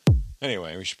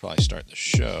Anyway, we should probably start the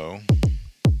show.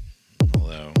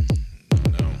 Although, I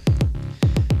don't know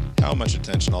how much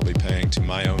attention I'll be paying to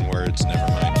my own words,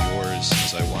 never mind yours,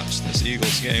 as I watch this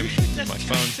Eagles game on my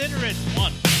phone. Consider it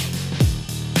one.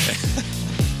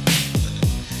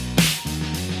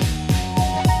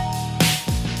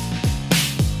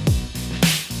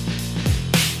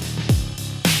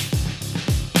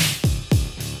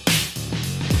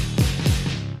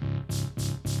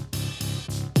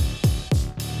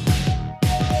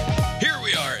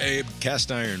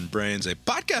 Cast Iron Brains, a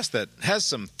podcast that has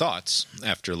some thoughts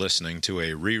after listening to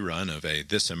a rerun of a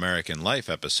This American Life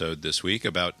episode this week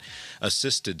about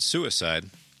assisted suicide,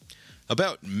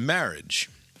 about marriage,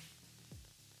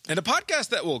 and a podcast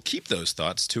that will keep those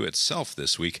thoughts to itself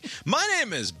this week. My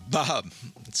name is Bob,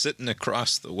 sitting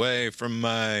across the way from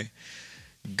my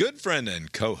good friend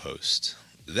and co-host.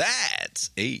 That's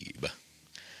Abe.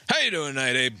 How you doing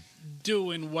tonight, Abe?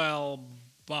 Doing well,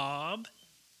 Bob.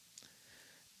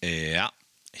 Yeah,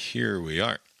 here we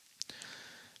are.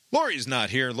 Lori's not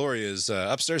here. Lori is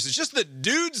upstairs. It's just the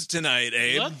dudes tonight,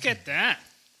 Abe. Look at that.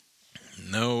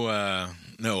 No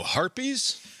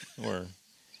harpies or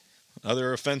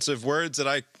other offensive words that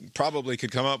I probably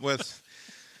could come up with.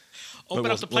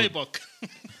 Open up the playbook.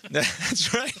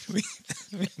 That's right. We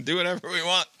can do whatever we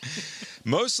want.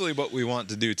 Mostly what we want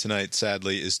to do tonight,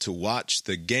 sadly, is to watch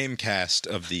the game cast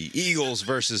of the Eagles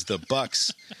versus the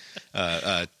Bucks.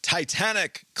 A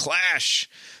titanic clash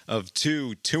of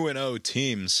two 2-0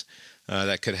 teams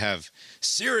that could have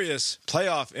serious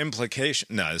playoff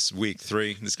implications. No, it's week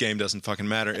 3. This game doesn't fucking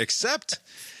matter, except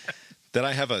that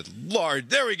I have a large...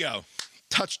 There we go.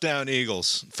 Touchdown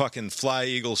Eagles. Fucking fly,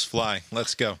 Eagles, fly.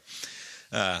 Let's go.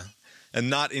 A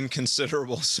not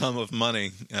inconsiderable sum of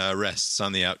money rests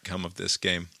on the outcome of this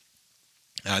game.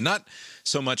 Not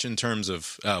so much in terms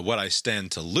of what I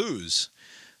stand to lose,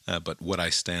 but what I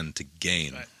stand to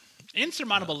gain. Right.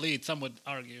 Insurmountable lead, some would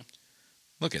argue.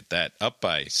 Look at that. Up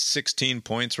by 16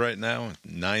 points right now.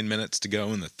 9 minutes to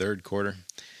go in the third quarter.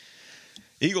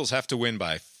 Eagles have to win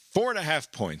by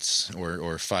 4.5 points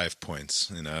or 5 points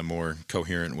in a more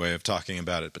coherent way of talking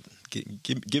about it. But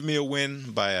give me a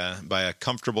win by a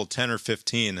comfortable 10 or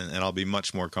 15, and I'll be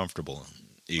much more comfortable,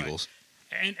 Eagles.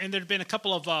 Right. And there's been a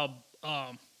couple of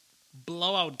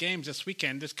blowout games this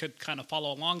weekend. This could kind of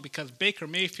follow along because Baker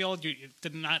Mayfield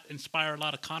did not inspire a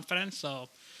lot of confidence, so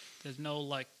there's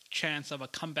no chance of a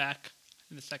comeback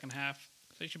in the second half.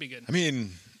 So it should be good. I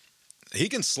mean, he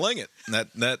can sling it.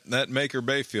 That Baker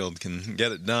Mayfield can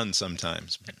get it done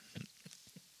sometimes.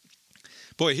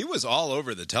 Boy, he was all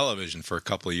over the television for a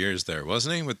couple of years there,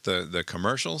 wasn't he, with the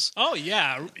commercials? Oh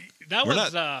yeah,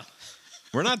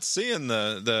 We're not seeing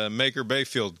the Baker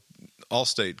Mayfield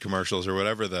Allstate commercials or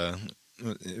whatever.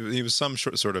 He was some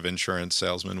sort of insurance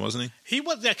salesman, wasn't he? He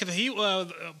was, yeah, because he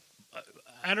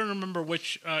I don't remember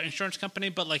which insurance company,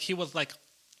 but he was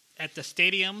at the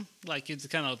stadium, he's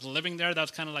kind of living there. That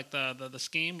was kind of the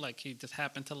scheme. He just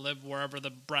happened to live wherever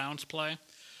the Browns play.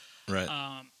 Right.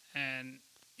 And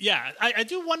yeah, I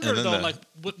do wonder though,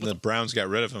 the Browns got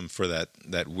rid of him for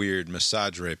that weird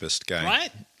massage rapist guy.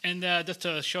 Right. And just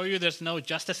to show you there's no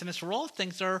justice in this world,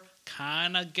 things are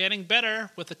kind of getting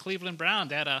better with the Cleveland Browns.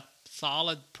 They had a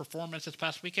solid performance this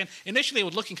past weekend. Initially, it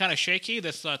was looking kind of shaky,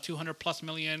 this $200+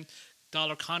 million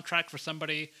contract for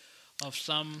somebody of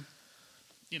some,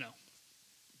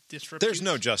 disrepute. There's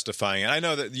no justifying it. I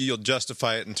know that you'll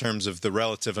justify it in terms of the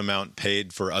relative amount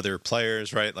paid for other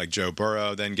players, right? Like Joe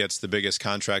Burrow then gets the biggest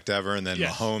contract ever, and then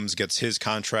yes. Mahomes gets his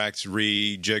contract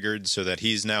rejiggered so that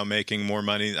he's now making more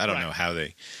money. I don't know how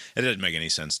it didn't make any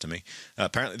sense to me.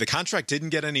 Apparently, the contract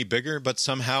didn't get any bigger, but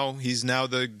somehow he's now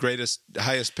the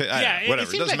highest paid. Whatever. It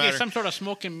seems doesn't matter. It's some sort of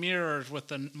smoke and mirrors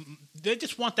with they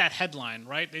just want that headline,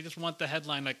 right? They just want the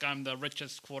headline I'm the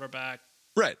richest quarterback.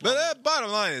 Right, but bottom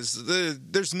line is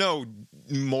there's no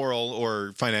moral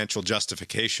or financial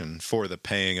justification for the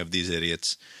paying of these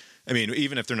idiots. I mean,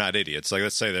 even if they're not idiots,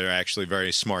 let's say they're actually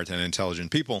very smart and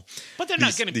intelligent people. But they're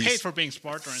not getting paid for being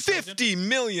smart or intelligent. $50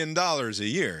 million a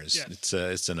year.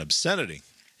 It's an obscenity.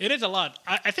 It is a lot.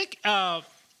 I think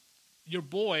your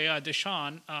boy,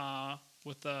 Deshaun,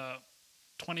 with the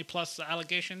 20-plus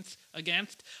allegations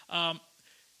against,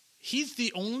 he's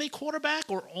the only quarterback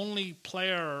or only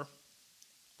player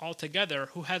altogether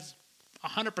who has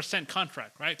 100%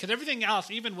 contract, right? Because everything else,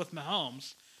 even with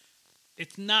Mahomes,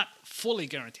 it's not fully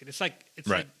guaranteed. It's like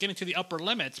getting to the upper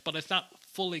limits, but it's not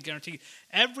fully guaranteed.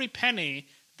 Every penny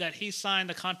that he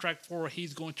signed a contract for,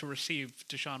 he's going to receive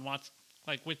Deshaun Watson,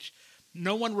 which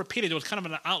no one repeated. It was kind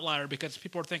of an outlier because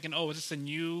people were thinking, oh, is this a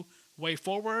new way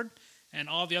forward? And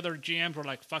all the other GMs were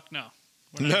like, fuck no.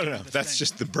 No. That's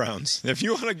just the Browns. If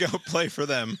you want to go play for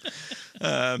them,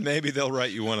 maybe they'll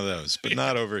write you one of those, but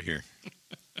not over here.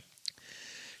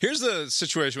 Here's the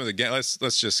situation with the game.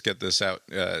 Let's just get this out,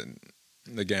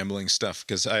 the gambling stuff,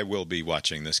 because I will be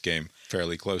watching this game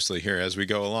fairly closely here as we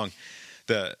go along.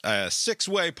 The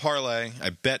 6-way parlay,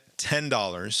 I bet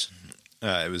 $10.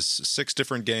 It was 6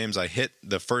 different games. I hit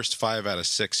the first 5 out of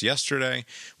 6 yesterday,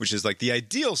 which is like the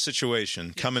ideal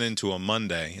situation coming into a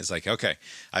Monday. It's like, okay,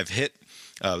 I've hit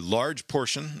a large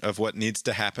portion of what needs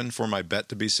to happen for my bet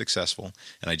to be successful,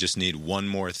 and I just need one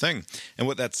more thing. And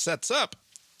what that sets up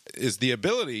is the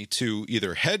ability to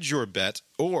either hedge your bet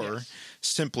or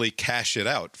simply cash it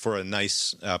out for a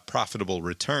nice, profitable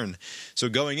return. So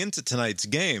going into tonight's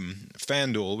game,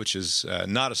 FanDuel, which is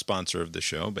not a sponsor of the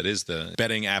show, but is the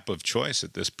betting app of choice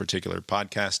at this particular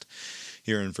podcast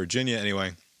here in Virginia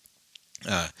anyway,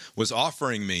 was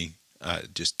offering me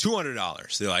just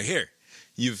 $200. They're like, here,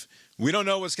 we don't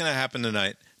know what's going to happen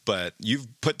tonight, but you've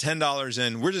put $10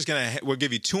 in. We'll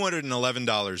give you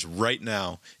 $211 right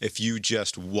now if you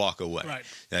just walk away. Right.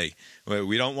 Hey,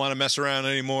 we don't want to mess around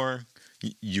anymore.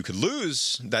 You could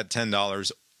lose that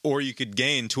 $10, or you could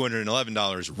gain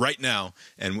 $211 right now,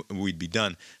 and we'd be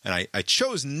done. And I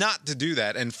chose not to do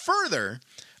that. And further,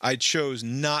 I chose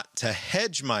not to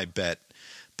hedge my bet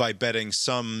by betting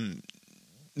some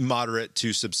moderate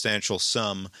to substantial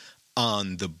sum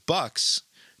on the Bucks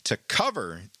to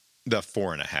cover the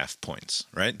 4.5 points,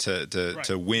 right?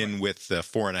 To win with the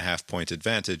 4.5 point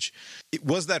advantage.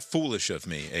 Was that foolish of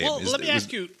me, Abe? Well, let me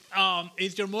ask you,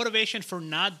 is your motivation for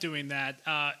not doing that,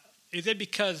 is it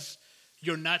because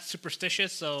you're not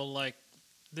superstitious, so like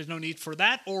there's no need for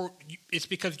that? Or it's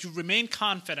because you remain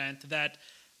confident that,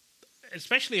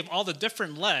 especially of all the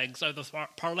different legs of the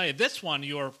parlay, this one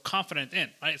you're confident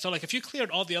in, right? So like if you cleared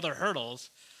all the other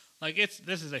hurdles, like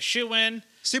this is a shoe-in.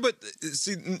 See,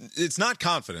 it's not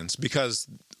confidence, because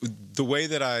the way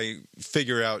that I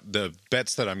figure out the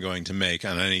bets that I'm going to make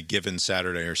on any given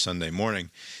Saturday or Sunday morning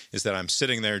is that I'm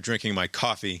sitting there drinking my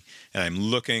coffee and I'm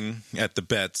looking at the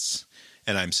bets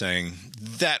and I'm saying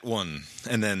that one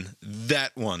and then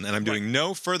that one, and I'm doing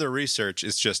no further research.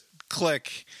 It's just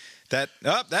click. That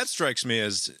strikes me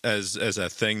as a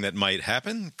thing that might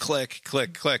happen. Click,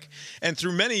 click, click. And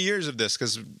through many years of this,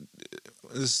 because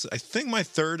this is, I think, my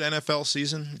 3rd NFL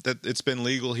season that it's been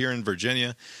legal here in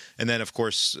Virginia. And then, of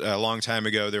course, a long time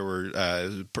ago, there were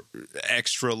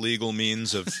extra legal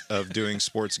means of doing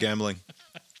sports gambling.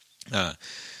 I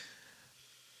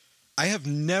have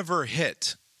never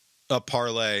hit a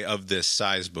parlay of this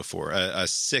size before, a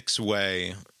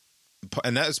 6-way.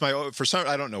 And that is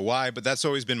I don't know why, but that's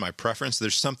always been my preference.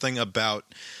 There's something about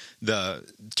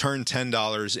the turn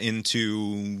 $10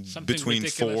 into something between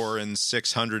ridiculous. $400 and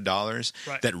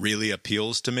 $600 that really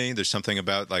appeals to me. There's something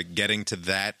about like getting to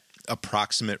that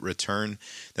approximate return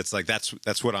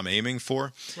that's what I'm aiming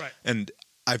for. Right. And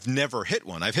I've never hit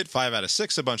one. I've hit 5 out of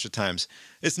 6 a bunch of times.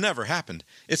 It's never happened.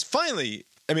 It's finally.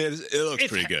 I mean, it looks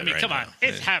pretty good. Come on,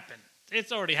 it's happened.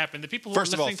 It's already happened. The people who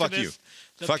First of all, fuck you.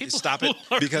 Stop it.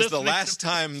 Because the last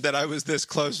time that I was this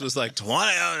close was like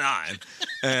 2009.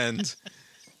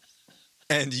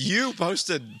 And you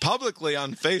posted publicly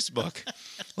on Facebook,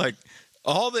 like,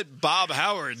 all that Bob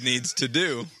Howard needs to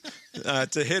do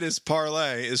to hit his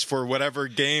parlay is for whatever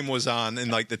game was on in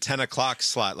like the 10 o'clock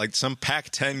slot. Like some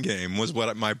Pac-10 game was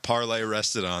what my parlay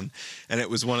rested on. And it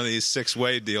was one of these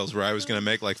 6-way deals where I was going to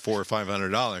make like $400 or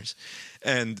 $500.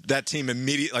 And that team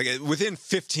immediately, like within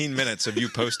 15 minutes of you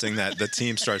posting that, the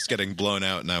team starts getting blown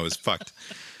out, and I was fucked.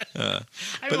 I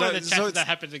don't know the chances that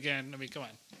happens again. I mean, come on.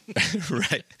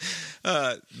 Right.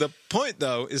 The point,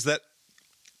 though, is that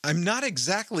I'm not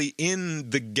exactly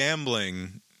in the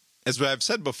gambling. As I've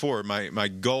said before, my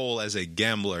goal as a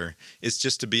gambler is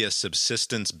just to be a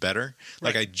subsistence bettor.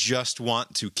 Like I just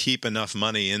want to keep enough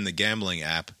money in the gambling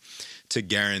app to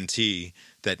guarantee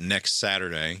that next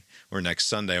Saturday or next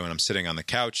Sunday when I'm sitting on the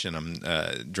couch and I'm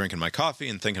drinking my coffee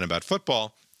and thinking about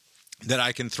football, that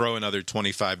I can throw another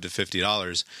 $25 to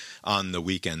 $50 on the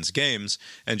weekend's games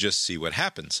and just see what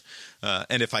happens.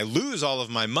 And if I lose all of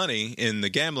my money in the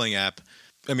gambling app,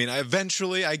 I mean,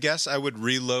 eventually, I guess I would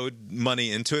reload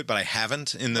money into it, but I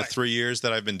haven't in the 3 years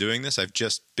that I've been doing this. I've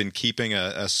just been keeping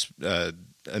a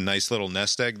nice little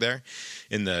nest egg there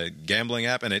in the gambling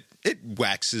app, and it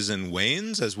waxes and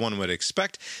wanes, as one would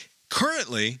expect.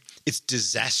 Currently, it's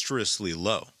disastrously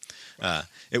low.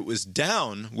 It was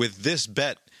down with this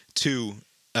bet to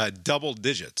double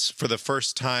digits for the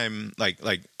first time, like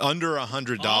under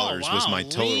 $100 was my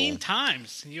total. Lean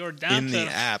times. You're down in the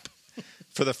app.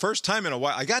 for the first time in a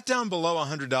while, I got down below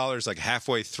 $100 like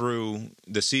halfway through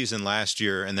the season last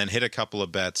year and then hit a couple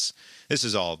of bets. This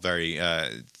is all very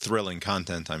thrilling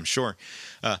content, I'm sure.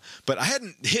 But I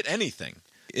hadn't hit anything.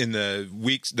 In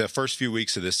the first few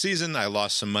weeks of this season, I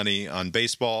lost some money on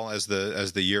baseball as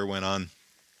the year went on.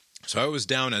 So I was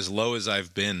down as low as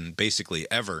I've been basically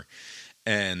ever.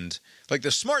 And like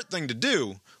the smart thing to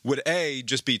do would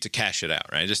just be to cash it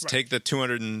out, right? Just take the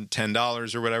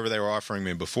 $210 or whatever they were offering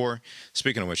me before.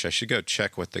 Speaking of which, I should go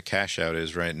check what the cash out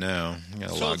is right now. I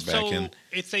gotta log back in.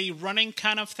 It's a running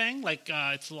kind of thing, like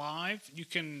it's live. You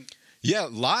can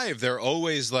live. They're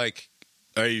always like,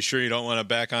 "Are you sure you don't want to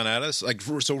back on at us?" Like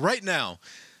so, right now.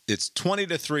 It's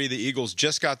 20-3. The Eagles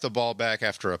just got the ball back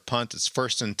after a punt. It's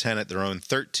 1st and 10 at their own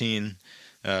 13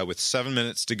 with 7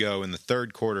 minutes to go in the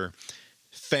third quarter.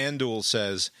 FanDuel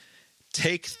says,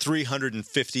 take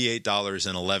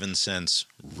 $358.11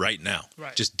 right now.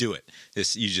 Right. Just do it.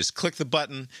 You just click the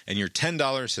button, and your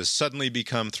 $10 has suddenly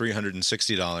become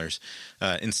 $360.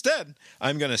 Instead,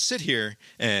 I'm going to sit here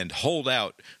and hold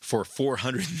out for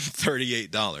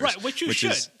 $438. Right, which you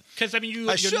should. Because, I mean, you're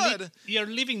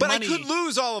leaving but money. But I could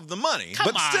lose all of the money.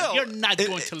 Come on, still, you're not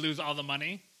going to lose all the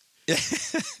money.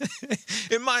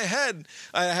 In my head,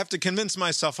 I have to convince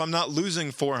myself I'm not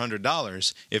losing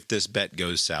 $400 if this bet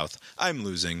goes south. I'm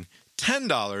losing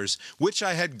 $10, which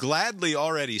I had gladly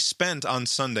already spent on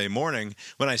Sunday morning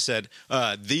when I said,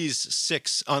 these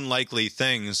 6 unlikely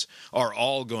things are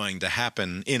all going to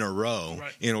happen in a row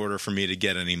in order for me to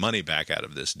get any money back out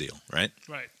of this deal, right?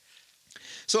 Right.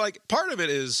 So, like, part of it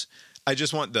is I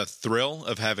just want the thrill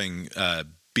of having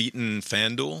beaten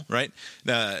FanDuel, right?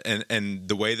 And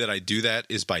the way that I do that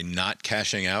is by not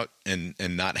cashing out and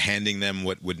not handing them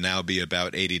what would now be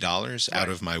about $80 out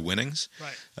of my winnings.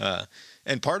 Right.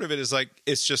 And part of it is, like,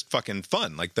 it's just fucking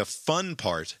fun. Like, the fun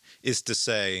part is to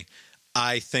say,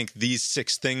 I think these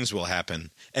 6 things will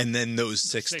happen, and then those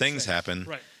 6 things happen.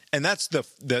 Right. And that's the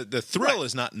thrill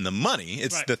is not in the money.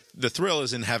 It's the thrill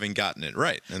is in having gotten it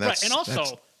right. And that's And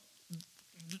also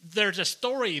there's a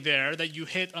story there that you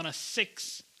hit on a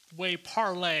 6-way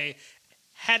parlay.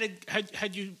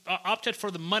 Had you opted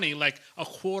for the money, like a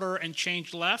quarter and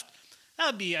change left, that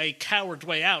would be a coward's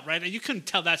way out, right? You couldn't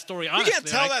tell that story honestly. You can't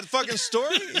tell that fucking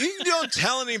story. You don't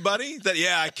tell anybody that,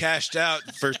 I cashed out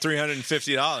for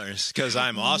 $350 because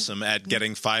I'm awesome at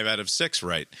getting 5 out of 6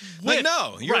 right. Like,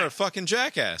 no, you're a fucking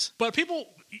jackass. But people,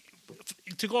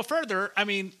 to go further, I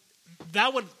mean,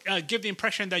 that would give the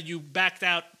impression that you backed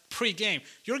out pre-game.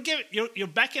 You're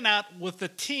backing out with the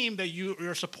team that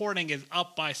you're supporting is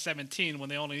up by 17 when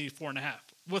they only need 4.5.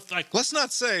 Let's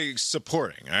not say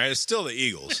supporting, all right? It's still the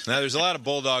Eagles. Now, there's a lot of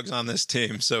Bulldogs on this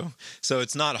team, so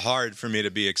it's not hard for me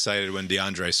to be excited when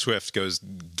DeAndre Swift goes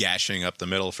gashing up the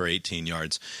middle for 18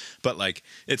 yards. But, like,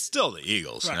 it's still the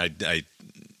Eagles. Right. And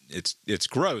it's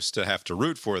gross to have to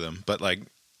root for them, but, like,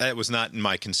 that was not in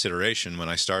my consideration when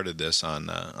I started this on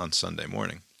Sunday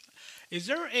morning. Is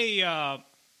there a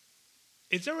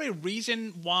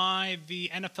reason why the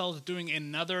NFL is doing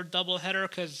another doubleheader?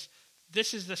 Because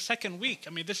this is the second week. I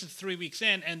mean, this is 3 weeks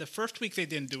in, and the first week they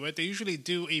didn't do it. They usually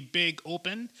do a big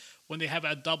open when they have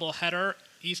a doubleheader,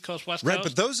 East Coast, West Coast. Right,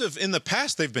 but those in the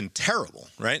past, they've been terrible,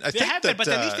 right? They have been, but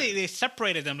at least they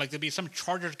separated them. Like, there'd be some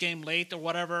Chargers game late or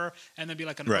whatever, and there'd be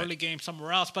like an early game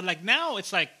somewhere else. But, like, now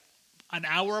it's like an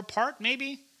hour apart,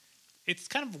 maybe. It's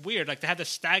kind of weird. Like, they had the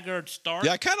staggered start.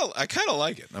 Yeah, I kind of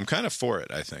like it. I'm kind of for it,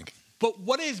 I think. But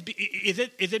what is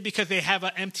it because they have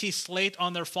an empty slate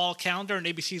on their fall calendar and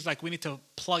ABC's like, we need to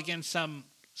plug in some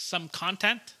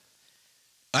content?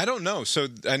 I don't know. So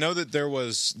I know that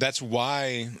that's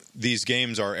why these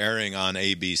games are airing on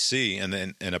ABC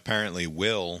and apparently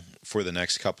will for the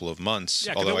next couple of months.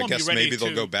 Yeah, although I guess maybe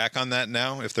they'll go back on that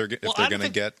now if they're going to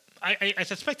get. I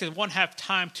suspect they won't have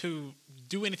time to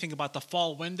do anything about the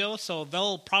fall window, so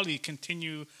they'll probably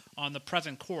continue on the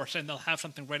present course and they'll have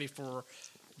something ready for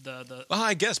the. Well,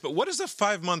 I guess, but what is a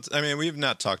 5-month? I mean, we've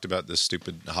not talked about this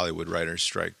stupid Hollywood writers'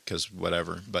 strike because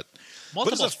whatever. But what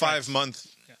does a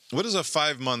 5-month? What does a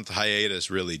 5-month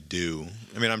hiatus really do?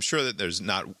 I mean, I'm sure that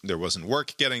there wasn't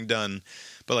work getting done,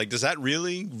 but like, does that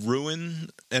really ruin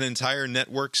an entire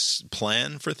network's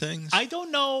plan for things? I don't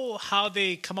know how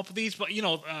they come up with these, but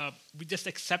we just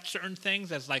accept certain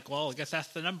things as like, well, I guess that's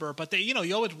the number. But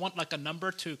you always want like a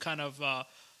number to kind of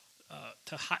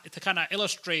to kind of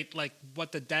illustrate like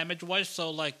what the damage was. So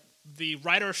like the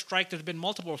writer's strike, there's been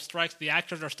multiple strikes. The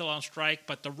actors are still on strike,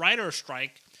 but the writer's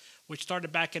strike, which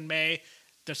started back in May.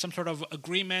 There's some sort of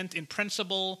agreement in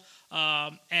principle,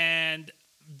 and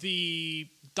the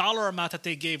dollar amount that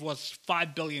they gave was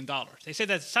 $5 billion. They say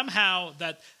that somehow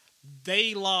that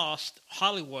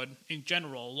Hollywood in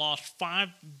general lost $5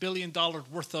 billion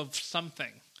worth of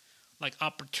something, like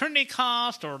opportunity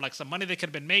cost or like some money they could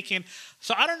have been making.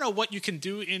 So I don't know what you can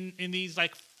do in these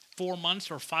like 4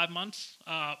 months or 5 months.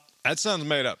 That sounds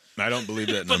made up. I don't believe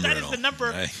that number but that at is all. the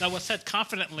number that was said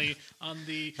confidently on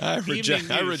the I evening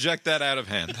news. reject that out of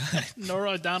hand.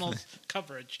 Norah O'Donnell's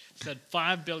coverage said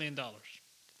 $5 billion.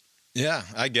 Yeah,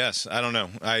 I guess. I don't know.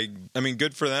 I mean,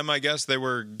 good for them. I guess they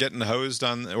were getting hosed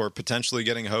on, or potentially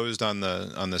getting hosed on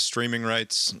the streaming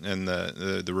rights and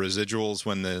the residuals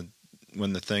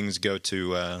when the things go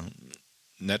to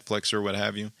Netflix or what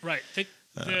have you. Right.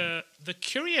 The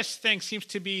curious thing seems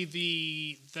to be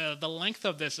the length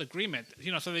of this agreement.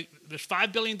 You know, so there's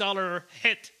 $5 billion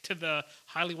hit to the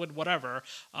Hollywood whatever,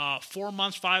 4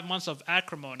 months, 5 months of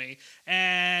acrimony,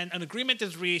 and an agreement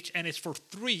is reached, and it's for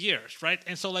 3 years, right?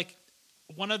 And so like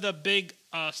one of the big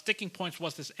sticking points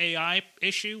was this AI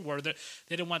issue where they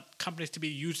didn't want companies to be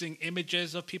using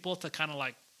images of people to kind of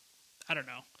like, I don't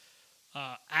know,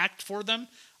 act for them.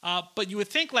 But you would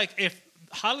think like if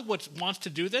Hollywood wants to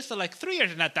do this, so like 3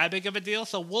 years is not that big of a deal.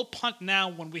 So we'll punt now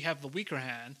when we have the weaker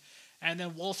hand, and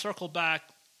then we'll circle back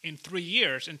in 3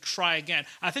 years and try again.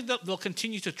 I think that they'll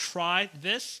continue to try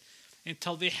this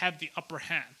until they have the upper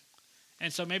hand.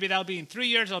 And so maybe that'll be in 3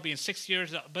 years, that'll be in 6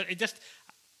 years. But it just,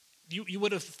 you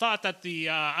would have thought that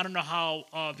I don't know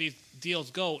how these deals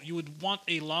go. You would want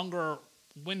a longer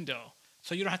window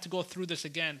so you don't have to go through this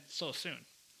again so soon.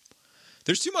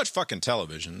 There's too much fucking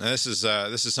television. This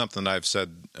is something I've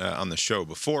said on the show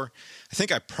before. I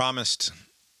think I promised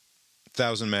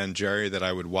Thousand Man Jerry that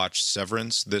I would watch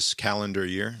Severance this calendar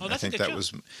year. Oh, I think that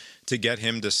was to get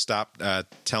him to stop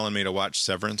telling me to watch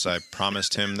Severance. I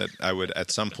promised him that I would at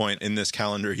some point in this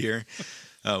calendar year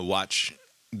watch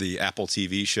the Apple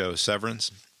TV show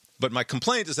Severance. But my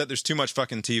complaint is that there's too much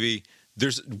fucking TV.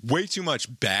 There's way too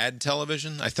much bad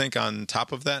television, I think, on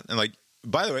top of that. And like,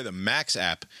 by the way, the Max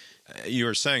app, you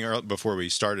were saying before we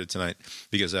started tonight,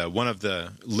 because one of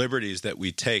the liberties that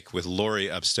we take with Lori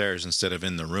upstairs instead of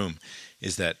in the room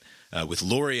is that with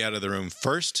Lori out of the room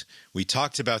first, we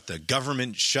talked about the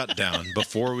government shutdown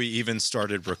before we even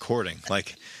started recording.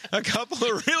 Like a couple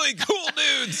of really cool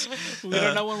dudes. We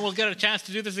don't know when we'll get a chance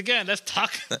to do this again. Let's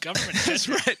talk government. That's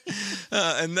right.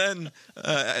 And then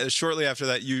shortly after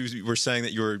that, you were saying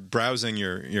that you were browsing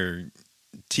your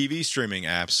TV streaming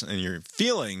apps, and your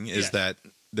feeling is that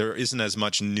there isn't as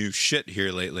much new shit here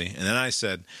lately. And then I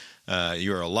said,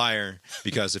 you're a liar,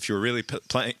 because if you were really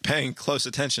paying close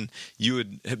attention, you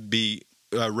would be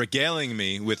regaling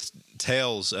me with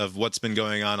tales of what's been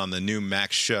going on the new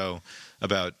Max show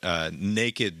about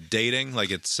naked dating.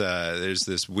 Like it's there's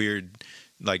this weird,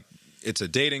 like, it's a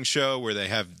dating show where they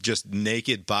have just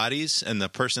naked bodies, and the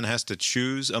person has to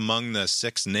choose among the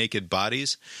 6 naked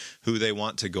bodies who they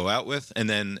want to go out with. And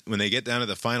then when they get down to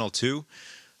the final 2,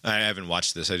 I haven't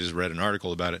watched this, I just read an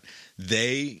article about it,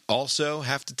 they also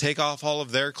have to take off all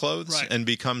of their clothes and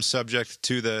become subject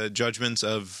to the judgments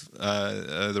of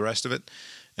the rest of it,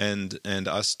 and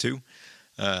us too.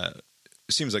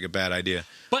 Seems like a bad idea.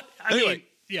 But anyway, mean,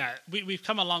 yeah, we've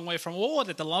come a long way from, what was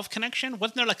it, The Love Connection?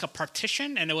 Wasn't there like a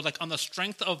partition, and it was like on the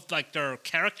strength of like their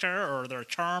character or their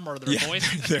charm or their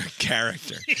voice? Their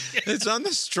character. It's on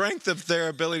the strength of their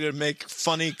ability to make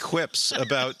funny quips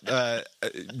about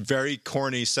very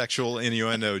corny sexual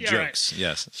innuendo jokes. Right.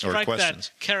 Yes, strike or questions.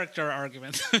 That character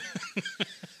argument.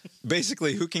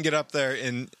 Basically, who can get up there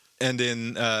in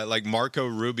like Marco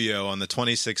Rubio on the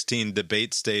 2016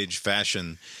 debate stage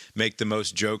fashion, make the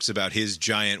most jokes about his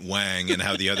giant wang and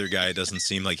how the other guy doesn't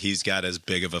seem like he's got as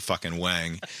big of a fucking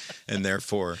wang, and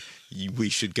therefore we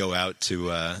should go out to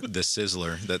the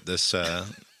Sizzler that this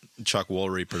Chuck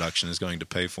Woolery production is going to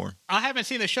pay for. I haven't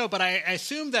seen the show, but I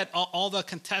assume that all the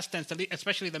contestants,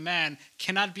 especially the man,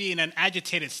 cannot be in an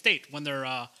agitated state when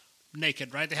they're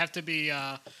naked, right? They have to be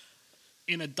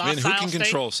in a docile who can state?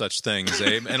 Control such things,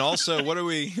 Abe? And also, what are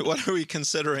we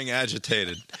considering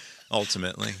agitated?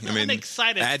 Ultimately, I mean,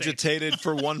 agitated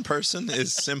for one person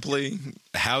is simply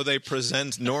how they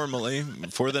present normally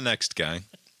for the next guy.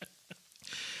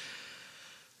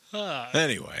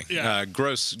 Anyway,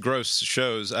 gross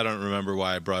shows. I don't remember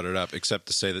why I brought it up, except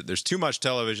to say that there's too much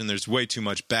television. There's way too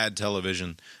much bad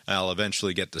television. I'll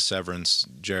eventually get to Severance,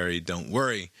 Jerry. Don't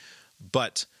worry.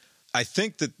 But I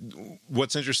think that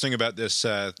what's interesting about this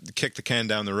kick the can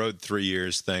down the road 3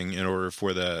 years thing, in order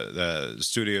for the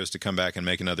studios to come back and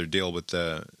make another deal with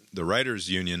the writers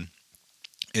union,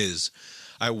 is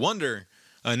I wonder,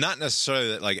 not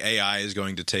necessarily that like AI is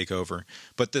going to take over,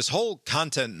 but this whole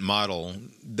content model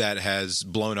that has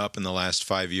blown up in the last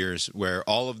 5 years, where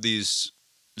all of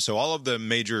the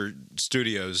major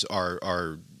studios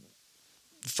are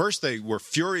first they were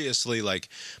furiously like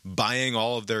buying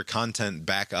all of their content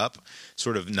back up,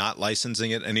 sort of not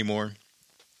licensing it anymore,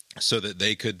 so that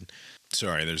they could.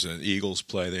 Sorry, there's an Eagles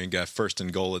play. They got 1st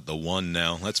and goal at the 1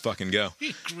 now. Let's fucking go.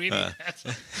 Greedy.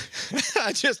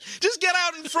 Just get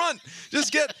out in front.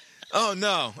 Just get. Oh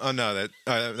no!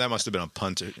 That must have been a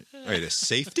punt. Wait, a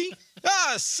safety?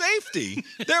 Safety!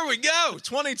 There we go.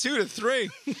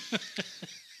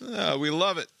 22-3. We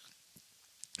love it.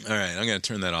 All right, I'm going to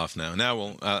turn that off now.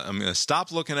 Now I'm going to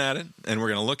stop looking at it, and we're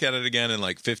going to look at it again in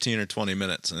like 15 or 20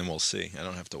 minutes, and then we'll see. I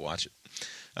don't have to watch it.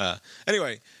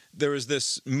 Anyway, there was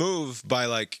this move by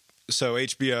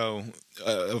HBO.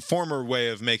 A former way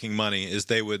of making money is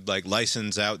they would like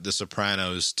license out The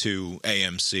Sopranos to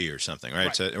AMC or something,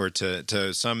 right?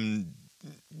 To some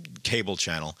cable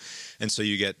channel, and so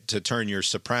you get to turn your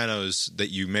Sopranos that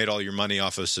you made all your money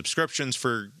off of subscriptions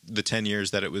for the 10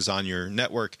 years that it was on your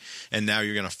network, and now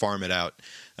you're going to farm it out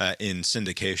in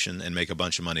syndication and make a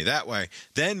bunch of money that way.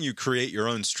 Then you create your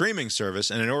own streaming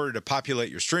service, and in order to populate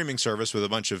your streaming service with a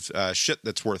bunch of shit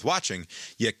that's worth watching,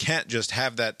 you can't just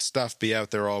have that stuff be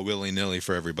out there all willy-nilly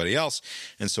for everybody else,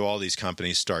 and so all these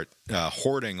companies start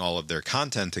hoarding all of their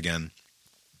content again.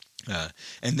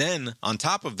 And then on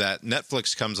top of that,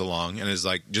 Netflix comes along and is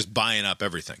like just buying up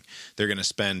everything. They're going to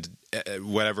spend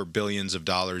whatever billions of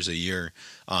dollars a year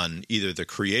on either the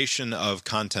creation of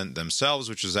content themselves,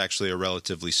 which is actually a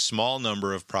relatively small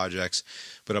number of projects,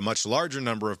 but a much larger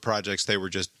number of projects they were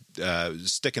just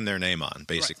sticking their name on,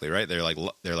 basically, right? They're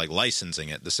like licensing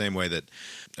it the same way that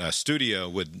a studio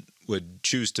would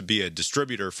choose to be a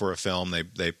distributor for a film.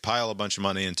 They pile a bunch of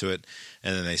money into it,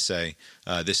 and then they say,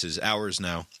 this is ours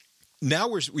now. Now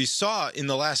we saw in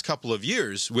the last couple of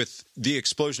years with the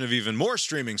explosion of even more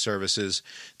streaming services,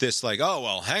 this like, oh,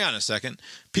 well, hang on a second.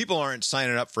 People aren't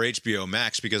signing up for HBO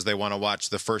Max because they want to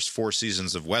watch the first 4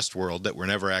 seasons of Westworld that we're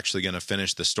never actually going to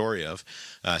finish the story of.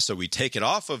 So we take it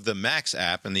off of the Max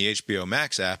app and the HBO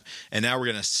Max app, and now we're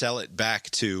going to sell it back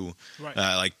to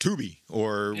like Tubi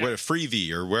or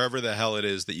Freevee or wherever the hell it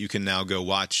is that you can now go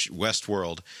watch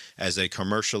Westworld as a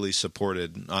commercially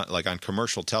supported, like on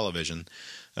commercial television.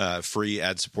 Free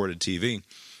ad-supported TV.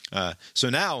 So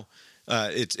now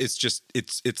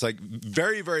it's like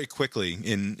very, very quickly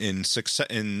in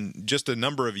just a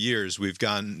number of years we've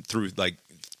gone through like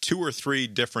 2 or 3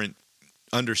 different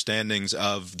understandings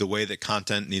of the way that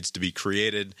content needs to be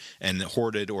created and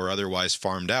hoarded or otherwise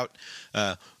farmed out.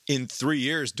 In 3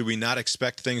 years, do we not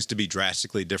expect things to be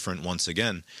drastically different once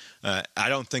again? I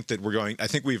don't think that I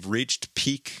think we've reached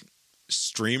peak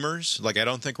streamers. Like, I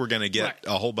don't think we're going to get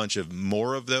a whole bunch of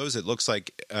more of those. It looks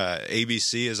like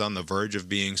ABC is on the verge of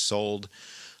being sold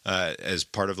as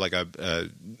part of like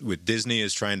with Disney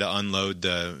is trying to unload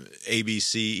the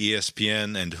ABC,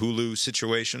 ESPN, and Hulu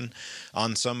situation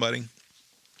on somebody.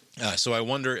 So I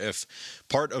wonder if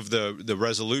part of the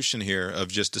resolution here of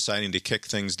just deciding to kick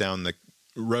things down the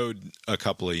road a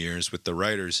couple of years with the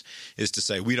writers is to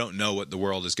say we don't know what the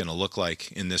world is going to look like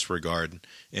in this regard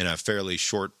in a fairly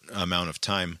short amount of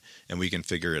time, and we can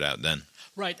figure it out then.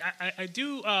 Right. I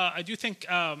do think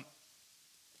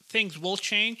things will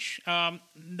change.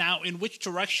 Now, in which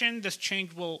direction this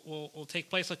change will take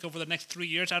place, like over the next 3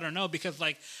 years, I don't know, because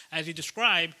like as you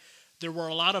described, there were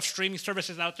a lot of streaming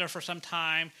services out there for some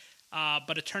time.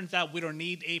 But it turns out we don't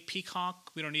need a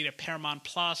Peacock, we don't need a Paramount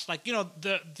Plus. Like, you know,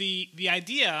 the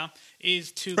idea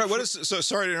is to so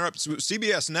sorry to interrupt.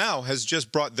 CBS Now has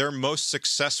just brought their most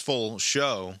successful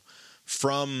show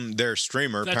from their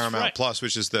streamer, Paramount Plus,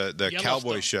 which is the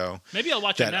cowboy show. Maybe I'll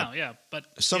watch it now. But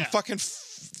some fucking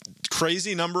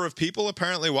crazy number of people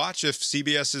apparently watch. If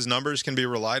CBS's numbers can be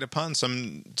relied upon,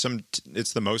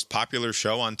 it's the most popular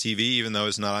show on TV, even though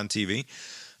it's not on TV.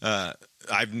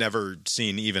 I've never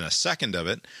seen even a second of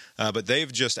it, but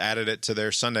they've just added it to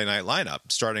their Sunday night lineup,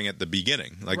 starting at the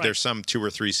beginning. Like there's some 2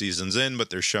 or 3 seasons in, but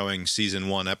they're showing season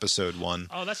 1, episode 1.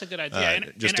 Oh, that's a good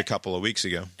idea. A couple of weeks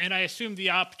ago. And I assume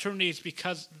the opportunity is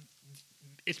because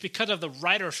of the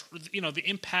writers, you know, the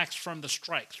impacts from the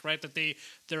strikes, right? That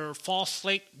their fall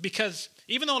slate, because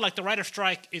even though like the writer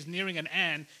strike is nearing an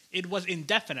end, it was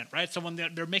indefinite, right? So when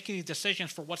they're making these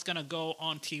decisions for what's going to go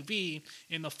on TV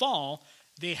in the fall,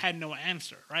 they had no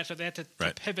answer, right? So they had to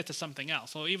pivot to something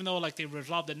else. So even though like they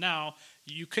resolved it now,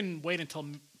 you couldn't wait until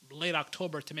late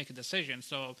October to make a decision.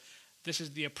 So this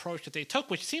is the approach that they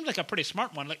took, which seems like a pretty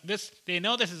smart one. Like this, they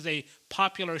know this is a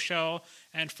popular show,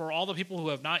 and for all the people who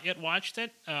have not yet watched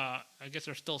it, I guess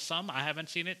there's still some. I haven't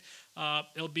seen it.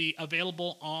 It'll be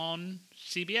available on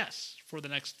CBS for the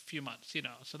next few months. You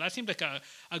know, so that seems like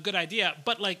a good idea.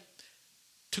 But like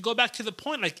to go back to the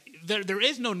point, like there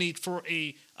is no need for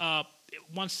a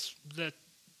once the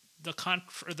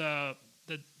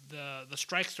the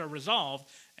strikes are resolved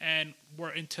and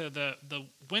we're into the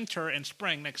winter and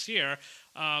spring next year,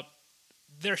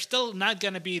 there's still not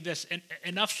going to be this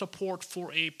enough support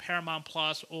for a Paramount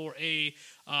Plus or a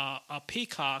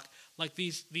Peacock. Like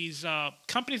these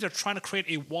companies are trying to create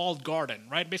a walled garden,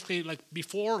 right? Basically, like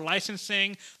before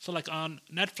licensing, so like on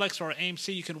Netflix or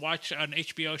AMC, you can watch an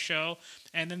HBO show,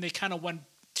 and then they kind of went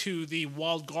to the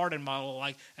walled garden model.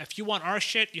 Like, if you want our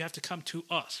shit, you have to come to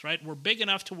us, right? We're big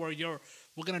enough to where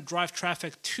we're going to drive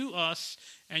traffic to us,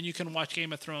 and you can watch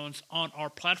Game of Thrones on our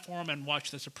platform and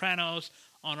watch The Sopranos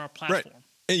on our platform. Right.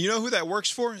 And you know who that works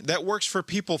for? That works for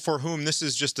people for whom this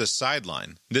is just a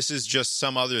sideline. This is just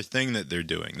some other thing that they're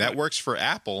doing. That works for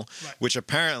Apple, which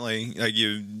apparently, like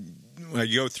you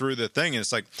go through the thing, and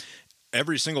it's like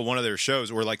every single one of their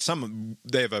shows, or like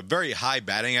they have a very high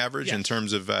batting average in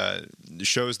terms of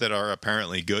shows that are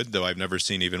apparently good, though I've never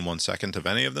seen even 1 second of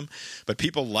any of them. But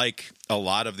people like a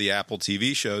lot of the Apple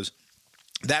TV shows.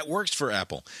 That works for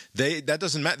Apple. That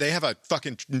doesn't matter. They have a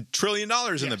fucking $1 trillion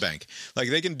in the bank. Like,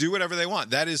 they can do whatever they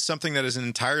want. That is something that is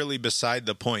entirely beside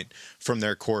the point from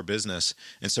their core business,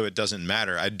 and so it doesn't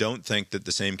matter. I don't think that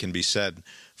the same can be said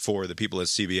for the people at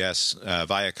CBS,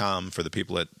 Viacom, for the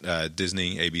people at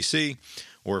Disney, ABC,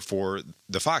 or for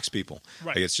the Fox people.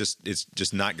 Right. Like, it's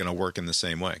just not going to work in the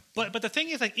same way. But the thing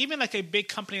is, like, even like a big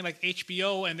company like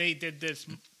HBO, and they did this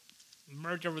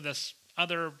merger with this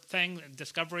other thing,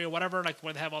 Discovery or whatever, like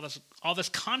where they have all this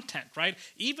content, right?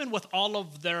 Even with all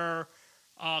of their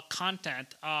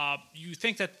content, you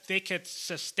think that they could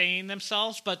sustain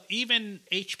themselves, but even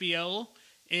HBO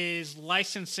is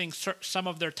licensing some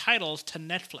of their titles to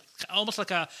Netflix, almost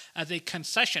like as a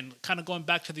concession, kind of going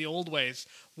back to the old ways,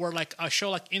 where like a show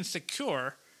like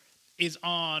Insecure is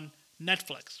on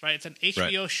Netflix, right? It's an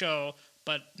HBO show,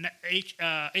 but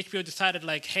HBO decided,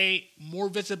 like, hey, more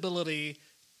visibility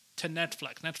to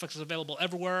Netflix. Netflix is available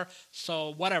everywhere,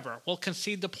 so whatever. We'll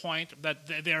concede the point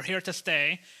that they're here to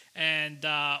stay, and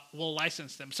we'll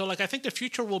license them. So, like, I think the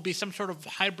future will be some sort of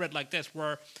hybrid like this,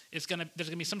 where there's gonna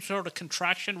be some sort of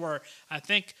contraction where I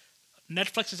think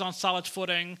Netflix is on solid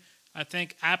footing. I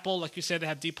think Apple, like you said, they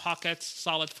have deep pockets,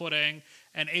 solid footing,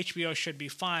 and HBO should be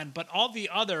fine. But all the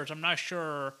others, I'm not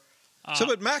sure.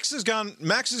 But Max has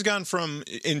gone from,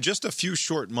 in just a few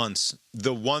short months,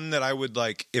 the one that I would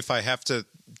like, if I have to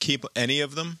keep any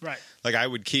of them, right? Like, I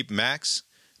would keep Max,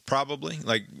 probably.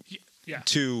 Like,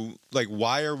 to, like,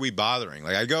 why are we bothering?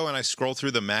 Like, I go and I scroll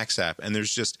through the Max app, and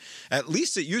there's just, at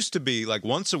least it used to be like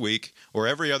once a week or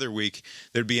every other week,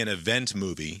 there'd be an event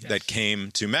movie that came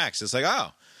to Max. It's like,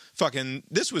 oh, fucking,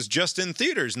 this was just in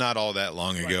theaters not all that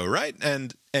long ago, right?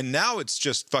 And now it's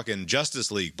just fucking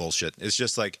Justice League bullshit. It's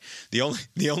just like the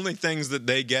only things that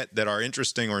they get that are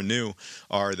interesting or new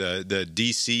are the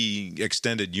DC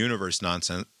extended universe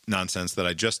nonsense that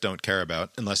I just don't care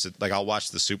about, unless I'll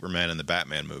watch the Superman and the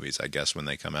Batman movies, I guess, when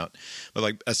they come out. But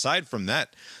like, aside from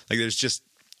that, like, there's just,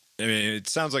 I mean, it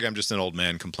sounds like I'm just an old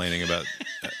man complaining about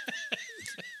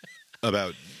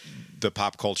about the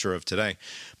pop culture of today,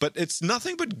 but it's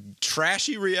nothing but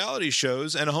trashy reality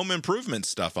shows and home improvement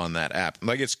stuff on that app.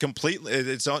 Like, it's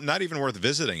not even worth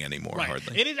visiting anymore. Right.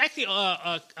 Hardly. It is actually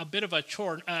a bit of a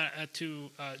chore to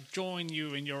join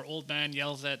you in your old man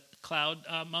yells at cloud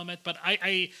moment, but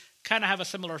I kind of have a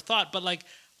similar thought. But like,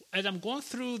 as I'm going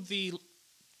through the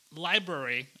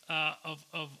library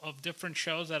of different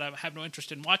shows that I have no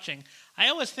interest in watching, I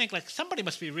always think, like, somebody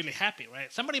must be really happy,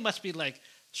 right? Somebody must be like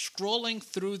scrolling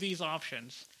through these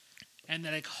options, and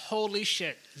they're like, holy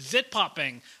shit, zit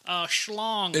popping,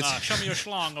 schlong, show me your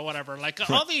schlong, or whatever. Like,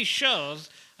 all these shows,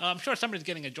 I'm sure somebody's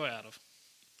getting a joy out of.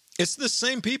 It's the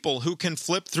same people who can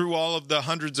flip through all of the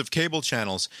hundreds of cable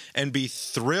channels and be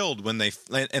thrilled when they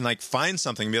and like find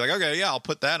something and be like, okay, yeah, I'll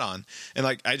put that on. And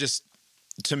like,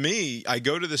 to me, I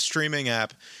go to the streaming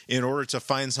app in order to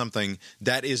find something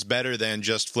that is better than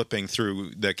just flipping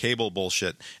through the cable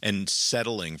bullshit and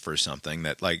settling for something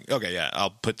that, like, okay, yeah,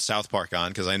 I'll put South Park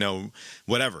on because I know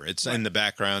whatever. It's in the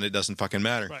background. It doesn't fucking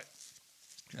matter.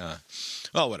 Right.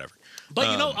 Well, whatever. But,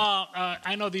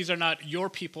 I know these are not your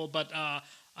people, but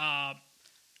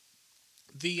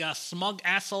the smug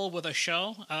asshole with a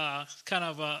show, kind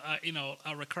of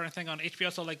a recurring thing on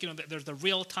HBO. So, like, there's the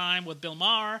Real Time with Bill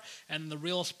Maher and the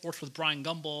Real Sports with Brian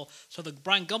Gumbel. So the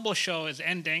Brian Gumbel show is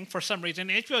ending for some reason.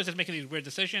 HBO is just making these weird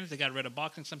decisions. They got rid of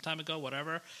boxing some time ago,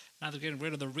 whatever. Now they're getting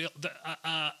rid of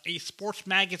a sports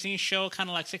magazine show, kind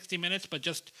of like 60 Minutes, but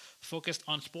just focused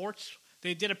on sports.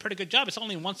 They did a pretty good job. It's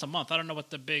only once a month. I don't know what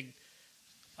the big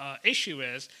issue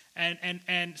is,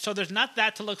 and so there's not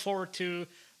that to look forward to.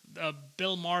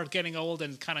 Bill Maher getting old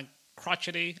and kind of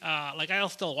crotchety. Like, I'll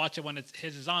still watch it when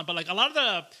his is on, but like, a lot of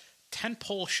the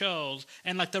tentpole shows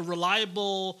and like the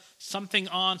reliable something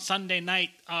on Sunday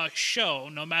night show,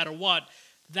 no matter what,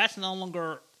 that's no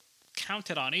longer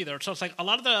counted on either. So it's like a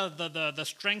lot of the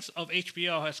strengths of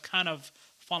HBO has kind of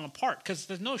fallen apart because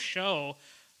there's no show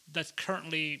that's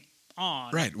currently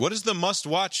on. Right. What is the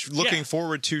must-watch, looking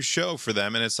forward to show for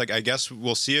them? And it's like, I guess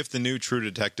we'll see if the new True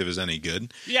Detective is any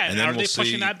good. Yeah, and then are they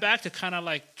pushing that back to kind of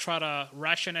like try to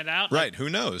ration it out? Right. Who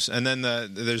knows? And then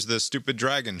there's the stupid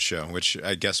Dragon show, which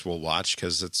I guess we'll watch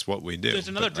because it's what we do. There's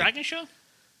another Dragon show?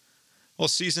 Well,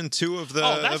 season 2 of the...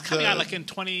 Oh, that's coming out like in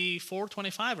 24,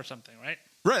 25 or something, right?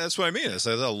 Right. That's what I mean. It's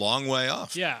a long way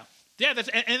off. Yeah. Yeah.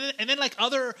 And then like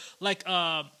other, like,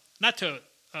 not to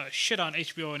shit on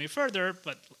HBO any further,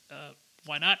 but...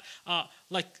 why not?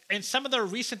 Like, and some of their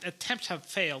recent attempts have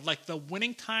failed. Like the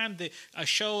Winning Time, a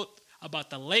show about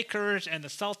the Lakers and the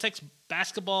Celtics,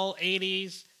 basketball,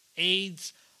 80s,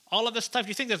 AIDS, all of this stuff.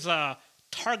 You think there's a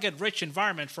target-rich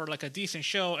environment for like a decent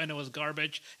show, and it was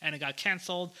garbage, and it got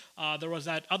canceled. There was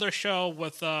that other show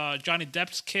with Johnny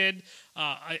Depp's kid,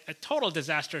 a total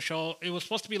disaster show. It was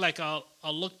supposed to be like a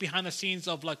look behind the scenes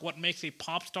of like what makes a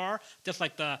pop star, just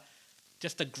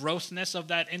the grossness of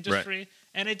that industry. Right.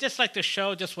 And it just like the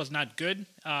show just was not good,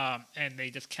 and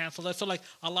they just canceled it. So like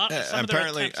a lot.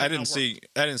 Apparently, I didn't see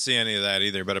any of that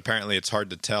either. But apparently, it's hard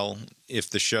to tell if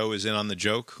the show is in on the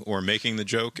joke or making the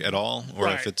joke at all, or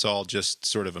if it's all just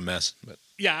sort of a mess. But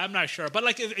yeah, I'm not sure. But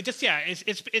like it's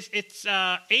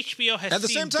HBO has at the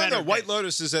same time though. White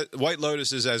Lotus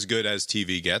is as good as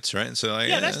TV gets, right? So like,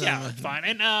 that's fine.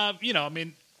 And I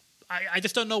mean. I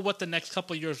just don't know what the next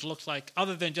couple of years looks like,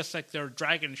 other than just like their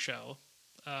Dragon show.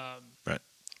 Right.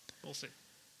 We'll see.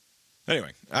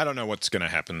 Anyway, I don't know what's going to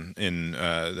happen in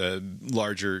the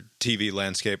larger TV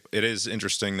landscape. It is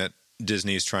interesting that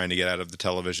Disney is trying to get out of the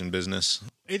television business.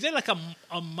 Is it like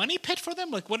a money pit for them?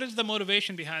 Like, what is the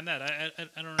motivation behind that? I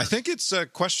don't know. I think it's a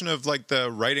question of like the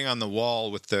writing on the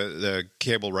wall with the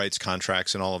cable rights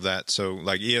contracts and all of that. So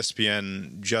like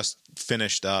ESPN just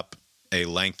finished up a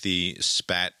lengthy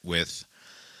spat with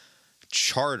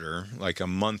Charter like a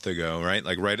month ago, right?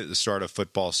 Like right at the start of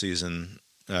football season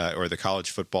or the college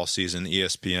football season,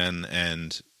 ESPN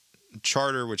and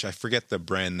Charter, which I forget the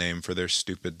brand name for their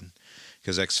stupid,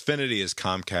 because Xfinity is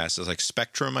Comcast. It's like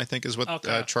Spectrum, I think is what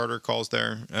Charter calls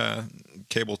their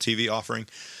cable TV offering.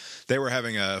 They were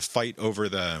having a fight over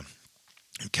the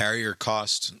carrier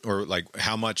cost, or like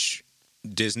how much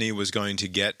Disney was going to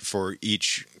get for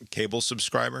each cable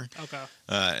subscriber. Okay.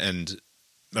 And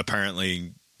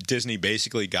apparently Disney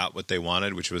basically got what they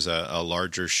wanted, which was a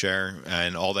larger share,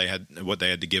 and what they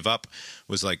had to give up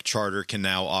was like Charter can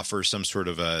now offer some sort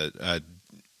of a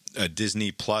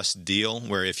Disney Plus deal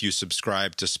where if you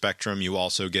subscribe to Spectrum, you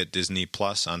also get Disney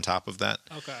Plus on top of that.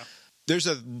 Okay. There's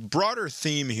a broader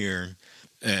theme here,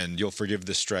 and you'll forgive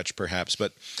the stretch perhaps,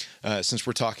 but since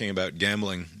we're talking about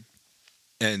gambling,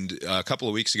 and a couple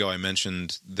of weeks ago I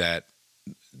mentioned that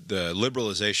the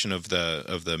liberalization of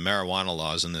the marijuana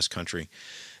laws in this country,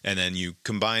 and then you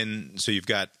combine, so you've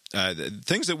got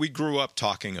things that we grew up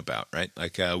talking about, right?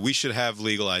 Like we should have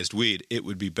legalized weed. It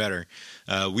would be better.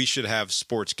 We should have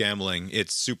sports gambling.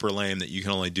 It's super lame that you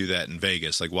can only do that in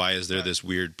Vegas. Like, why is there this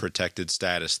weird protected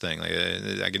status thing? Like,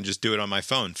 I can just do it on my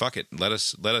phone. Fuck it. Let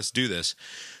us do this.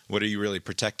 What are you really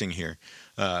protecting here?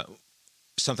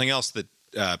 Something else that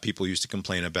people used to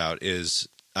complain about is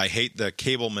I hate the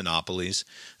cable monopolies.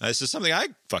 This is something I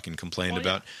fucking complained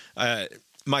about.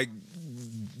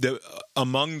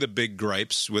 Among the big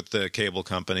gripes with the cable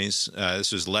companies,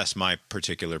 this was less my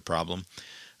particular problem.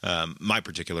 My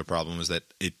particular problem was that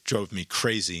it drove me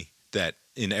crazy that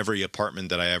in every apartment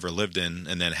that I ever lived in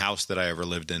and then house that I ever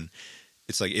lived in,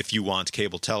 it's like if you want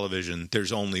cable television,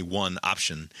 there's only one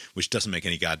option, which doesn't make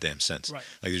any goddamn sense. Right.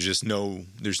 Like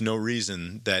there's no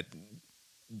reason that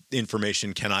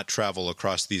information cannot travel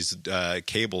across these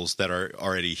cables that are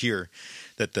already here,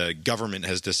 that the government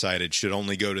has decided should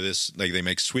only go to this. Like they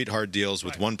make sweetheart deals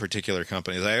with one particular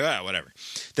company. It's like, whatever.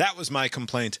 That was my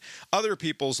complaint. Other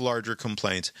people's larger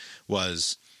complaint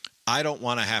was, I don't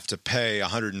want to have to pay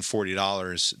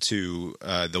 $140 to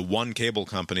the one cable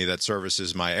company that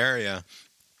services my area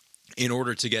in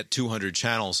order to get 200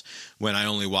 channels when I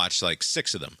only watch like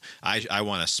 6 of them. I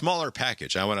want a smaller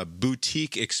package. I want a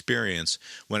boutique experience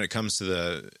when it comes to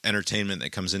the entertainment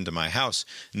that comes into my house,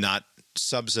 not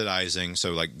subsidizing.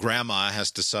 So like grandma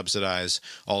has to subsidize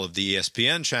all of the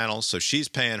ESPN channels, so she's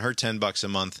paying her $10 a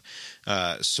month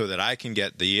so that I can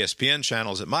get the ESPN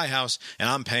channels at my house, and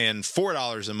I'm paying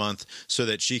 $4 a month so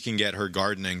that she can get her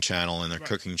gardening channel and her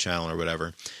cooking channel or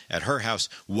whatever at her house.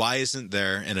 Why isn't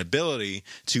there an ability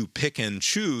to pick and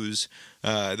choose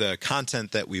the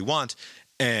content that we want?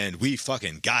 And we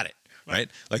fucking got it. right?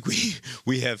 Like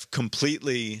we have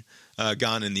completely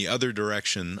gone in the other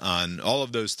direction on all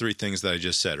of those three things that I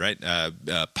just said, right?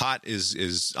 Pot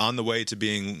is on the way to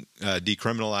being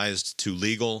decriminalized to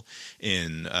legal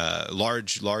in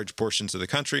large portions of the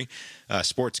country.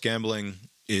 Sports gambling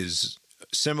is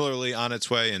similarly on its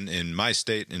way. In my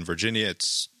state, in Virginia,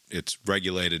 it's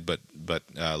regulated but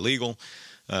legal.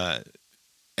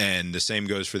 And the same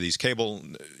goes for these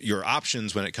your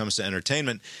options when it comes to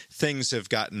entertainment. Things have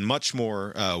gotten much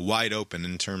more wide open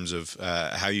in terms of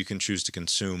how you can choose to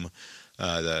consume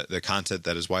the content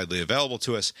that is widely available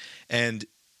to us. And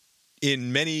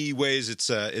in many ways, it's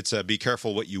a be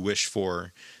careful what you wish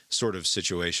for sort of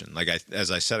situation. Like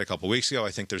as I said a couple weeks ago,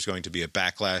 I think there's going to be a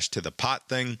backlash to the pot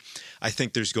thing. I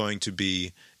think there's going to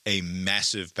be a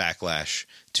massive backlash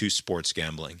to sports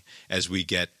gambling as we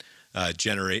get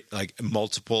generate like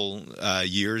multiple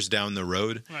years down the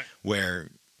road, right, where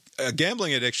a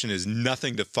gambling addiction is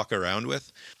nothing to fuck around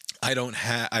with.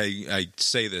 I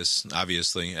say this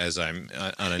obviously as I'm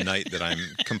on a night that I'm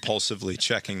compulsively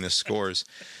checking the scores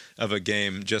of a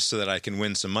game just so that I can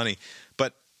win some money.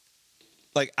 But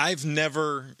like I've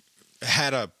never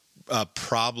had a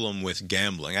problem with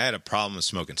gambling. I had a problem with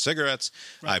smoking cigarettes.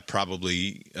 Right. I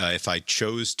probably, if I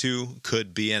chose to,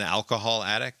 could be an alcohol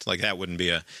addict. Like that wouldn't be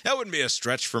a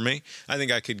stretch for me. I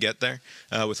think I could get there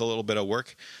with a little bit of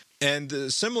work.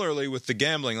 And similarly with the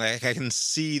gambling, like I can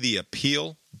see the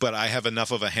appeal, but I have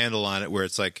enough of a handle on it where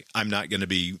it's like I'm not going to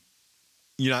be.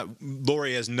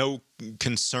 Lori has no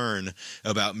concern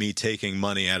about me taking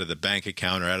money out of the bank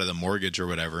account or out of the mortgage or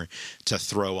whatever to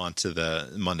throw onto the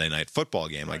Monday Night Football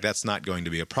game. Right. Like that's not going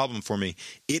to be a problem for me.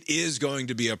 It is going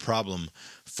to be a problem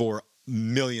for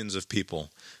millions of people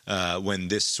when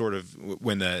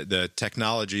the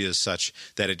technology is such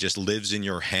that it just lives in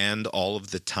your hand all of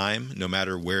the time, no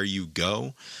matter where you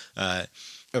go.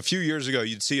 A few years ago,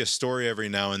 you'd see a story every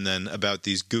now and then about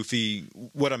these goofy,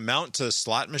 what amount to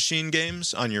slot machine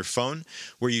games on your phone,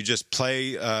 where you just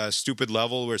play a stupid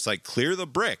level where it's like clear the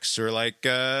bricks or like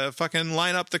fucking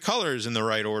line up the colors in the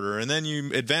right order, and then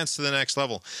you advance to the next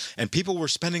level. And people were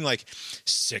spending like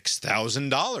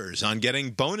 $6,000 on getting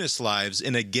bonus lives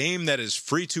in a game that is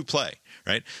free to play,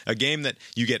 right? A game that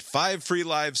you get 5 free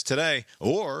lives today,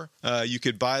 or you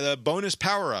could buy the bonus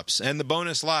power-ups and the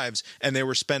bonus lives, and they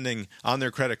were spending on their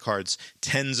credit cards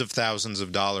tens of thousands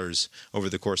of dollars over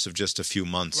the course of just a few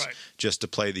months, right, just to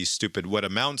play these stupid, what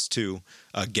amounts to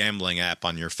a gambling app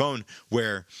on your phone,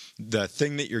 where the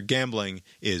thing that you're gambling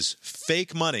is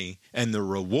fake money and the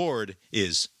reward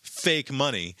is fake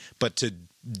money, but to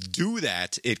do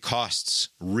that, it costs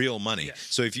real money. Yes.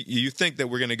 So if you think that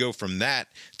we're going to go from that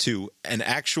to an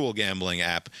actual gambling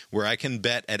app where I can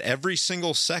bet at every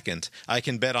single second, I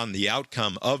can bet on the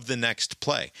outcome of the next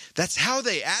play. That's how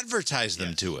they advertise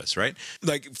them to us, right?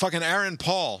 Like fucking Aaron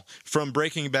Paul from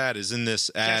Breaking Bad is in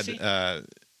this ad.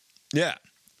 Yeah.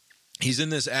 He's in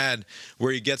this ad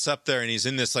where he gets up there and he's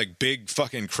in this like big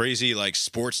fucking crazy like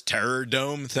sports terror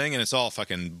dome thing, and it's all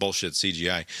fucking bullshit CGI.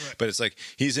 Right. But it's like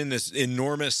he's in this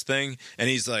enormous thing and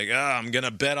he's like, I'm going to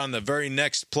bet on the very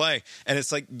next play. And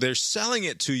it's like they're selling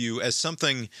it to you as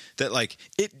something that like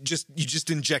you just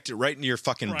inject it right into your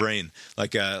fucking brain,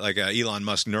 like a Elon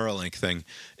Musk Neuralink thing.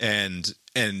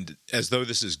 And as though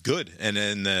this is good, and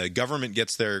then the government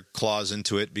gets their claws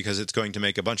into it because it's going to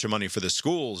make a bunch of money for the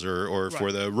schools or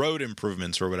for the road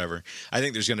improvements or whatever. I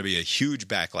think there's going to be a huge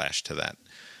backlash to that.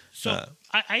 So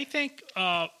I think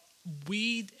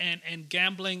weed and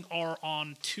gambling are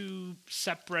on two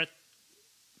separate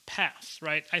paths,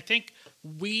 right? I think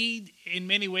weed, in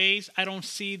many ways, I don't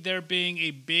see there being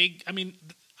a big. I mean,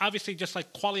 obviously, just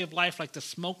like quality of life, like the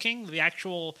smoking, the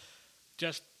actual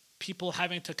just people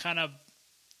having to kind of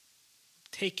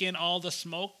take in all the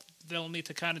smoke, they'll need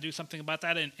to kind of do something about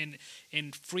that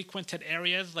in frequented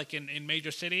areas, like in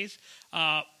major cities.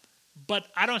 But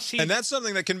I don't see, and that's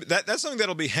something that's something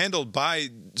that'll be handled by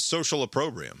social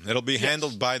opprobrium. It'll be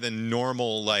handled by the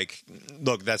normal, like,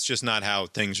 look, that's just not how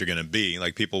things are going to be.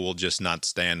 Like people will just not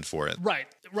stand for it. Right.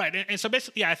 And so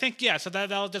basically, I think so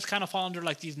that'll just kind of fall under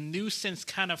like these nuisance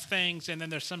kind of things, and then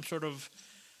there's some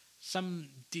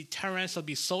deterrence. It'll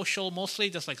be social, mostly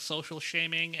just like social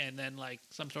shaming, and then like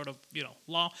some sort of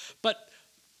law. But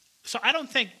so I don't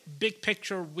think big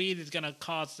picture weed is going to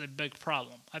cause a big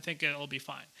problem. I think it'll be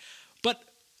fine. But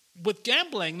with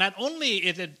gambling, not only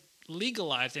is it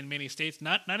legalized in many states,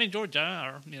 not in Georgia,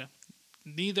 or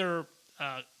neither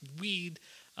weed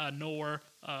nor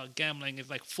gambling is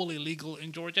like fully legal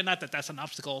in Georgia. Not that that's an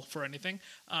obstacle for anything.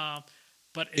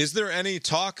 But is there any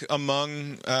talk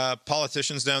among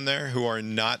politicians down there who are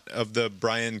not of the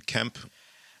Brian Kemp?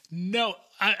 No.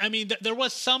 I mean, there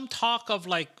was some talk of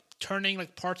like turning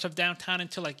like parts of downtown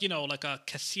into like like a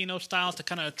casino style to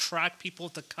kind of attract people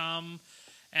to come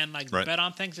and like bet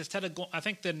on things instead of going. I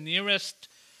think the nearest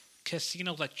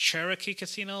casino like Cherokee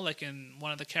Casino, like in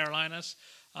one of the Carolinas,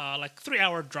 like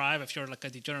 3-hour drive if you're like a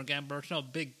degenerate gambler. It's no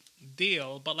big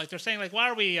deal, but like they're saying like, why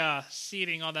are we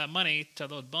ceding all that money to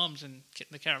those bums in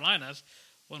the Carolinas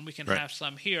when we can have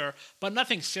some here? But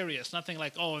nothing serious, nothing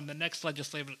like, oh, in the next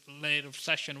legislative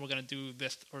session we're going to do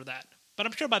this or that. But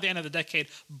I'm sure by the end of the decade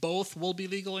both will be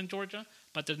legal in Georgia,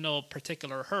 but there's no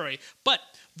particular hurry. But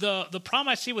the problem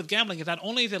I see with gambling is not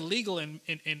only is it legal in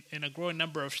a growing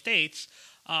number of states,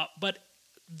 but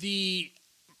the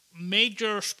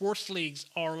major sports leagues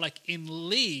are like in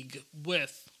league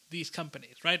with these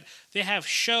companies, right? They have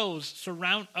shows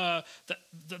surround the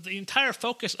entire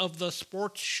focus of the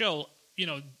sports show,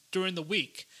 during the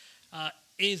week,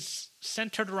 is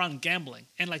centered around gambling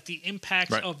and like the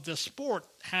impacts of the sport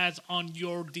has on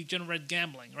your degenerate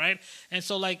gambling, right? And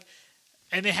so like,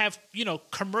 and they have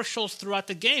commercials throughout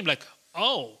the game, like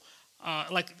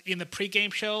like in the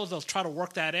pregame shows, they'll try to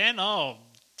work that in. Oh,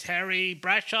 Terry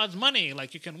Bradshaw's money,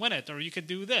 like you can win it, or you could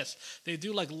do this. They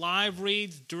do like live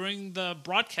reads during the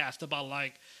broadcast about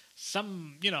like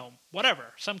some, whatever,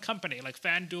 some company like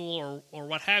FanDuel or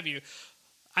what have you.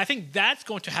 I think that's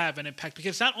going to have an impact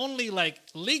because it's not only like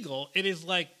legal, it is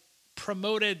like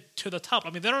promoted to the top. I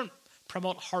mean, they don't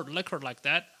promote hard liquor like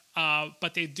that,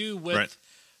 but they do with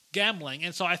gambling.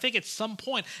 And so I think at some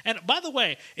point, and by the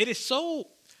way, it is so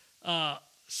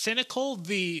cynical,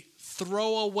 the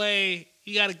throwaway,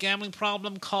 you got a gambling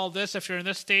problem, call this. If you're in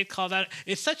this state, call that.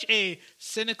 It's such a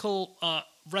cynical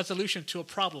resolution to a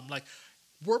problem. Like,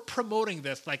 we're promoting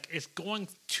this, like it's going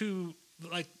to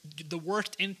like the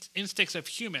worst instincts of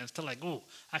humans to like, oh,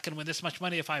 I can win this much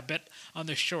money if I bet on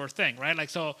this sure thing, right? Like,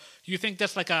 so you think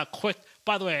that's like a quick,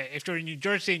 by the way, if you're in New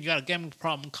Jersey and you got a gambling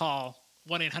problem, call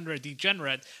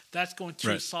 1-800-DEGENERATE. That's going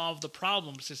to solve the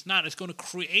problems. It's not. It's going to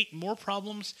create more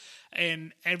problems.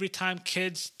 And every time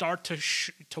kids start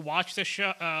to watch the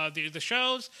show, the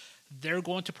shows, they're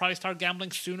going to probably start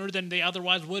gambling sooner than they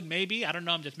otherwise would. Maybe, I don't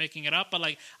know. I'm just making it up, but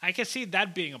like I can see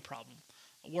that being a problem.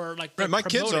 Where like my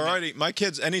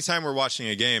kids. Anytime we're watching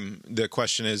a game, the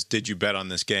question is, did you bet on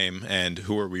this game, and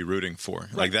who are we rooting for?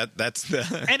 Like that. That's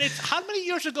the. And it's how many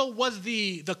years ago was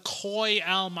the coy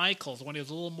Al Michaels when he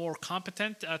was a little more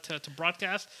competent to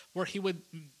broadcast, where he would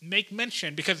make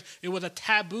mention because it was a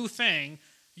taboo thing,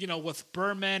 with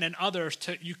Berman and others.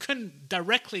 You couldn't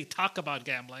directly talk about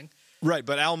gambling. Right,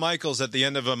 but Al Michaels at the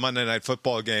end of a Monday Night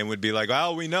Football game would be like,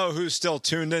 well, we know who's still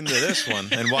tuned into this one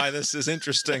and why this is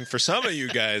interesting for some of you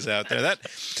guys out there.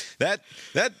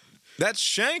 That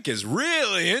shank is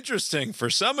really interesting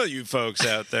for some of you folks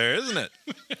out there, isn't it?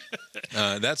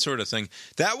 That sort of thing.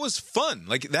 That was fun.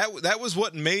 Like that was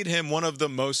what made him one of the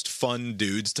most fun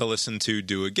dudes to listen to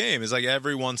do a game. Is like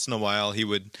every once in a while he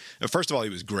would. First of all,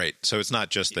 he was great. So it's not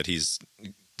just that he's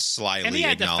slyly and he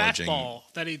had acknowledging the fastball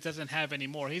that he doesn't have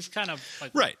anymore. He's kind of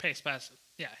like pace passive.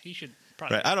 Yeah, he should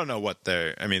probably. Right. I don't know what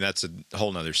they're. I mean, that's a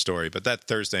whole nother story. But that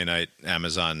Thursday night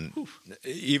Amazon,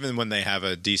 even when they have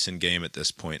a decent game at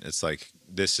this point, it's like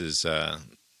this is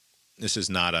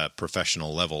not a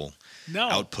professional level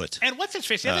output. And what's his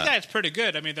face? The other guy is pretty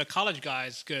good. I mean, the college guy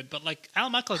is good, but like Al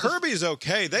Michaels, Herbie's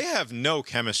okay. They have no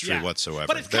chemistry whatsoever.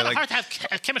 But it's kind of hard to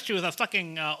have chemistry with a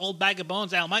fucking old bag of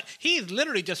bones. Al Mike, he's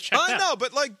literally just checked out. I know,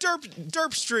 but like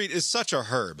Derp Street is such a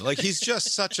herb. Like he's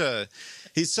just such a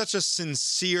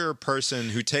sincere person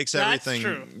who takes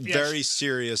everything very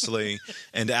seriously.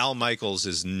 And Al Michaels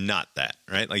is not that,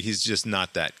 right? Like he's just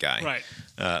not that guy,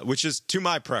 right? Which is to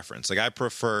my preference. Like I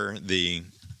prefer the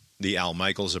Al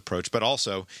Michaels approach, but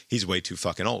also he's way too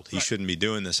fucking old. He shouldn't be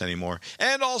doing this anymore.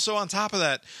 And also on top of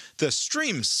that, the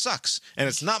stream sucks, and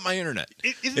it's not my internet.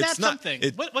 Isn't that something?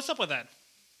 What's up with that?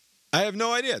 I have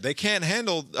no idea. They can't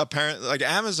handle apparently like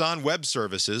Amazon Web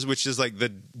Services, which is like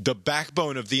the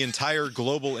backbone of the entire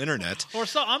global internet. Or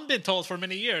so I've been told for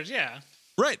many years. Yeah.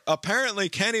 Right. Apparently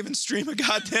can't even stream a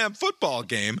goddamn football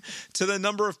game to the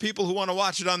number of people who want to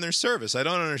watch it on their service. I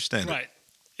don't understand it. Right.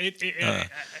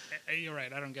 You're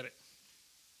right. I don't get it.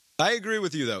 I agree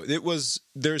with you, though.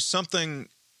 There's something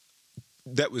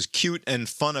that was cute and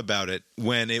fun about it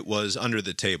when it was under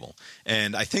the table,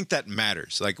 and I think that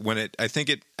matters. Like I think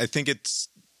it's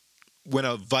when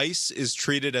a vice is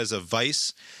treated as a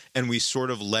vice, and we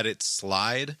sort of let it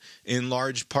slide in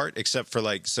large part, except for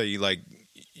like say like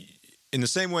in the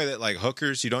same way that like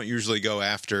hookers, you don't usually go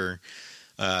after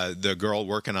the girl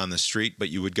working on the street, but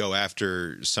you would go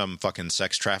after some fucking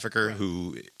sex trafficker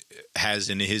who has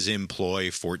in his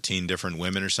employ 14 different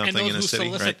women or something in a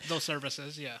city, right? Those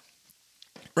services, yeah.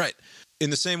 Right. in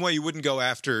the same way you wouldn't go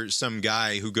after some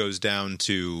guy who goes down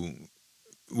to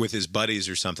with his buddies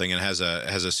or something and has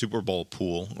a Super Bowl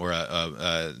pool or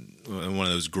a one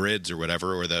of those grids or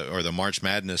whatever, or the March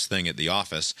Madness thing at the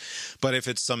office. But if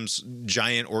it's some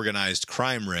giant organized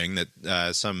crime ring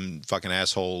that some fucking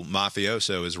asshole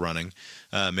mafioso is running,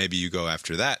 maybe you go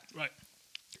after that. Right.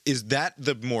 Is that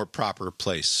the more proper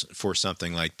place for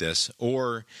something like this?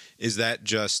 Or is that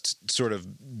just sort of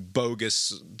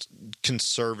bogus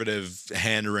conservative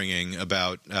hand-wringing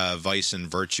about vice and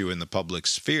virtue in the public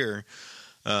sphere?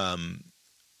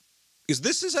 Because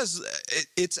this is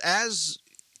it's as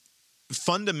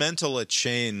fundamental a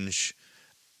change,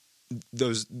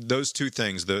 those two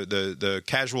things, the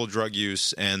casual drug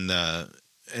use and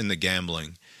the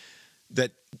gambling,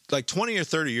 that like 20 or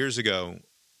 30 years ago,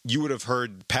 you would have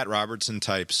heard Pat Robertson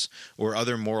types or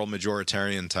other moral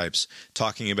majoritarian types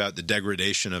talking about the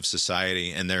degradation of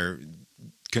society, and their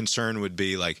concern would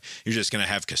be like, you're just going to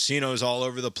have casinos all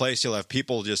over the place. You'll have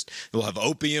people we'll have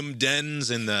opium dens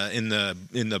in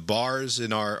the bars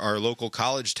in our local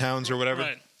college towns or whatever.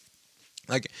 Right.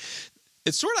 Like,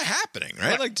 it's sort of happening,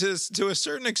 right? Like to a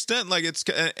certain extent, like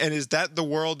and is that the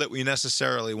world that we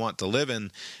necessarily want to live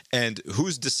in? And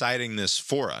who's deciding this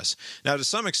for us? Now, to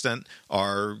some extent,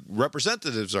 our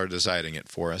representatives are deciding it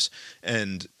for us,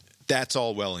 and that's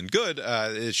all well and good.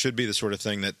 It should be the sort of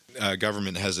thing that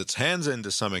government has its hands in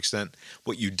to some extent.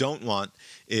 What you don't want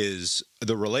is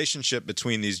the relationship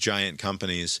between these giant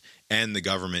companies and the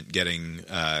government getting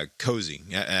cozy,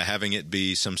 having it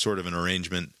be some sort of an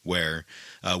arrangement where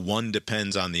one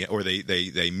depends on or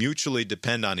they mutually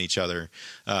depend on each other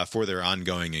for their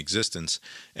ongoing existence.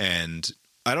 And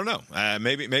I don't know.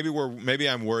 Maybe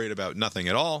I'm worried about nothing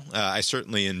at all. I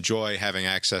certainly enjoy having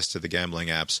access to the gambling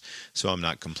apps, so I'm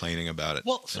not complaining about it.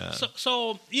 Well,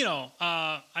 so you know,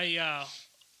 I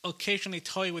occasionally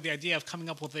toy with the idea of coming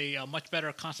up with a much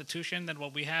better constitution than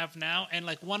what we have now. And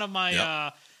like one of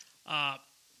my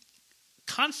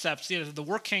concepts, the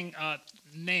working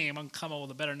name, I'll come up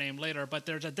with a better name later, but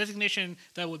there's a designation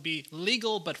that would be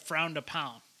legal but frowned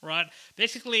upon. Right,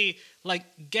 basically, like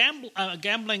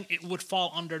gambling, it would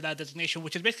fall under that designation,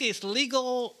 which is basically it's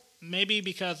legal, maybe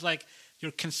because like you're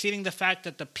conceding the fact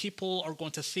that the people are going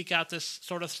to seek out this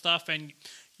sort of stuff, and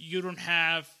you don't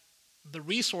have the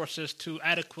resources to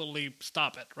adequately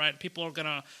stop it. Right, people are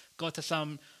gonna go to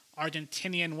some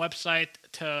Argentinian website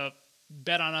to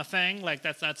bet on a thing like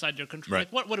that's outside your control.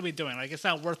 Right. Like, what are we doing? Like, it's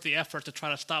not worth the effort to try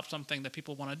to stop something that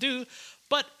people want to do.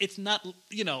 But it's not,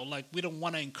 like we don't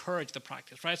want to encourage the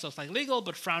practice, right? So it's like legal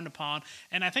but frowned upon.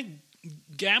 And I think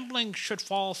gambling should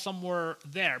fall somewhere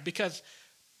there, because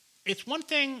it's one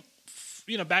thing,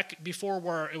 back before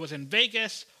where it was in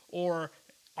Vegas or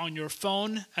on your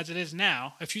phone as it is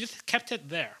now. If you just kept it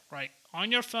there, right, on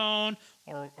your phone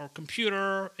or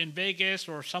computer in Vegas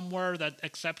or somewhere that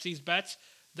accepts these bets,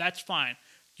 that's fine.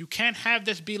 You can't have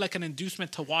this be like an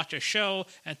inducement to watch a show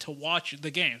and to watch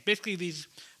the game. Basically,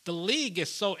 the league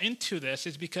is so into this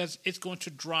is because it's going to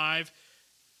drive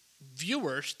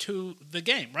viewers to the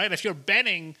game, right? If you're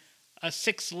betting a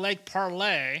 6-leg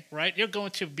parlay, right, you're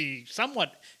going to be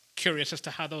somewhat curious as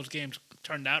to how those games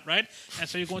turned out, right? And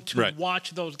so you're going to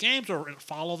watch those games or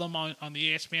follow them on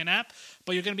the ESPN app,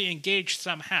 but you're going to be engaged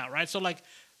somehow, right? So like,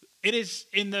 it is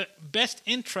in the best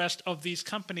interest of these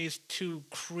companies to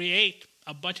create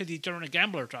a bunch of degenerate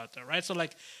gamblers out there, right? So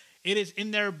like, it is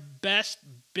in their best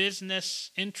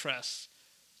business interests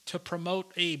to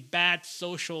promote a bad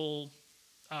social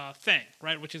thing,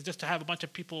 right? Which is just to have a bunch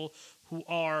of people who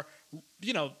are,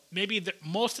 maybe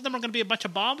most of them are going to be a bunch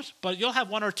of bombs, but you'll have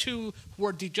one or two who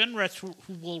are degenerates who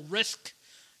will risk,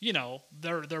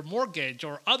 their mortgage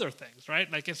or other things,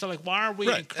 right? Like, and so like, why are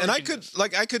we encouraging this?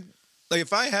 Like,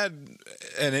 if I had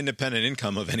an independent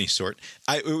income of any sort,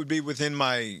 it would be within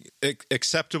my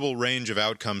acceptable range of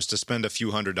outcomes to spend a few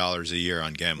 $100s a year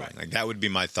on gambling. Right. Like, that would be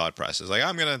my thought process. Like,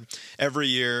 I'm going to, every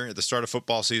year at the start of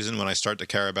football season, when I start to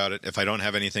care about it, if I don't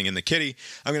have anything in the kitty,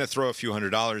 I'm going to throw a few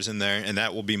 $100s in there, and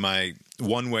that will be my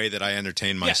one way that I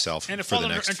entertain myself for the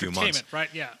next few months. Right?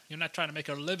 Yeah, you're not trying to make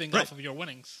a living off of your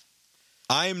winnings.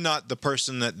 I'm not the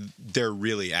person that they're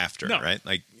really after, right?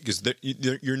 Like, because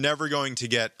you're never going to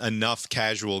get enough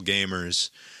casual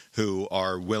gamers who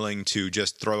are willing to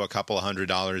just throw a couple of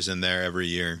 $100s in there every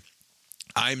year.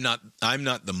 I'm not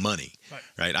the money,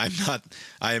 right?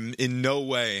 I'm in no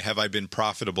way have I been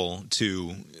profitable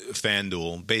to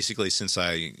FanDuel basically since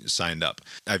I signed up.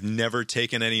 I've never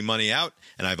taken any money out,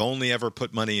 and I've only ever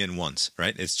put money in once,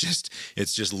 right? It's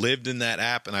just lived in that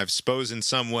app, and I've suppose in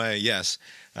some way, yes,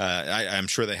 I'm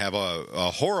sure they have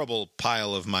a horrible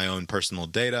pile of my own personal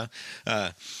data.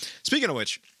 Speaking of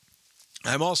which,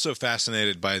 I'm also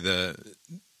fascinated by the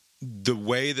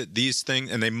way that these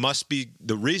things, and they must be,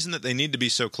 the reason that they need to be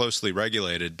so closely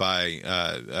regulated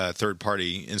by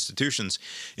third-party institutions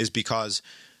is because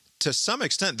to some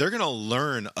extent they're going to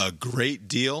learn a great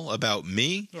deal about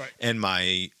me and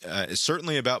my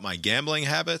certainly about my gambling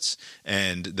habits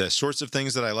and the sorts of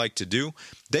things that I like to do.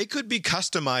 They could be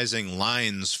customizing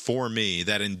lines for me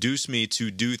that induce me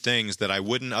to do things that I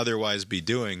wouldn't otherwise be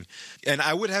doing, and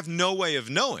I would have no way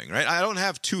of knowing, right? I don't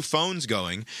have two phones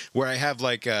going where I have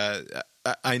like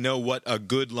I know what a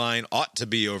good line ought to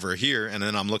be over here, and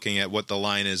then I'm looking at what the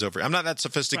line is over. I'm not that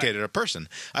sophisticated a person.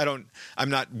 I'm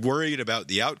not worried about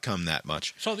the outcome that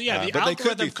much. So the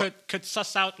algorithm could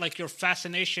suss out like your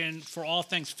fascination for all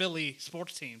things Philly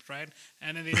sports teams, right?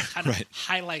 And then they just kind of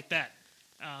highlight that.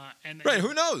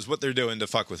 Who knows what they're doing to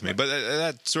fuck with me? But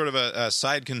that's sort of a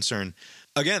side concern.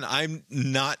 Again, I'm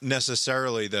not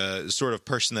necessarily the sort of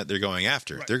person that they're going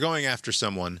after. They're going after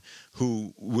someone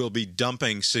who will be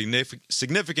dumping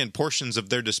significant portions of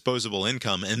their disposable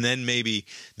income and then maybe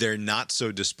their not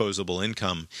so disposable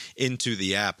income into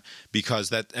the app, because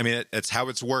that's how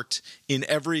it's worked in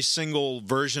every single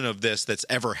version of this that's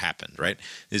ever happened, right?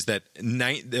 Is that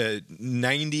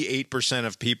 98%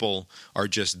 of people are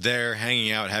just there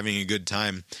hanging out, having a good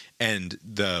time, and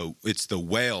it's the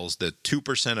whales, the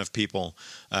 2% of people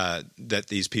that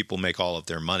these people make all of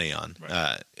their money on.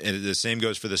 And the same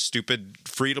goes for the stupid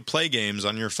free-to-play games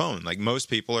on your phone. Like, most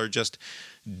people are just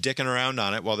dicking around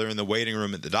on it while they're in the waiting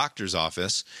room at the doctor's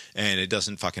office, and it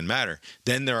doesn't fucking matter.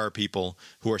 Then there are people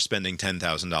who are spending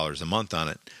 $10,000 a month on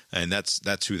it, and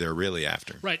that's who they're really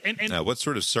after. Right. And what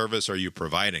sort of service are you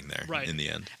providing there in the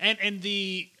end? And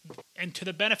to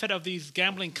the benefit of these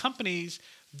gambling companies,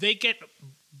 they get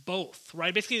both,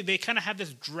 right? Basically, they kind of have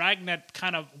this dragnet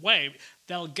kind of way.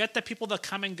 They'll get the people that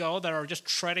come and go that are just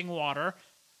treading water,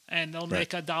 and they'll make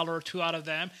 $1 or $2 out of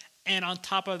them. And on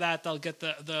top of that, they'll get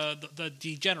the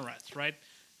degenerates, right?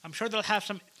 I'm sure they'll have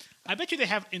some. I bet you they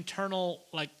have internal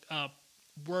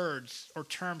words or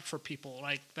terms for people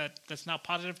like that's not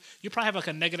positive. You probably have like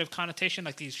a negative connotation,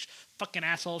 like these fucking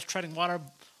assholes treading water,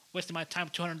 wasting my time,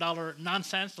 $200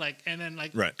 nonsense, and then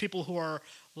people who are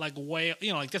like way,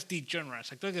 like just degenerates.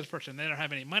 Like, look at this person, they don't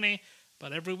have any money,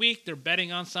 but every week they're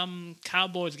betting on some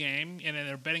Cowboys game, and then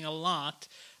they're betting a lot.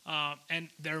 And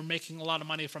they're making a lot of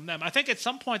money from them. I think at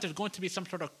some point there's going to be some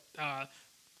sort of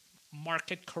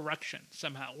market correction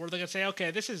somehow, where they're going to say,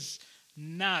 okay, this is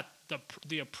not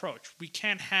the approach. We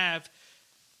can't have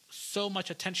so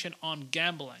much attention on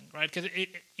gambling, right? Because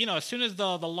as soon as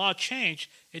the law changed,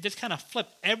 it just kind of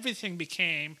flipped. Everything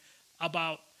became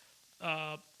about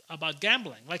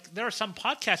gambling. Like, there are some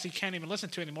podcasts you can't even listen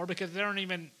to anymore because they don't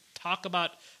even talk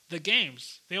about the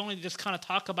games. They only just kind of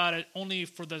talk about it only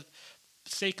for the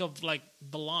sake of like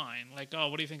the line, like, oh,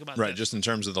 what do you think about this? Just in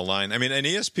terms of the line. I mean, and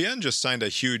ESPN just signed a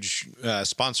huge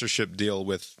sponsorship deal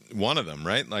with one of them,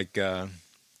 right? Like,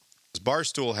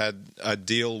 Barstool had a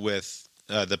deal with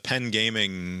the Penn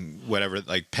Gaming, whatever.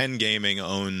 Like, Penn Gaming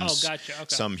owns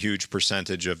some huge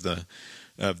percentage of the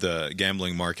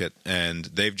gambling market, and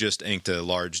they've just inked a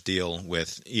large deal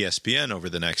with ESPN over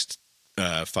the next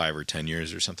 5 or 10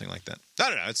 years or something like that. I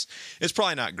don't know. It's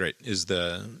probably not great is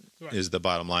the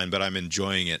bottom line, but I'm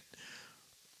enjoying it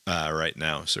right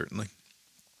now, certainly.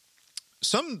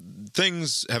 Some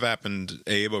things have happened,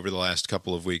 Abe, over the last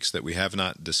couple of weeks that we have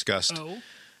not discussed.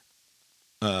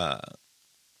 And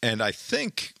I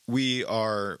think we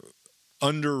are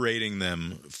underrating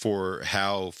them for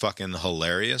how fucking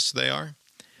hilarious they are.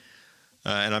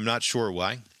 And I'm not sure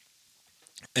why.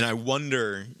 And I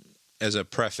wonder, as a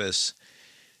preface,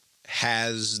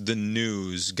 has the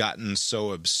news gotten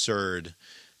so absurd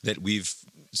that we've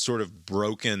sort of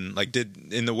broken,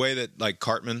 in the way that like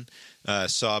Cartman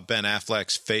saw Ben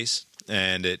Affleck's face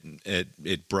and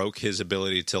it broke his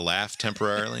ability to laugh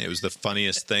temporarily. It was the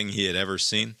funniest thing he had ever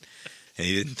seen, and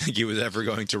he didn't think he was ever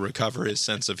going to recover his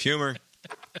sense of humor.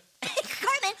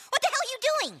 Cartman, what the hell are you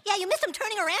doing? Yeah, you missed him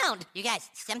turning around. You guys,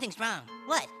 something's wrong.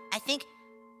 What? I think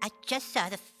I just saw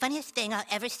the funniest thing I'll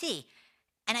ever see,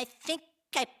 and I think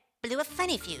I blew a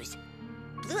funny fuse.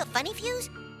 Blew a funny fuse?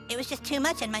 It was just too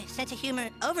much and my sense of humor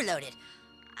overloaded.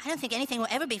 I don't think anything will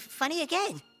ever be funny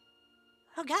again.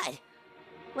 Oh, God.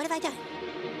 What have I done?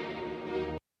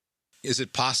 Is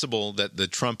it possible that the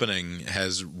trumpeting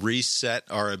has reset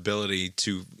our ability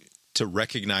to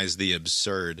recognize the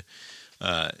absurd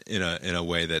in a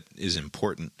way that is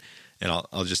important? And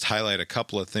I'll just highlight a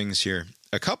couple of things here.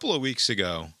 A couple of weeks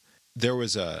ago, there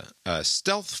was a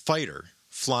stealth fighter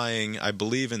flying, I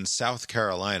believe, in South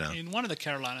Carolina. In one of the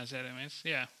Carolinas, anyways,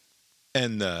 yeah.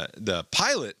 And the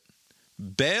pilot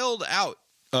bailed out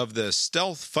of the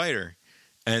stealth fighter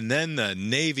And then the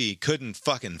Navy couldn't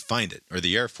fucking find it, or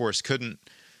the Air Force couldn't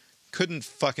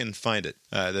fucking find it.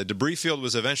 The debris field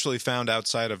was eventually found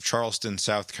outside of Charleston,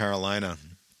 South Carolina.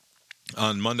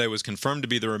 On Monday was confirmed to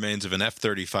be the remains of an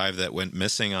F-35 that went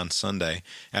missing on Sunday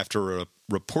after a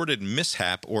reported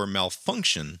mishap or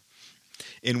malfunction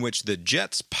in which the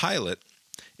jet's pilot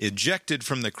ejected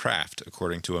from the craft,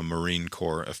 according to a Marine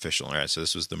Corps official. All right, so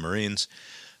this was the Marines.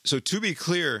 So to be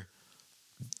clear,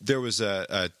 there was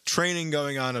a training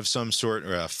going on of some sort,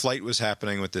 or a flight was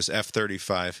happening with this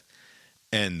F-35,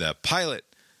 and the pilot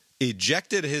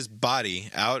ejected his body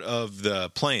out of the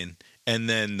plane, and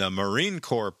then the Marine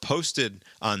Corps posted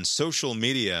on social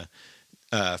media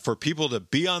for people to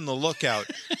be on the lookout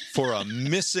for a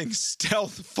missing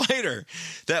stealth fighter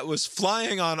that was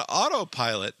flying on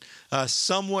autopilot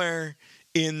somewhere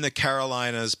in the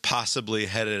Carolinas, possibly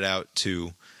headed out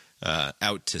to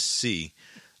sea.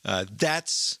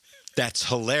 That's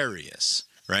hilarious,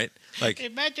 right? Like,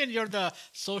 imagine you're the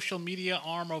social media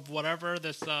arm of whatever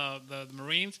this the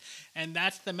Marines, and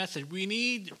that's the message. We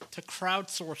need to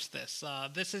crowdsource this.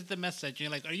 This is the message. You're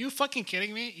like, are you fucking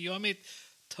kidding me? You want me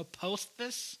to post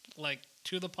this like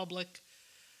to the public?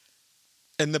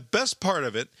 And the best part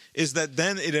of it is that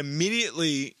then it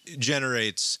immediately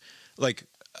generates like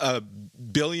a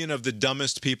billion of the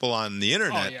dumbest people on the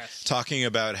internet talking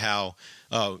about how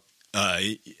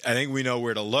I think we know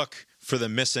where to look for the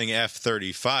missing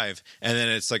F-35, and then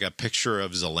it's like a picture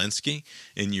of Zelensky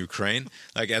in Ukraine,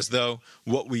 like as though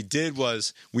what we did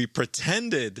was we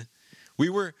pretended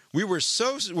we're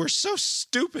so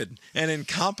stupid and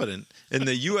incompetent in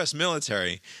the U.S.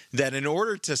 military that in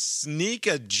order to sneak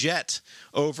a jet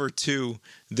over to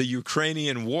the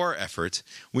Ukrainian war effort,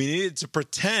 we needed to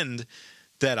pretend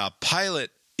that a pilot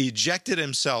ejected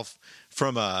himself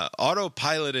from a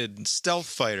autopiloted stealth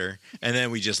fighter, and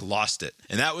then we just lost it.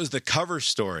 And that was the cover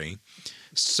story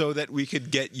so that we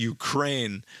could get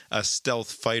Ukraine a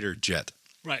stealth fighter jet.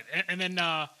 Right. And then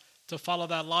to follow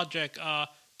that logic,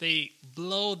 they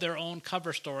blow their own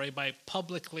cover story by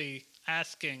publicly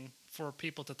asking for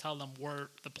people to tell them where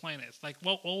the plane is. Like,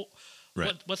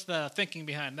 what's the thinking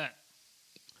behind that?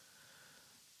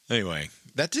 Anyway,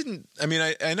 that didn't... I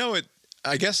mean, I know it...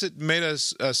 I guess it made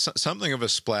us something of a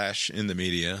splash in the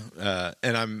media,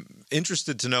 and I'm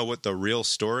interested to know what the real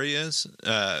story is.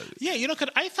 Yeah, because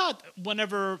I thought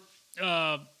whenever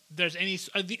there's any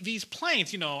these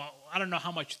planes, I don't know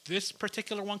how much this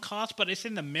particular one costs, but it's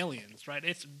in the millions, right?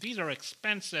 These are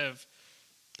expensive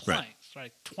planes,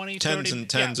 right? 20, tens 30, and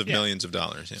tens of millions of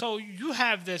dollars. Yeah. So you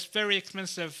have this very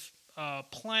expensive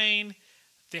plane.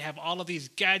 They have all of these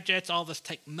gadgets, all this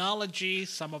technology.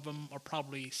 Some of them are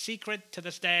probably secret to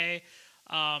this day.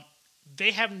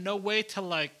 They have no way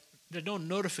to there's no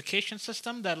notification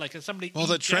system that if somebody.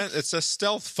 Well, it's a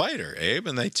stealth fighter, Abe,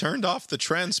 and they turned off the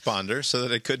transponder so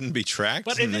that it couldn't be tracked.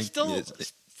 But it is still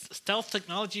stealth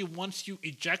technology. Once you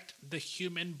eject the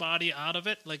human body out of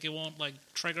it, it won't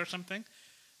trigger something.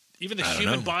 Even the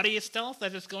human body is stealth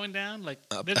that is going down.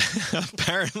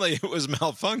 Apparently, it was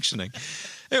malfunctioning.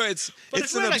 Anyway,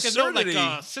 it's an absurdity.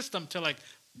 A system to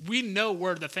we know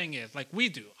where the thing is. We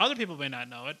do. Other people may not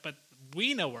know it, but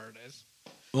we know where it is.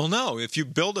 Well, no. If you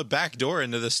build a back door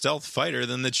into the stealth fighter,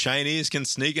 then the Chinese can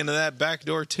sneak into that back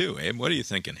door too. Abe, what are you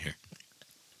thinking here?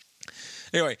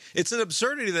 Anyway, it's an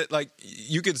absurdity that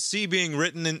you could see being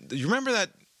written in. You remember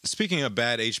that? Speaking of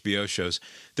bad HBO shows,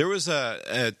 there was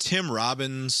a Tim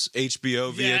Robbins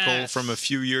HBO vehicle from a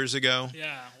few years ago.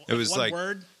 Yeah, it was one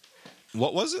word.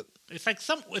 What was it? It's like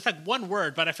one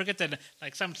word, but I forget that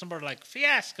some word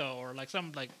fiasco or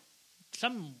some. I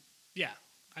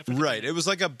forget. Right, it was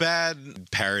like a bad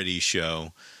parody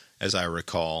show, as I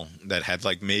recall, that had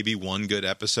maybe one good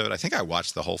episode. I think I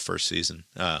watched the whole first season.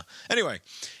 Anyway,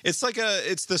 it's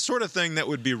it's the sort of thing that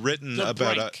would be written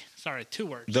about Sorry, 2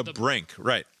 words. The Brink,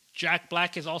 right. Jack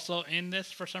Black is also in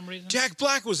this for some reason? Jack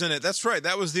Black was in it. That's right.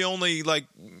 That was the only,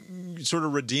 sort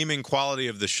of redeeming quality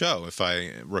of the show, if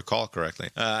I recall correctly.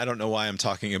 I don't know why I'm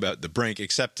talking about The Brink,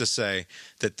 except to say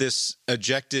that this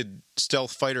ejected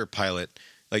stealth fighter pilot,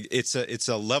 it's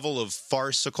a level of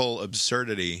farcical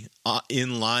absurdity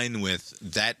in line with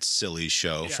that silly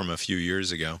show from a few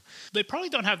years ago. They probably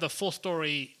don't have the full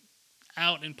story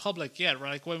out in public yet,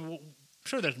 right? I'm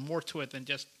sure there's more to it than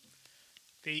just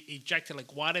they ejected.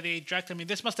 Why did they eject? I mean,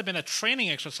 this must have been a training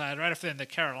exercise, right? If they're in the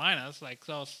Carolinas,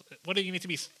 so what do you need to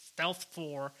be stealth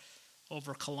for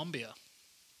over Colombia?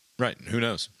 Right. Who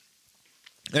knows?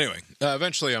 Anyway,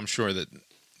 eventually I'm sure that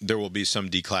there will be some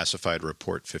declassified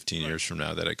report 15 years from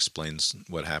now that explains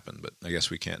what happened, but I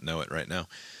guess we can't know it right now.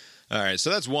 All right,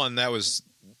 so that's one. That was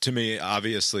to me,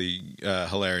 obviously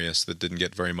hilarious that didn't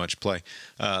get very much play.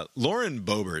 Lauren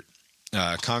Boebert,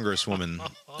 Congresswoman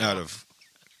out of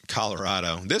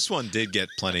Colorado. This one did get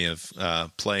plenty of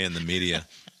play in the media,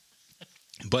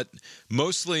 but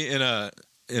mostly in a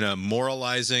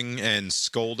moralizing and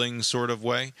scolding sort of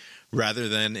way, rather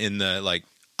than in the like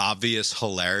obvious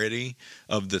hilarity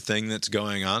of the thing that's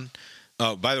going on.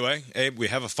 Oh, by the way, Abe, we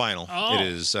have a final. Oh. It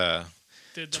is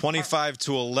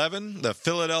 25-11. The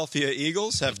Philadelphia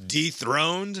Eagles have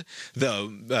dethroned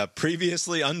the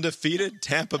previously undefeated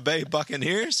Tampa Bay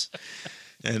Buccaneers.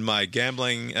 And my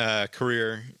gambling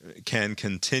career can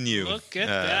continue. Look at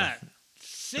that.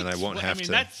 And I won't have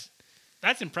to.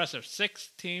 That's impressive.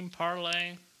 6-team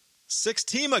parlay.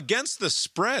 6-team against the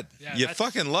spread. Yeah, you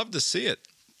fucking love to see it.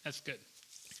 That's good.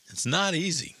 It's not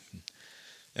easy.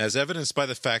 As evidenced by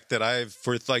the fact that I've,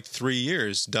 for like 3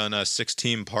 years, done a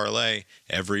 6-team parlay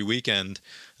every weekend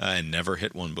and never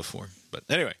hit one before. But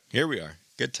anyway, here we are.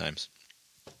 Good times.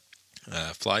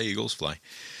 Fly, Eagles, fly.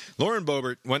 Lauren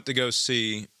Boebert went to go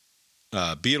see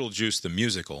Beetlejuice the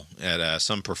musical at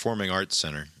some performing arts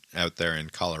center out there in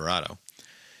Colorado.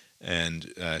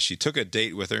 And she took a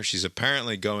date with her. She's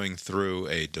apparently going through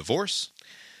a divorce.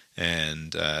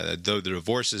 And though the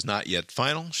divorce is not yet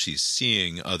final, she's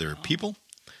seeing other people.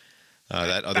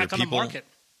 That other Back on people the market.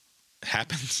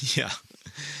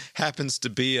 happens to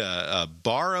be a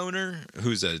bar owner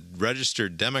who's a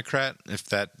registered Democrat, if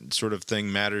that sort of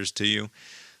thing matters to you.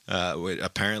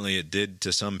 Apparently it did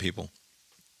to some people.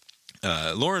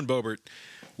 Lauren Boebert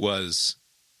was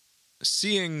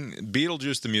seeing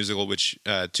Beetlejuice the musical, which,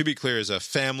 to be clear, is a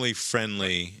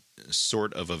family-friendly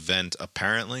sort of event,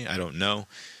 apparently. I don't know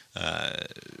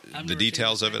the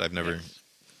details of it. I've never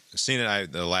seen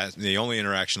it. The only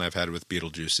interaction I've had with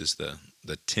Beetlejuice is the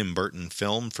Tim Burton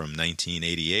film from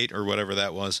 1988 or whatever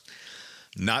that was.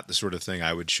 Not the sort of thing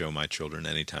I would show my children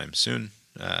anytime soon,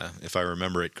 if I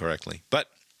remember it correctly. But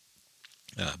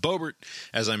Boebert,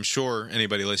 as I'm sure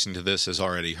anybody listening to this has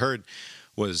already heard,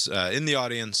 was in the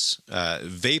audience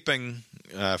vaping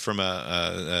from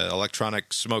a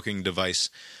electronic smoking device.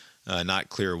 Not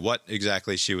clear what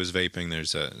exactly she was vaping.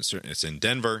 It's in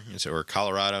Denver or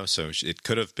Colorado, so it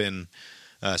could have been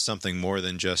something more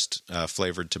than just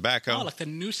flavored tobacco. Oh, like the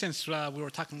nuisance we were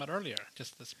talking about earlier.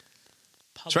 Just this.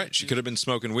 That's right. She could have been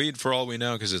smoking weed for all we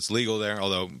know because it's legal there,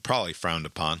 although probably frowned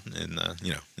upon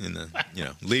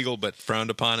legal but frowned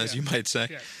upon, as you might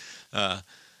say. Yeah.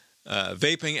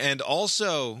 Vaping and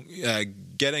also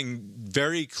getting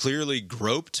very clearly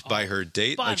groped by her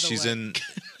date. Like she's in.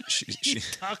 She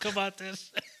talk about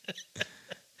this.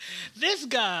 This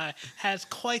guy has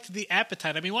quite the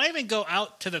appetite. I mean, why even go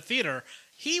out to the theater?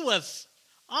 He was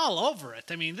all over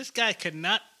it. I mean, this guy could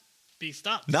not be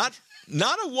stopped. Not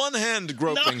a one-hand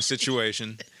groping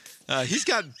situation. He's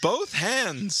got both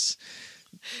hands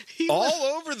all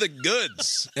over the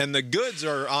goods, and the goods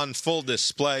are on full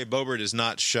display. Boebert is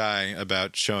not shy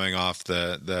about showing off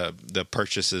the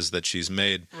purchases that she's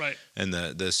made, right, and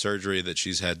the surgery that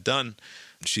she's had done.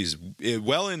 She's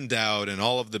well endowed, and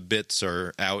all of the bits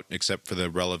are out except for the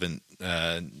relevant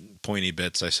pointy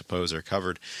bits, I suppose, are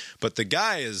covered. But the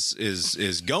guy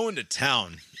is going to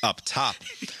town up top,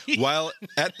 while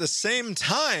at the same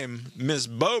time, Ms.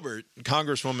 Boebert,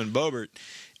 Congresswoman Boebert,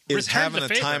 is having a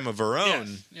time of her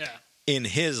own in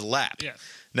his lap. Yes.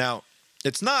 Now,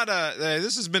 it's not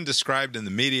this has been described in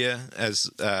the media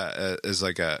as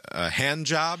like a hand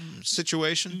job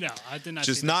situation. No, I did not. Which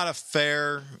is not a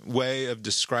fair way of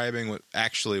describing what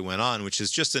actually went on, which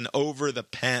is just an over the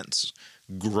pants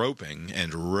groping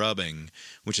and rubbing,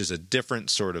 which is a different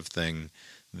sort of thing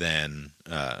than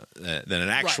an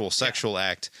actual sexual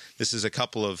act. This is a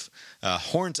couple of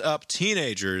horned up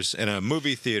teenagers in a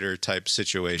movie theater type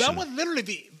situation. That was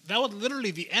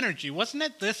literally the energy, wasn't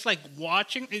it? This like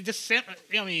watching. It just,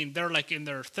 I mean, they're like in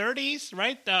their 30s,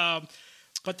 right?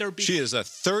 But she is a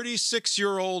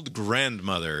 36-year-old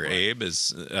grandmother. Right. Abe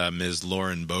is Ms.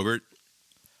 Lauren Boebert.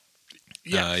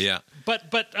 Yeah. But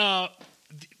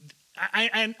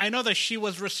I know that she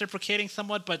was reciprocating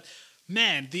somewhat, but.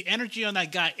 Man, the energy on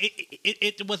that guy,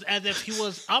 it was as if he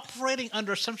was operating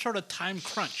under some sort of time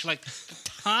crunch. Like, the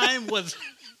time was,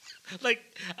 like,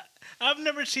 I've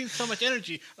never seen so much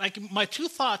energy. Like, my two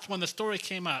thoughts when the story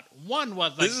came out, one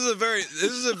was like... This is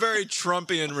a very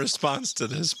Trumpian response to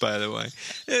this, by the way.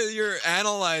 You're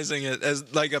analyzing it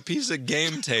as like a piece of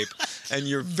game tape, and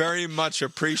you're very much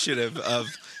appreciative of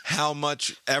how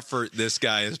much effort this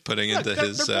guy is putting into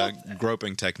his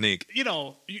groping technique. You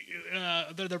know,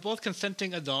 they're both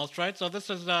consenting adults, right? So this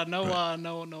is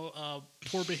no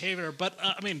poor behavior. But,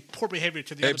 I mean, poor behavior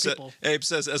to the other people. Abe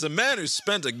says, as a man who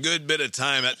spent a good bit of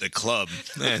time at the club,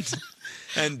 and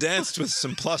and danced with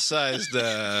some plus-sized,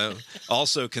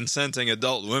 also consenting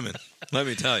adult women. Let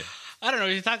me tell you. I don't know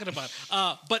what you're talking about.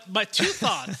 But my two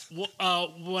thoughts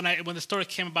when the story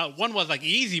came about, one was like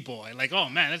Easy Boy, like, oh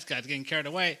man, this guy's getting carried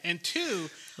away, and two,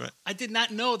 right. I did not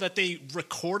know that they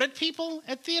recorded people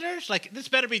at theaters. Like, this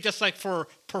better be just like for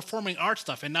performing art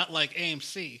stuff and not like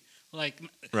AMC. Like,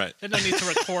 right. They don't need to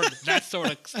record that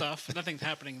sort of stuff. Nothing's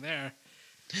happening there.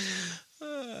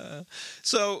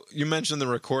 So you mentioned the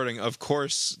recording. Of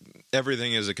course,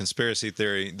 everything is a conspiracy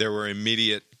theory. There were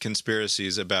immediate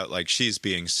conspiracies about, like, she's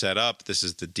being set up. This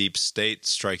is the deep state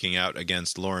striking out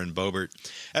against Lauren Boebert.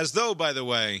 As though, by the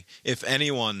way, if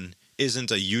anyone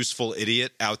isn't a useful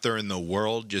idiot out there in the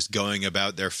world just going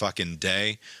about their fucking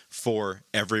day for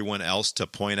everyone else to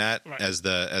point at right. as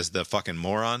the fucking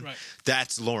moron, right.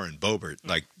 That's Lauren Boebert.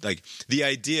 Like the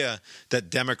idea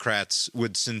that Democrats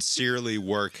would sincerely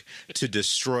work to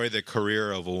destroy the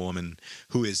career of a woman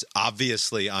who is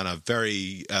obviously on a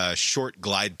very short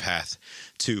glide path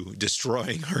to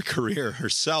destroying her career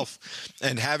herself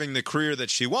and having the career that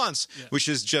she wants, yeah. Which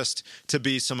is just to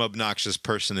be some obnoxious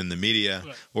person in the media,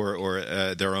 right. or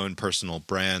their own personal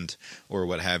brand or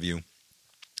what have you,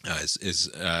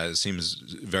 seems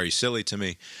very silly to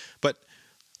me. But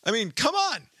I mean, come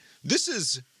on, this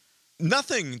is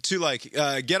nothing to like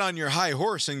get on your high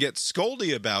horse and get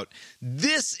scoldy about.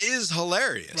 This is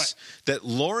hilarious, right. That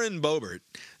Lauren Boebert,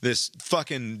 this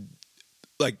fucking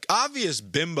like obvious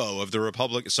bimbo of the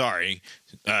Republic. Sorry,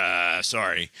 but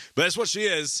that's what she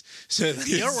is.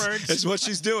 Your words. It's what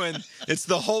she's doing. It's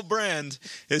the whole brand.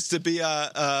 It's to be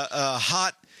a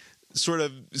hot, sort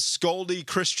of scoldy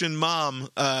Christian mom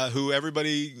who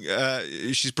everybody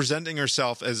she's presenting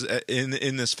herself as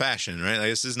in this fashion, right? Like,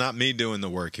 this is not me doing the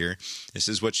work here. This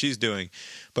is what she's doing.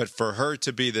 But for her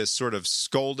to be this sort of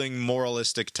scolding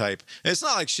moralistic type, it's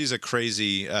not like she's a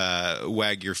crazy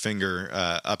wag your finger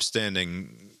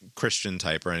upstanding Christian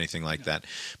type or anything like that.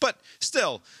 But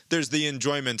still, there's the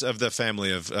enjoyment of the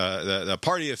family of the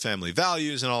party of family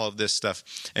values and all of this stuff.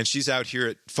 And she's out here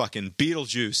at fucking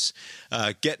Beetlejuice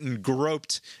getting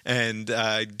groped and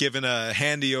given a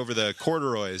handy over the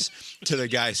corduroys to the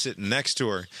guy sitting next to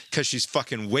her because she's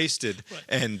fucking wasted,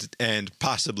 right. and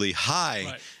possibly high,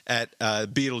 right. At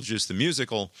Beetlejuice the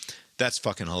musical. That's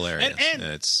fucking hilarious.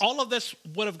 And all of this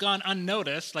would have gone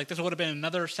unnoticed. Like, this would have been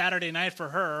another Saturday night for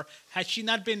her had she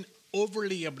not been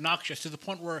overly obnoxious to the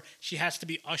point where she has to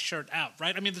be ushered out,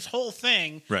 right? I mean, this whole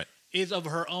thing, right. Is of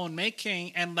her own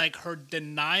making, and like her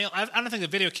denial. I don't think the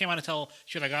video came out until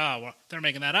she was like, well, they're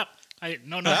making that up. I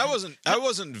wasn't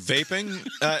vaping.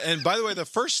 And by the way, the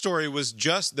first story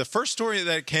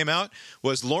that came out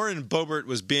was Lauren Boebert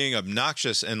was being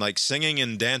obnoxious and like singing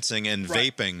and dancing and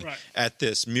vaping at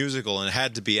this musical and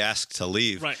had to be asked to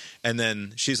leave. Right. And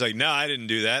then she's like, "No, I didn't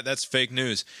do that. That's fake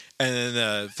news." And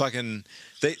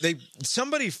then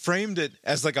somebody framed it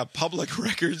as like a public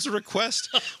records request,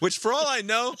 which for all I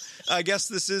know, I guess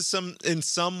this is in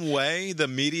some way the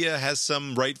media has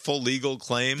some rightful legal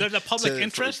claim. There's a public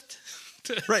interest.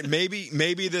 Right,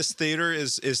 maybe this theater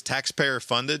is taxpayer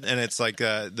funded, and it's like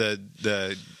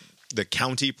the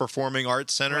county performing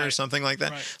arts center, right. Or something like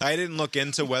that. Right. I didn't look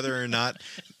into whether or not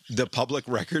the public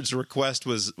records request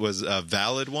was a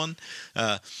valid one,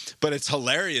 but it's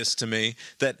hilarious to me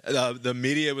that the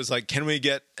media was like, "Can we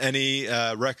get any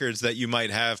records that you might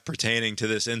have pertaining to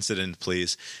this incident,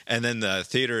 please?" And then the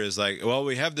theater is like, "Well,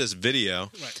 we have this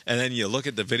video," right. And then you look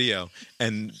at the video,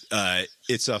 and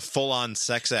it's a full-on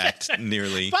sex act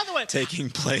nearly By the way, taking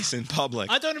place in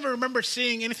public. I don't even remember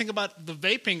seeing anything about the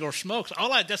vaping or smokes.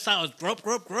 All I just saw was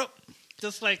grope.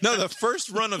 Just like no, the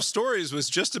first run of stories was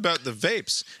just about the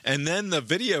vapes, and then the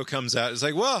video comes out. It's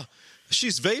like, well,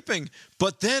 she's vaping,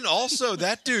 but then also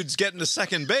that dude's getting to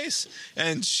second base,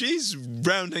 and she's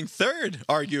rounding third,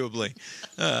 arguably.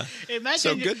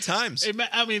 So good times.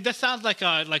 I mean, that sounds like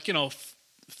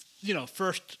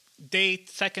first date,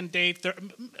 second date.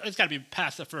 It's got to be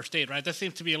past the first date, right? That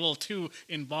seems to be a little too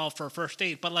involved for a first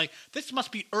date. But like, this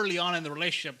must be early on in the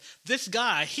relationship. This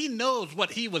guy, he knows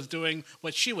what he was doing,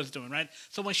 what she was doing, right?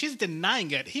 So when she's denying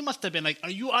it, he must have been like,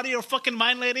 "Are you out of your fucking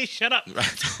mind, lady? Shut up!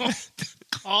 Don't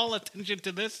call attention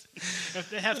to this. If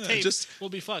they have tapes,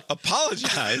 we'll be fucked."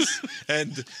 Apologize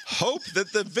and hope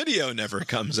that the video never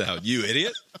comes out. You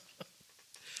idiot.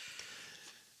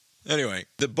 Anyway,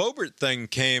 the Boebert thing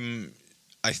came,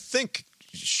 I think,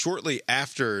 shortly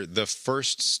after the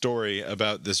first story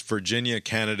about this Virginia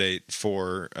candidate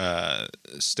for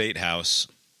State House.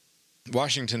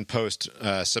 Washington Post,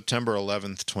 September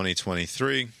 11th,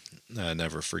 2023.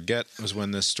 Never forget was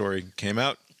when this story came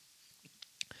out.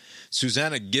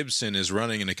 Susanna Gibson is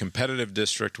running in a competitive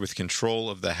district with control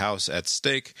of the House at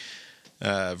stake.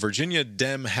 Virginia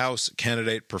Dem House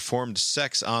candidate performed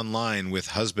sex online with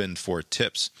husband for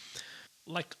tips.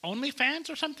 Like OnlyFans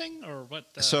or something? Or what?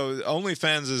 So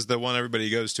OnlyFans is the one everybody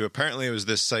goes to. Apparently it was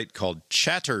this site called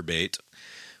Chatterbait,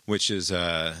 which is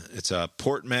it's a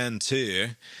portmanteau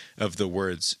of the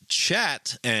words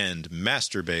chat and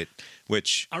masturbate,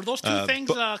 which... Are those two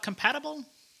things compatible?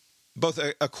 Both,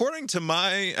 according to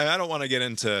I don't want to get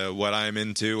into what I'm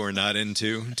into or not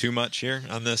into too much here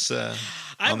on this this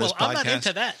podcast. I'm not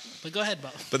into that, but go ahead,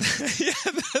 Bob. But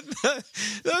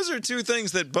those are two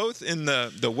things that both in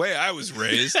the way I was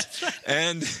raised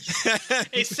and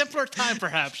a simpler time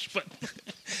perhaps, but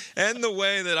and the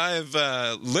way that I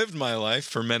have lived my life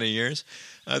for many years,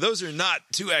 those are not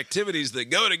two activities that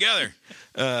go together.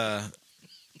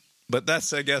 But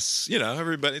that's, I guess,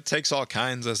 everybody takes all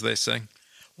kinds, as they say.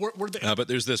 But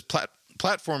there's this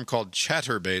platform called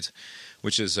Chatterbait,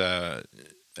 which is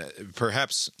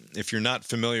perhaps, if you're not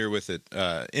familiar with it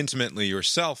intimately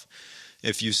yourself,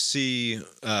 if you see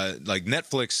like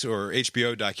Netflix or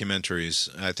HBO documentaries,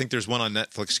 I think there's one on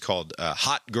Netflix called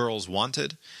Hot Girls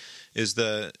Wanted, is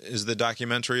the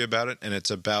documentary about it, and it's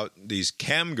about these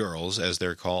cam girls, as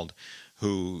they're called,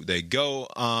 who they go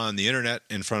on the internet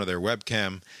in front of their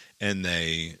webcam and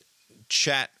they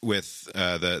chat with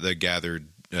the gathered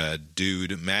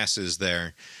dude masses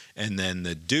there, and then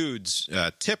the dudes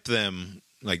tip them,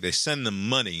 like they send them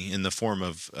money in the form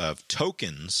of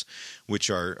tokens, which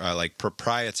are like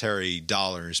proprietary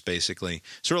dollars, basically.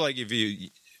 Sort of like if you,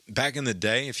 back in the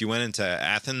day, if you went into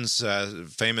Athens'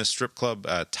 famous strip club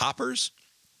Toppers.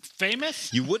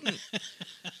 Famous? You wouldn't.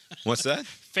 What's that?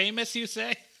 Famous, you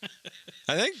say?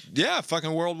 I think, yeah,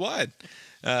 fucking worldwide.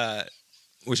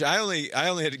 Which I only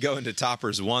had to go into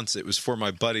Toppers once. It was for my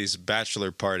buddy's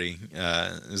bachelor party.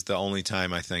 It was the only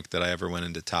time, I think, that I ever went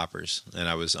into Toppers. And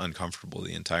I was uncomfortable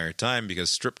the entire time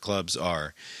because strip clubs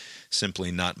are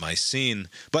simply not my scene.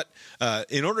 But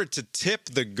in order to tip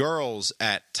the girls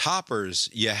at Toppers,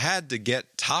 you had to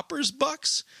get Toppers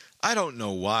bucks. I don't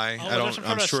know why.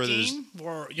 I'm sure there's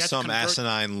some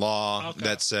asinine law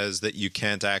that says that you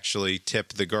can't actually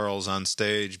tip the girls on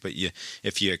stage, but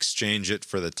if you exchange it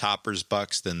for the Toppers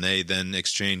bucks, then they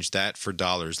exchange that for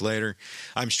dollars later.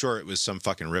 I'm sure it was some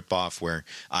fucking ripoff where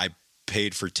I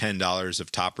paid for $10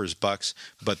 of Toppers bucks,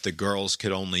 but the girls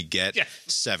could only get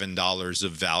 $7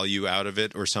 of value out of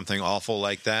it or something awful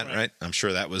like that, right? I'm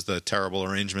sure that was the terrible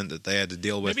arrangement that they had to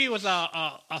deal with. Maybe it was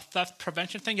a theft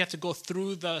prevention thing. You have to go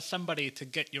through somebody to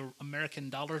get your American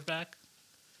dollars back.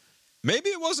 Maybe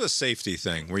it was a safety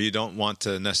thing where you don't want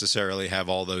to necessarily have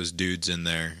all those dudes in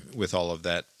there with all of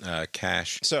that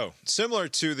cash. So, similar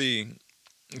to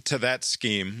that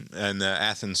scheme and the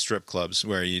Athens strip clubs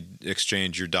where you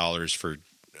exchange your dollars for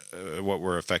what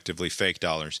were effectively fake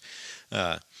dollars.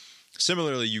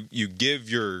 Similarly, you give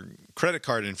your credit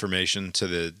card information to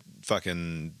the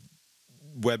fucking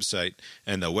website,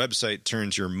 and the website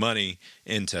turns your money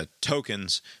into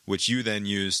tokens, which you then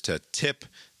use to tip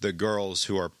the girls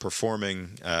who are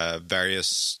performing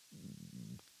various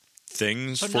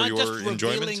things for your enjoyment. So not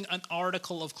just revealing an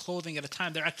article of clothing at a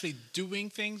time, they're actually doing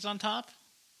things on top?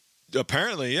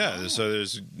 Apparently, yeah. Oh. So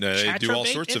there's they do all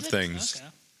sorts of things.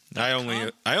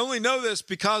 Okay. I only know this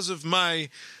because of my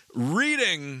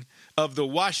reading of the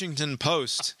Washington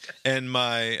Post and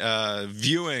my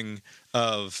viewing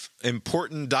of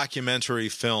important documentary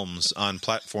films on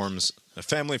platforms,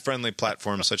 family-friendly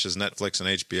platforms such as Netflix and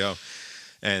HBO,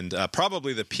 and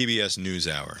probably the PBS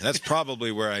NewsHour. That's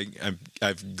probably where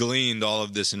I've gleaned all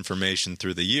of this information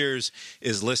through the years,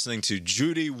 is listening to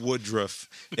Judy Woodruff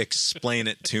explain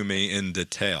it to me in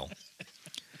detail.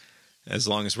 As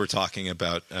long as we're talking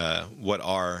about what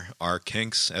are our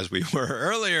kinks, as we were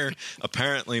earlier,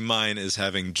 apparently mine is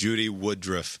having Judy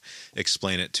Woodruff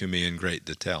explain it to me in great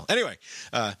detail. Anyway,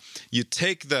 you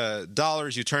take the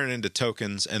dollars, you turn it into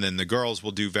tokens, and then the girls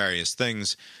will do various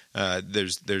things.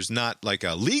 There's not like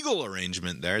a legal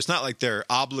arrangement there. It's not like they're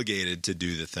obligated to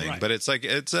do the thing, but it's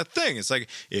a thing. It's like,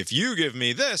 if you give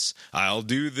me this, I'll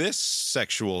do this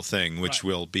sexual thing, which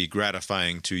will be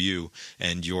gratifying to you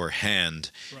and your hand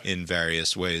in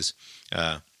various ways.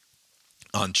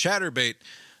 On Chatterbait,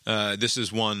 this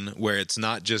is one where it's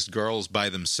not just girls by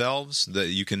themselves. That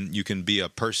you can be a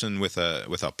person with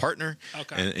a partner.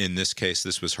 Okay. In this case,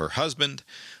 this was her husband.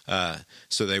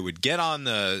 So they would get on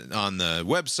the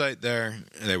website there,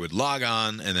 they would log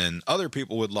on, and then other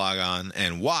people would log on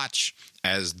and watch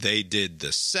as they did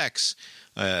the sex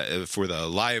for the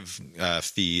live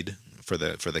feed for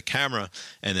the camera,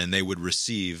 and then they would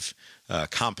receive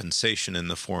compensation in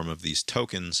the form of these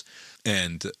tokens.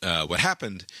 And what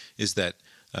happened is that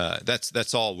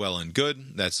that's all well and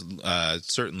good. That's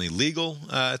certainly legal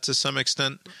to some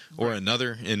extent or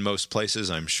another in most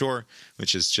places, I'm sure,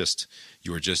 which is just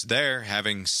you were just there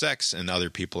having sex and other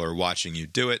people are watching you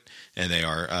do it, and they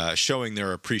are showing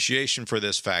their appreciation for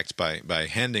this fact by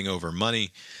handing over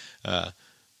money.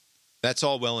 That's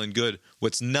all well and good.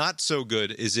 What's not so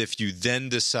good is if you then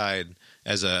decide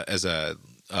as a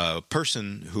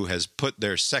person who has put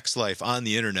their sex life on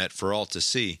the internet for all to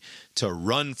see to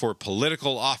run for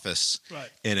political office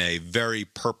in a very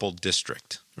purple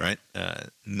district, right?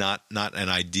 Not an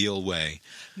ideal way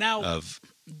of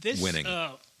winning.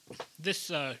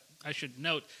 I should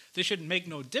note, this should make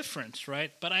no difference,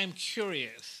 right? But I am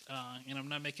curious, and I'm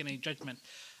not making any judgment.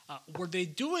 Were they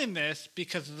doing this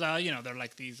because, they're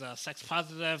like these sex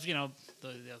positive, the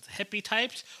hippie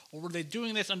types, or were they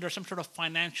doing this under some sort of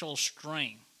financial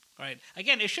strain, right?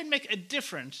 Again, it should make a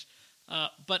difference,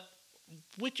 but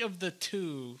which of the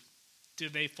two do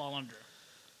they fall under?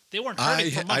 They weren't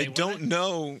hurting for money.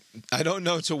 I don't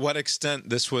know to what extent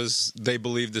they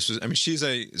believed this was. I mean, she's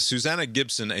Susanna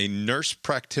Gibson, a nurse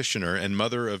practitioner and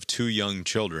mother of 2 young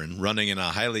children, running in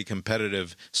a highly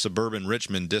competitive suburban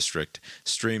Richmond district,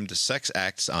 streamed sex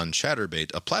acts on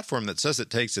ChatterBait, a platform that says it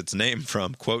takes its name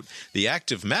from, quote, the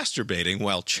act of masturbating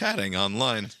while chatting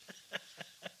online.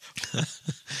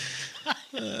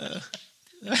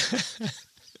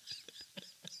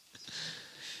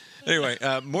 Anyway,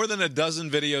 more than a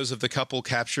dozen videos of the couple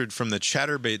captured from the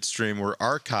ChatterBait stream were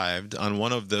archived on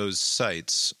one of those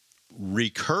sites,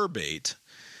 Recurbate,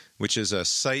 which is a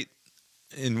site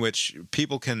in which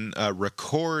people can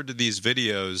record these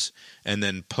videos and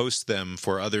then post them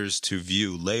for others to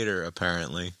view later,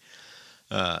 apparently.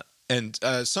 And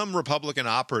some Republican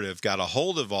operative got a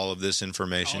hold of all of this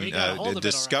information,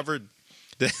 discovered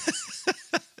the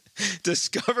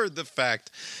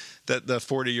fact that the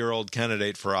 40-year-old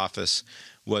candidate for office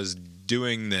was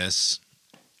doing this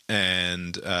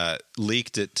and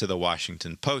leaked it to the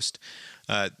Washington Post.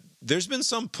 There's been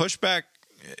some pushback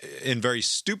in very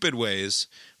stupid ways,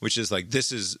 which is like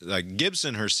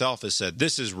Gibson herself has said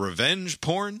this is revenge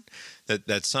porn,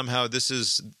 that somehow this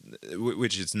is,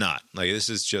 which it's not. Like, this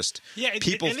is just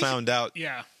people found out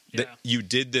that you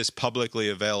did this publicly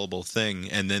available thing,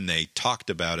 and then they talked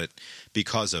about it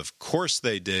because of course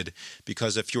they did.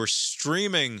 Because if you're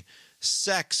streaming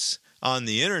sex on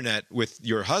the internet with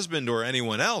your husband or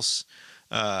anyone else,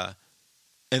 and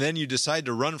then you decide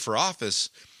to run for office,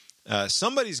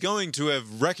 somebody's going to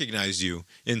have recognized you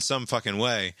in some fucking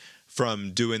way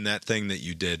from doing that thing that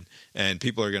you did, and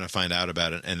people are going to find out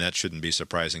about it, and that shouldn't be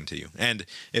surprising to you. And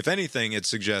if anything, it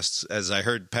suggests, as I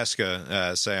heard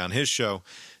Pesca say on his show,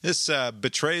 this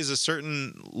betrays a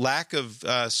certain lack of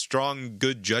strong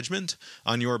good judgment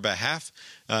on your behalf.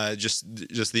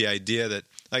 Just the idea that,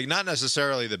 like, not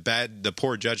necessarily the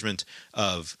poor judgment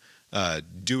of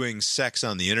doing sex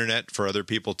on the internet for other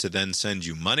people to then send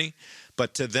you money,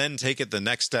 but to then take it the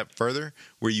next step further,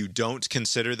 where you don't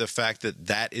consider the fact that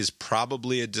that is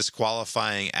probably a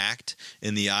disqualifying act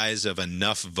in the eyes of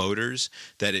enough voters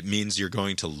that it means you're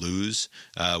going to lose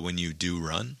when you do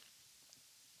run.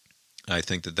 I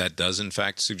think that does, in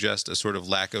fact, suggest a sort of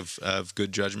lack of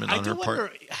good judgment on her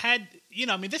part.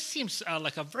 This seems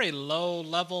like a very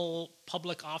low-level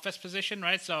public office position,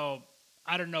 right? So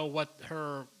I don't know what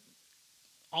her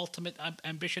ultimate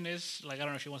ambition is. Like, I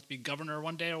don't know if she wants to be governor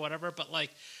one day or whatever, but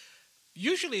like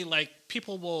usually like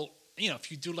people will,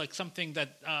 if you do like something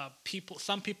that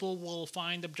some people will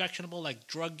find objectionable, like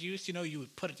drug use, you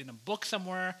would put it in a book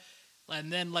somewhere, and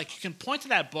then like you can point to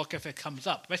that book if it comes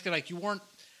up. Basically, like you weren't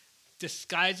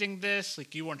disguising this,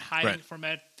 like you weren't hiding from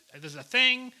it. There's a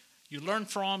thing you learn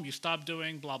from, you stop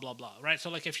doing, blah, blah, blah, right? So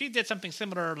like if she did something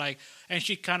similar, like, and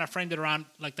she kind of framed it around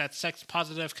like that sex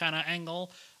positive kind of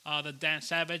angle that Dan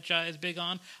Savage is big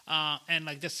on, and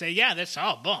like just say,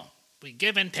 boom, we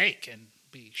give and take, and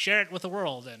we share it with the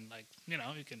world, and like,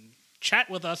 you can chat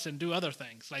with us and do other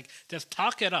things. Like, just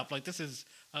talk it up. Like, this is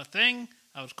a thing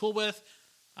I was cool with.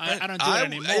 I don't do it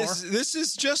anymore. This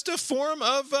is just a form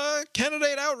of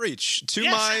candidate outreach to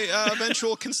my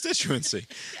eventual constituency.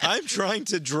 I'm trying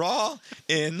to draw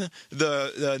in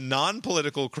the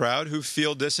non-political crowd who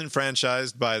feel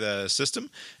disenfranchised by the system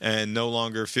and no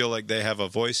longer feel like they have a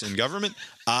voice in government.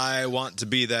 I want to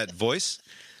be that voice,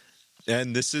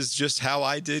 and this is just how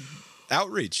I did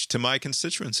outreach to my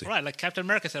constituency. Right, like Captain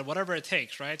America said, whatever it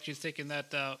takes, right? She's taking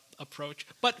that approach.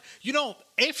 But,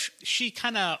 if she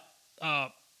kind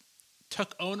of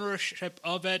took ownership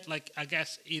of it, like I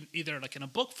guess either like in a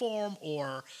book form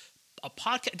or a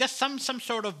podcast, just some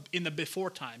sort of in the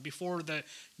before the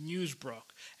news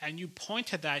broke, and you point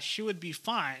to that, she would be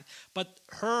fine. But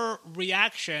her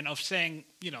reaction of saying,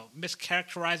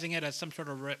 mischaracterizing it as some sort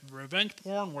of revenge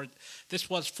porn, where this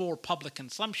was for public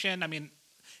consumption. I mean,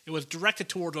 it was directed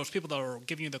towards those people that were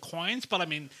giving you the coins. But I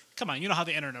mean, come on, you know how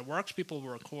the internet works. People will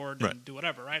record and do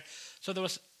whatever, right? So there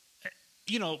was,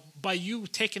 by you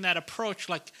taking that approach,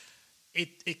 like,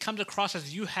 It comes across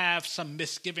as you have some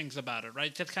misgivings about it,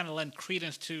 right? Just kind of lend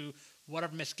credence to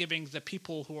whatever misgivings the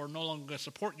people who are no longer going to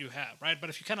support you have, right? But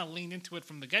if you kind of lean into it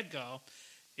from the get-go,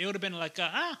 it would have been like,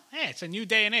 hey, it's a new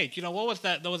day and age. What was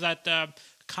that? There was that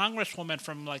congresswoman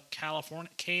from, like, California,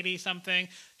 Katie something.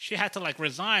 She had to, like,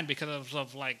 resign because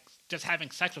of like, just having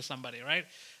sex with somebody, right?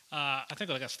 I think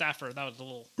like a staffer. That was a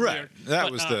little right. Weird. That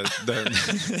but, was the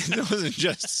it wasn't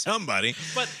just somebody.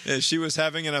 But she was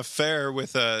having an affair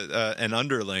with an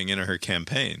underling in her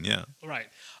campaign. Yeah. Right.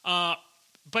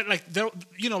 But like there,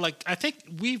 like I think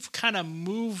we've kind of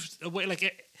moved away.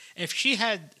 Like if she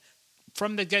had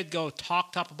from the get-go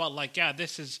talked up about like, yeah,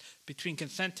 this is between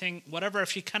consenting, whatever.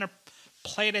 If she kind of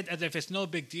played it as if it's no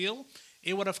big deal,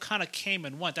 it would have kind of came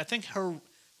and went. I think her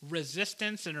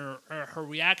resistance and her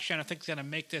reaction, I think, is going to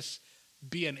make this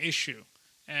be an issue,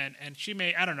 and she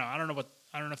may, I don't know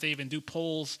if they even do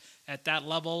polls at that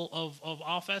level of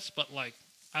office, but like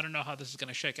I don't know how this is going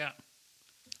to shake out.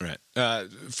 Right.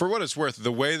 For what it's worth,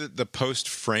 the way that the Post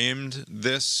framed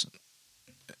this,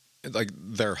 like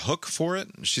their hook for it,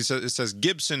 it says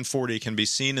Gibson 40 can be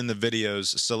seen in the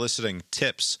videos soliciting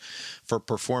tips for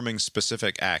performing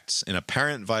specific acts in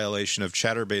apparent violation of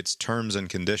Chatterbait's terms and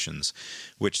conditions,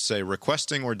 which say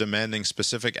requesting or demanding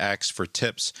specific acts for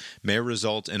tips may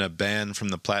result in a ban from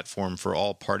the platform for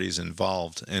all parties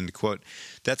involved. End quote.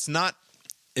 It's not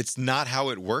how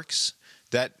it works.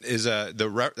 That is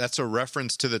that's a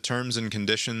reference to the terms and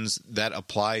conditions that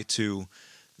apply to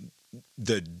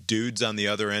the dudes on the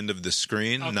other end of the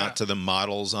screen, not to the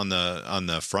models on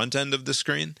the front end of the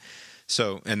screen.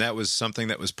 So, and that was something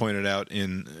that was pointed out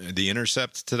in The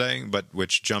Intercept today, but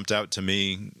which jumped out to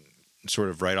me sort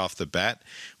of right off the bat,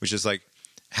 which is like,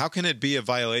 how can it be a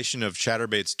violation of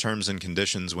Chatterbait's terms and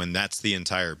conditions when that's the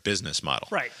entire business model?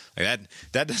 Right. Like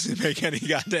that doesn't make any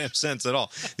goddamn sense at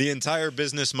all. The entire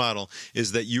business model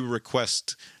is that you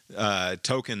request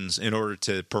tokens in order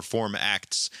to perform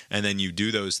acts, and then you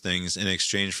do those things in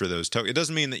exchange for those tokens. It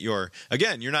doesn't mean that you're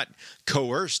not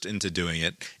coerced into doing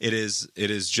it. It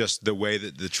is just the way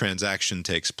that the transaction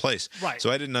takes place. Right.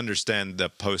 So I didn't understand the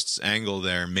Post's angle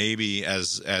there. Maybe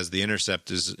as The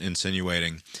Intercept is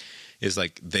insinuating, is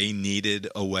like they needed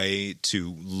a way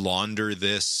to launder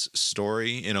this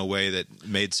story in a way that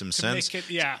made some sense.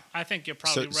 I think you're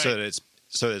probably right.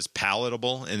 So that it's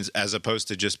palatable, and as opposed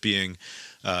to just being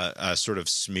a sort of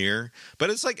smear. But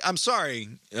it's like, I'm sorry,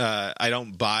 I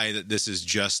don't buy that this is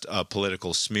just a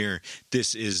political smear.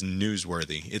 This is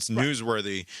newsworthy. It's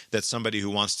newsworthy that somebody who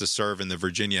wants to serve in the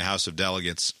Virginia House of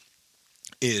Delegates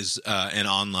is an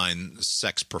online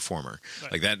sex performer.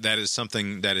 Right. Like that is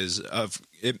something that is of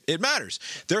it matters.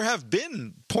 There have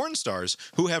been porn stars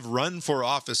who have run for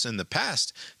office in the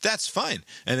past. That's fine.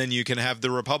 And then you can have the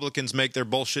Republicans make their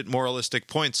bullshit moralistic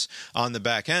points on the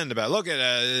back end about, look at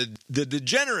the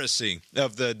degeneracy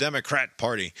of the Democrat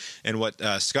Party and what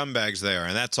scumbags they are.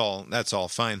 And that's all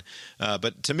fine.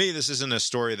 But to me, this isn't a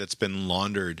story that's been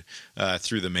laundered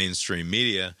through the mainstream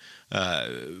media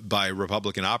by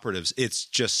Republican operatives. It's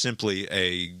just simply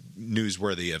a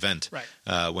newsworthy event. Right.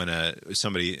 When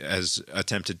somebody has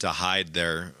attempted to hide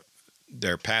their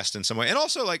past in some way. And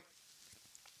also, like,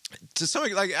 to some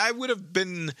extent, like, I would have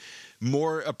been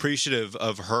more appreciative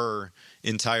of her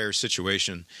entire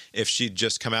situation if she'd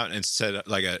just come out and said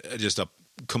like just a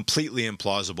completely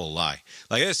implausible lie.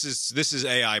 Like, this is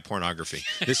AI pornography.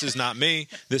 This is not me.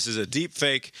 This is a deep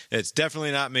fake. It's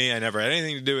definitely not me. I never had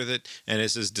anything to do with it. And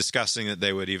this is disgusting that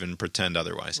they would even pretend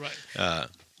otherwise. Right.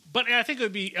 But I think it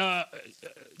would be.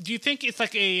 Do you think it's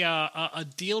like a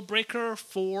deal breaker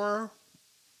for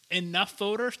enough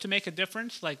voters to make a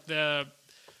difference? Like the.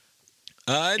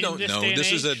 I don't know.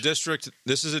 This is a district.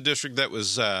 This is a district that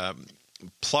was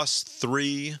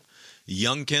 +3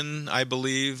 Youngkin, I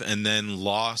believe, and then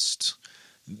lost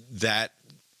that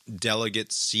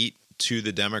delegate seat to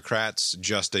the Democrats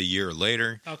just a year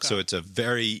later. Okay. So it's a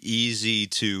very easy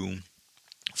to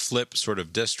flip sort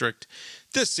of district.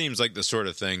 This seems like the sort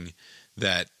of thing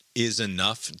that is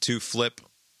enough to flip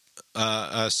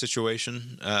a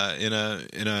situation in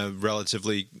a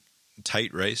relatively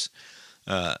tight race.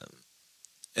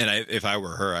 And if I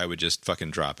were her, I would just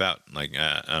fucking drop out. Like,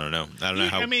 I don't know. I don't know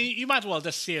how. I mean, you might as well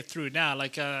just see it through now.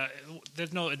 Like,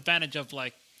 there's no advantage of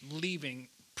like leaving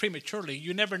prematurely.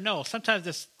 You never know. Sometimes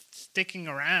just sticking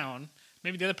around,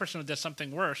 maybe the other person does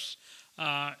something worse,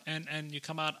 and you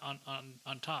come out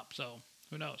on top. So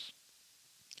who knows?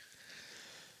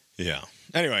 Yeah.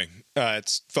 Anyway,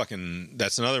 it's fucking.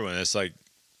 That's another one. It's like,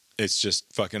 it's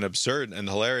just fucking absurd and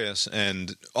hilarious.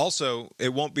 And also,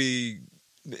 it won't be.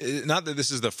 Not that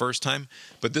this is the first time,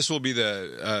 but this will be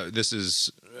the. This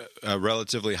is a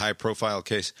relatively high-profile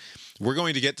case. We're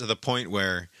going to get to the point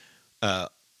where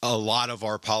a lot of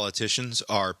our politicians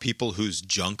are people whose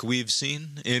junk we've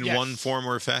seen in one form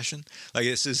or fashion. Like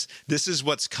this is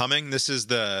what's coming. This is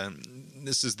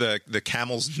the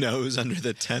camel's nose under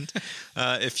the tent,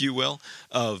 if you will,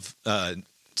 of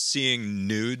seeing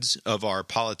nudes of our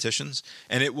politicians.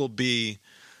 And it will be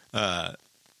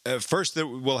first that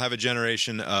we'll have a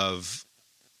generation of,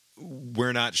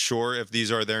 we're not sure if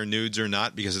these are their nudes or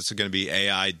not, because it's going to be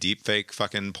AI deepfake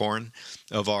fucking porn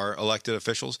of our elected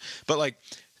officials. But like,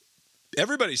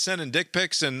 everybody's sending dick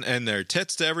pics and their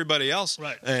tits to everybody else.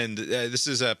 Right. And this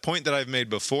is a point that I've made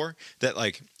before, that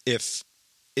like, if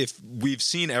we've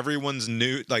seen everyone's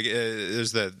nude, like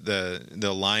there's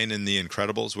the line in The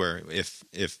Incredibles where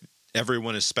if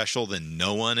everyone is special, then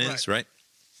no one is, right?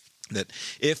 That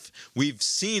if we've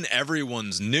seen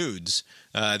everyone's nudes,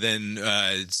 then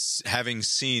having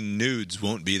seen nudes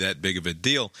won't be that big of a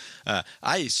deal.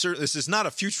 This is not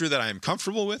a future that I'm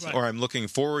comfortable with, or I'm looking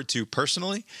forward to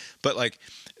personally, but like,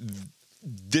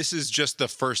 this is just the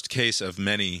first case of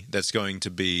many that's going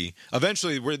to be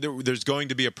eventually where there's going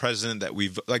to be a president that we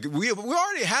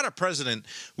already had a president.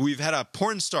 We've had a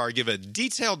porn star give a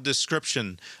detailed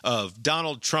description of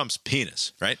Donald Trump's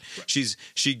penis, right?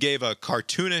 She gave a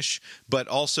cartoonish but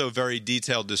also very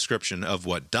detailed description of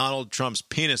what Donald Trump's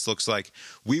penis looks like.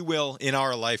 We will, in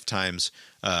our lifetimes,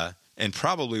 and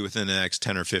probably within the next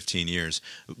 10 or 15 years,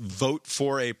 vote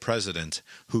for a president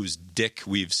whose dick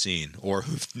we've seen, or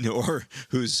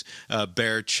whose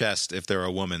bare chest, if they're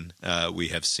a woman, we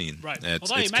have seen. Right.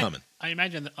 It's coming. I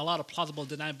imagine a lot of plausible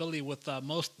deniability with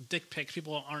most dick pics.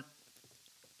 People aren't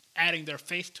adding their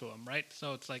face to them, right?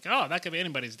 So it's like, oh, that could be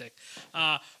anybody's dick.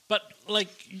 But like,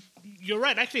 you're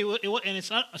right. Actually, and it's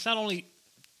not only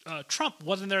Trump.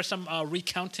 Wasn't there some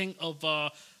recounting of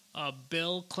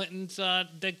Bill Clinton's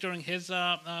dick during his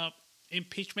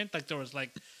impeachment? Like there was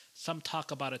like some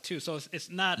talk about it too. So it's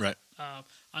not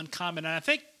uncommon. And I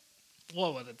think,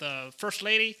 what was it? The First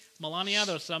Lady, Melania,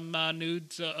 there was some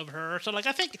nudes of her. So like,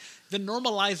 I think the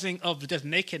normalizing of just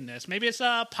nakedness, maybe it's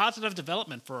a positive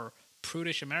development for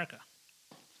prudish America.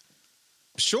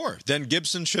 Sure. Then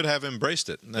Gibson should have embraced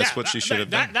it. That's what she should have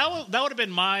done. That would have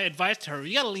been my advice to her.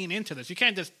 You got to lean into this. You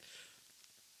can't just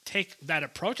take that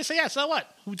approach and say, yeah, so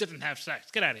what? Who doesn't have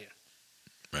sex? Get out of here.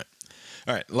 Right.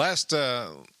 All right. Last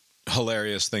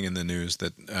hilarious thing in the news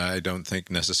that I don't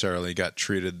think necessarily got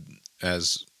treated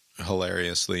as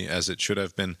hilariously as it should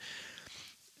have been.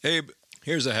 Abe,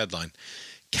 here's a headline.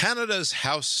 Canada's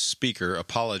House Speaker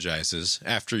apologizes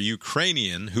after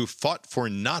Ukrainian who fought for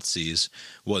Nazis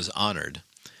was honored.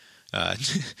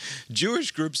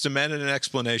 Jewish groups demanded an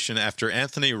explanation after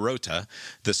Anthony Rota,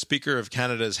 the Speaker of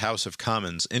Canada's House of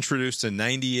Commons, introduced a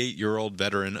 98-year-old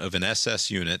veteran of an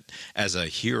SS unit as a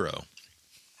hero.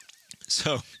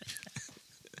 So,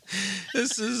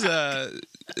 this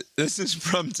is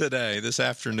from today, this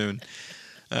afternoon.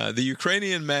 The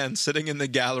Ukrainian man sitting in the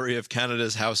gallery of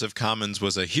Canada's House of Commons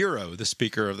was a hero, the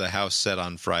Speaker of the House said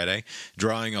on Friday,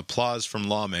 drawing applause from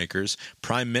lawmakers,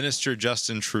 Prime Minister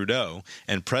Justin Trudeau,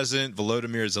 and President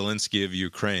Volodymyr Zelensky of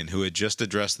Ukraine, who had just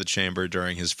addressed the chamber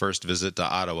during his first visit to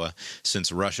Ottawa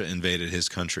since Russia invaded his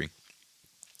country.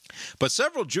 But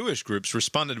several Jewish groups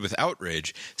responded with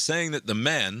outrage, saying that the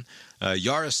man,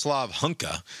 Yaroslav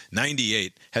Hunka,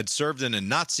 98, had served in a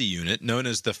Nazi unit known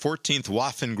as the 14th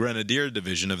Waffen Grenadier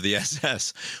Division of the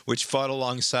SS, which fought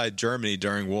alongside Germany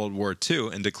during World War II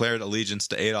and declared allegiance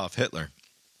to Adolf Hitler.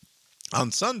 On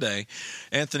Sunday,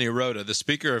 Anthony Rota, the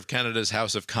Speaker of Canada's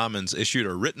House of Commons, issued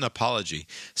a written apology,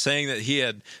 saying that he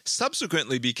had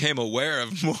subsequently became aware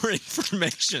of more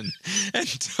information and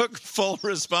took full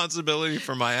responsibility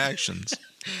for my actions.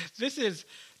 This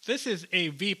is a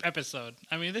Veep episode.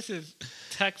 I mean, this is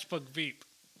textbook Veep.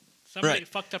 Somebody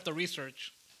fucked up the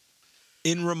research.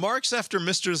 In remarks after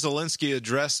Mr. Zelensky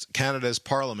addressed Canada's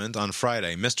Parliament on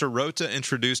Friday, Mr. Rota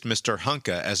introduced Mr.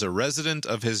 Hunka as a resident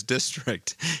of his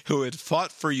district who had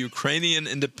fought for Ukrainian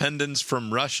independence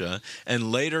from Russia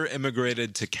and later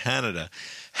immigrated to Canada.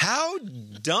 How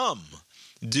dumb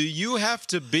do you have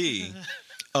to be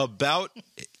about,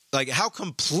 like, how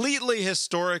completely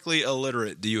historically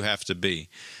illiterate do you have to be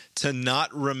to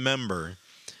not remember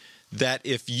that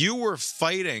if you were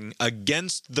fighting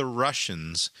against the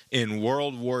Russians in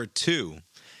World War II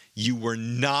you were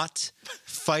not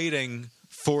fighting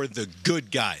for the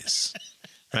good guys,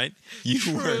 right?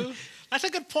 True. That's a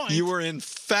good point. You were, in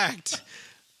fact,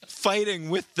 fighting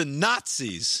with the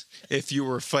Nazis if you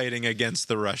were fighting against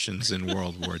the Russians in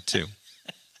World War II.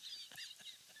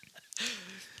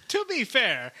 To be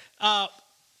fair,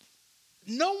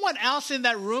 no one else in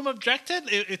that room objected.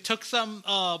 It took some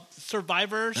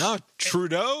survivors. No,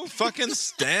 Trudeau fucking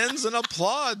stands and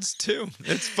applauds too.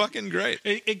 It's fucking great.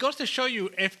 It goes to show you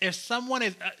if someone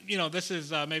is, this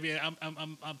is maybe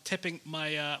I'm tipping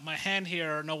my my hand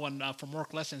here. No one from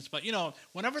work listens, but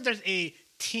whenever there's a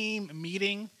team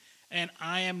meeting and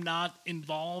I am not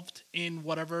involved in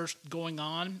whatever's going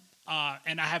on,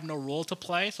 and I have no role to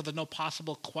play, so there's no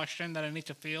possible question that I need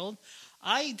to field,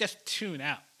 I just tune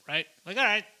out. Right? Like, all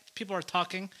right, people are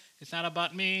talking. It's not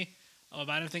about me,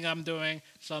 about anything I'm doing,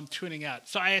 so I'm tuning out.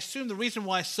 So I assume the reason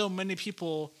why so many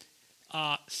people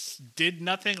did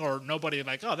nothing or nobody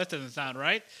like, oh, that doesn't sound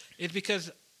right, is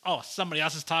because, somebody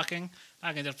else is talking.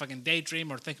 I can just fucking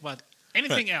daydream or think about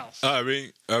anything else. Are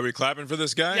we clapping for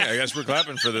this guy? Yeah. I guess we're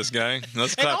clapping for this guy.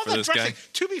 Let's clap for this guy.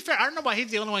 To be fair, I don't know why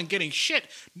he's the only one getting shit.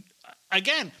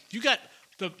 Again, you got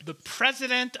the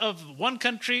president of one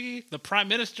country, the prime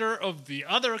minister of the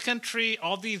other country,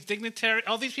 all these dignitaries,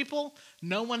 all these people,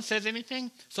 no one says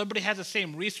anything. Somebody has the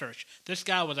same research. This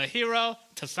guy was a hero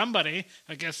to somebody,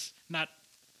 I guess not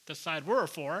the side we're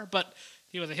for, but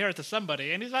he was a hero to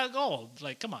somebody, and he's like gold.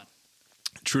 Like, come on.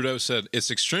 Trudeau said, it's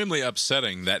extremely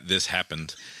upsetting that this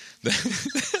happened.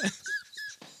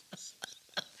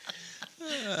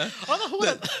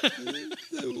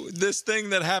 This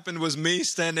thing that happened was me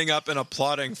standing up and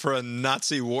applauding for a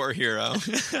Nazi war hero.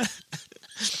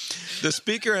 The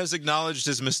speaker has acknowledged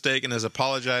his mistake and has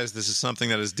apologized. This is something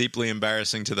that is deeply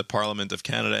embarrassing to the Parliament of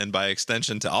Canada and by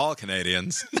extension to all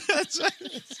Canadians.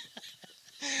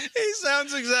 He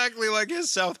sounds exactly like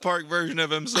his South Park version of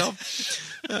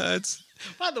himself.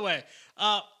 By the way,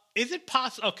 is it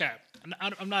possible? Okay,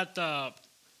 I'm not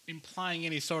implying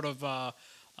any sort of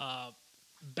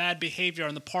bad behavior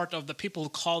on the part of the people who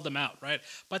called them out, right?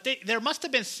 But there must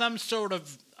have been some sort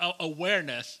of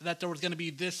awareness that there was going to be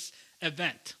this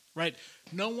event, right?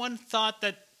 No one thought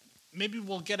that maybe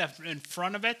we'll get in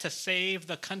front of it to save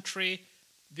the country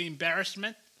the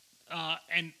embarrassment,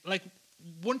 and like.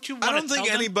 Wouldn't you want I don't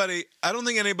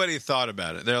think anybody thought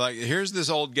about it. They're like, here's this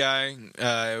old guy.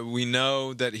 We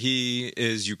know that he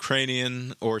is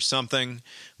Ukrainian or something.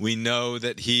 We know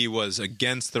that he was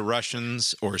against the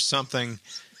Russians or something.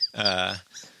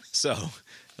 So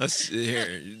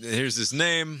here's his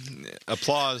name.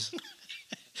 Applause.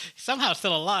 Somehow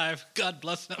still alive. God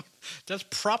bless him. Just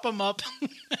prop him up.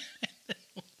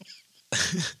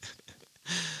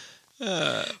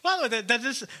 Well,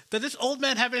 does this old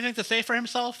man have anything to say for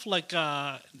himself? Like,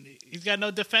 he's got no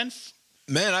defense?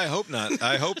 Man, I hope not.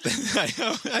 I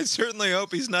certainly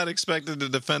hope he's not expected to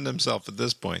defend himself at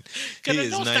this point. Because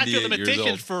there's no statute of 98 years limitations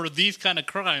old. for these kind of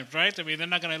crimes, right? I mean, they're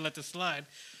not going to let this slide.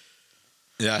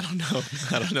 Yeah, I don't know.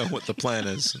 I don't know what the plan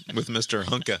is with Mr.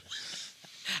 Hunka.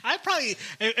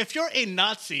 If you're a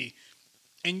Nazi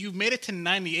and you made it to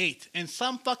 98, and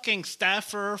some fucking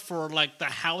staffer for like the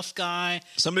house guy,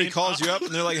 somebody calls you up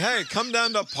and they're like, "Hey, come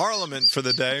down to Parliament for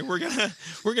the day. We're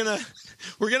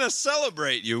gonna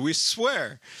celebrate you. We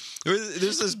swear.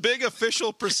 There's this big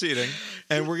official proceeding,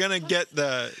 and we're gonna get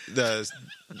the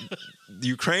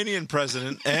Ukrainian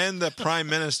president and the prime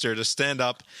minister to stand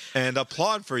up and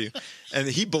applaud for you." And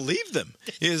he believed them.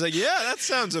 He was like, "Yeah, that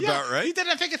sounds about right." He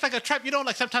didn't think it's like a trap.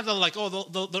 Like sometimes they're like,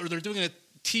 they're doing a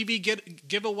TV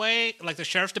giveaway, like the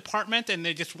sheriff's department, and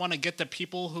they just want to get the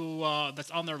people who that's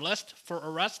on their list for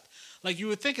arrest. Like you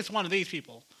would think it's one of these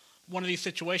people, one of these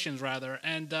situations rather.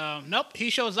 And nope, he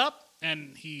shows up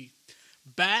and he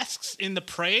basks in the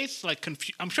praise. Like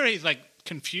I'm sure he's like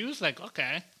confused. Like,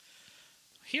 okay,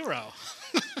 hero.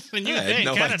 I had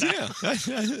no idea.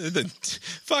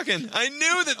 I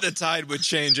knew that the tide would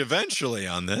change eventually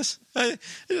on this. I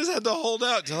just had to hold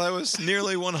out till I was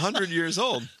nearly 100 years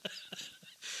old.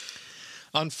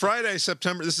 On Friday, this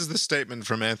is the statement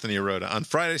from Anthony Arota. On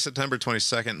Friday, September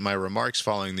 22nd, my remarks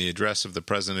following the address of the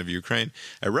President of Ukraine,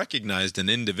 I recognized an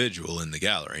individual in the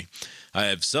gallery. I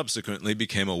have subsequently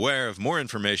become aware of more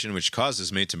information which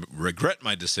causes me to regret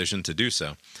my decision to do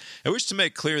so. I wish to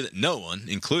make clear that no one,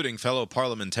 including fellow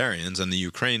parliamentarians and the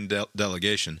Ukraine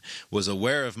delegation, was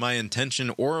aware of my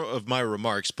intention or of my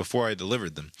remarks before I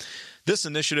delivered them. This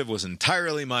initiative was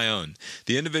entirely my own,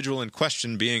 the individual in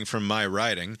question being from my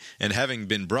riding and having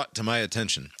been brought to my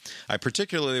attention. I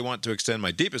particularly want to extend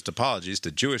my deepest apologies to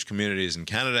Jewish communities in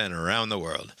Canada and around the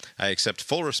world. I accept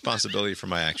full responsibility for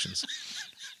my actions.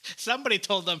 Somebody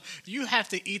told them, you have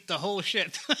to eat the whole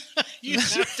shit. You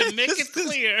have to make it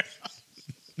clear.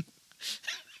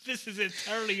 This is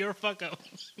entirely your fuck up.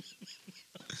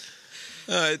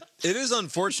 It is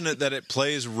unfortunate that it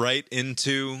plays right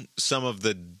into some of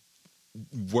the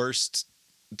worst.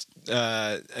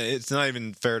 It's not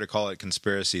even fair to call it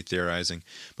conspiracy theorizing,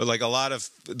 but like a lot of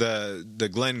the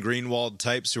Glenn Greenwald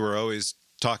types who are always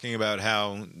talking about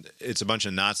how it's a bunch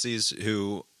of Nazis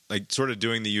who like sort of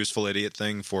doing the useful idiot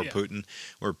thing for Putin,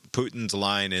 where Putin's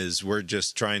line is, we're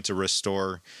just trying to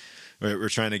restore. We're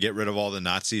trying to get rid of all the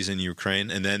Nazis in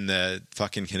Ukraine. And then the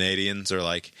fucking Canadians are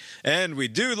like, and we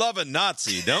do love a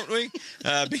Nazi, don't we?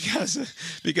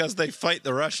 Because they fight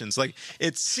the Russians. Like,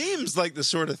 it seems like the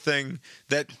sort of thing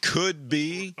that could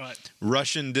be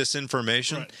Russian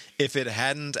disinformation if it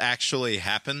hadn't actually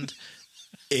happened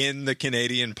in the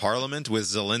Canadian Parliament with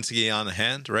Zelensky on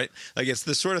hand, right? Like, it's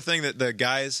the sort of thing that the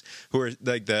guys who are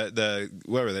like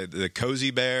what were they, the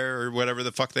Cozy Bear or whatever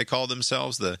the fuck they call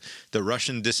themselves, the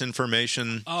Russian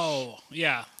disinformation. Oh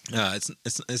yeah.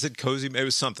 Is it Cozy? It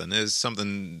was something. It was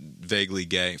something vaguely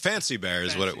gay. Fancy Bear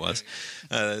is what it was.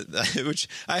 Which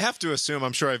I have to assume.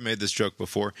 I'm sure I've made this joke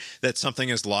before, that something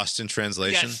is lost in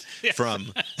translation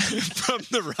from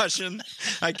the Russian.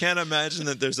 I can't imagine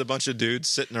that there's a bunch of dudes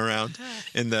sitting around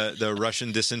in the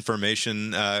Russian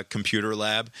disinformation computer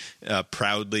lab,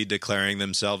 proudly declaring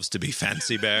themselves to be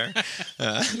Fancy Bear.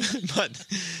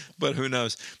 But who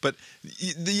knows? But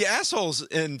the assholes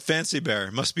in Fancy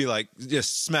Bear must be like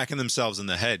just smacking themselves in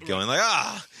the head, going like,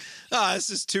 this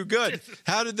is too good.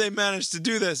 How did they manage to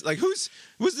do this? Like, was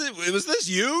this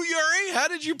you, Yuri? How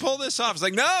did you pull this off? It's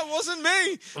like, no, it wasn't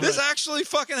me. This actually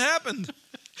fucking happened.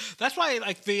 That's why,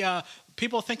 like, the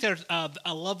people think there's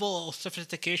a level of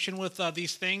sophistication with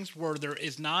these things where there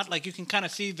is not. Like, you can kind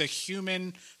of see the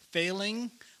human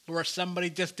failing where somebody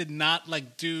just did not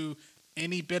like do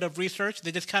any bit of research.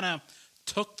 They just kind of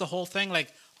took the whole thing. Like,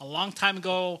 a long time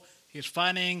ago, he was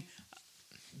finding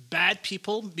bad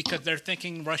people because they're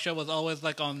thinking Russia was always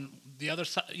like on the other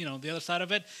side, the other side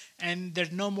of it, and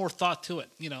there's no more thought to it.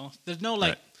 There's no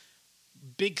like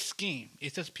big scheme.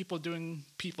 It's just people doing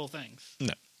people things.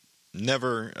 No,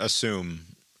 never assume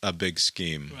a big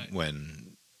scheme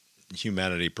when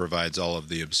humanity provides all of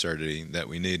the absurdity that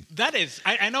we need. That is,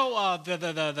 I know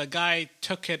the guy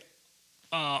took it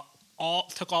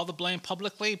took all the blame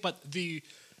publicly, but the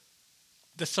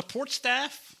support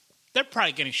staff, they're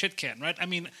probably getting shit canned, right? I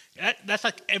mean, that's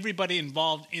like everybody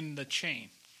involved in the chain.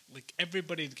 Like,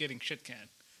 everybody's getting shit canned.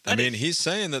 He's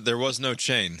saying that there was no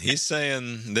chain. He's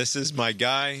saying, this is my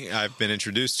guy. I've been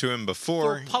introduced to him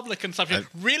before. For public consumption.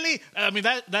 Really? I mean,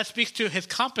 that speaks to his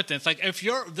competence. Like, if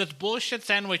this bullshit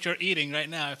sandwich you're eating right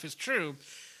now, if it's true,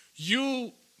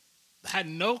 you had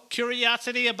no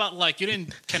curiosity about, like, you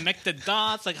didn't connect the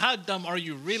dots. Like, how dumb are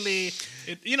you really?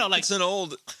 It's an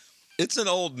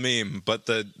old meme, but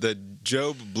the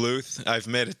Job Bluth, I've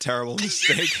made a terrible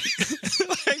mistake.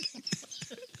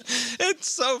 It's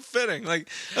so fitting. Like,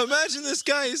 imagine this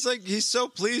guy. He's so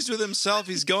pleased with himself.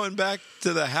 He's going back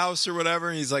to the house or whatever.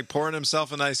 And he's like pouring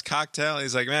himself a nice cocktail.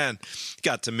 He's like, man,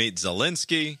 got to meet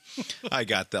Zelensky. I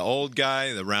got the old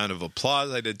guy, the round of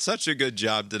applause. I did such a good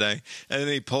job today. And then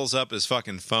he pulls up his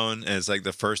fucking phone, and it's like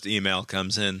the first email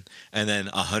comes in, and then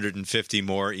 150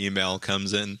 more email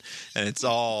comes in. And it's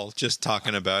all just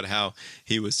talking about how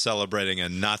he was celebrating a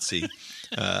Nazi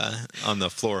on the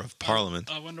floor of Parliament.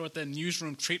 I wonder what the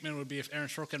newsroom treatment would be if Aaron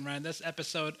Sorkin ran this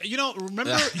episode.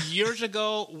 Remember years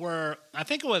ago where I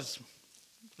think it was,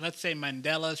 let's say,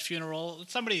 Mandela's funeral,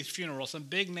 somebody's funeral, some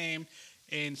big name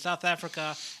in South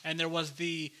Africa, and there was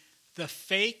the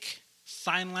fake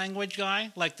sign language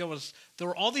guy. Like, there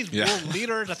were all these world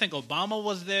leaders. I think Obama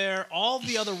was there. All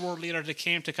the other world leaders that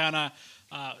came to kind of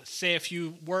say a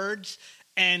few words,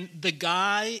 and the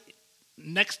guy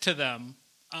next to them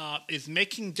is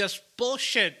making just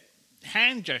bullshit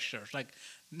hand gestures, like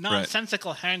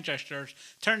nonsensical hand gestures.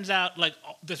 Turns out, like,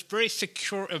 this very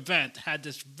secure event had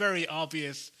this very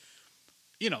obvious,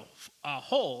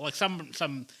 hole. Like,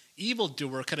 some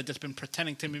evildoer could have just been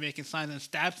pretending to be making signs and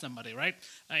stab somebody, right?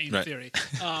 In theory.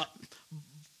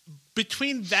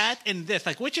 Between that and this,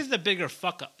 like, which is the bigger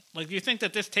fuck up? Like, do you think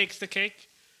that this takes the cake?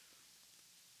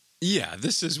 Yeah,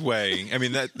 this is way. I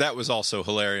mean, that was also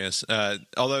hilarious.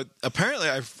 Although apparently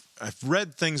I've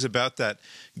read things about that.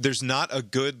 There's not a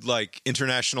good like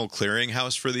international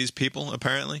clearinghouse for these people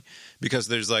apparently, because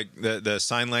there's like the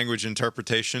sign language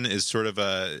interpretation is sort of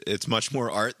it's much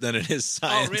more art than it is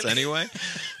science anyway.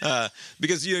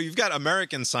 Because you've got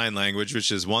American Sign Language,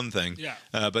 which is one thing. Yeah.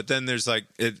 But then there's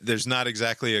there's not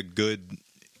exactly a good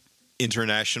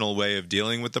international way of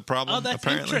dealing with the problem. Oh, that's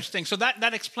apparently. interesting. So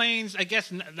that explains, I guess,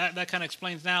 that kind of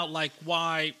explains now, like,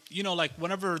 why, like,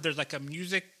 whenever there's, like, a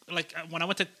music, like, when I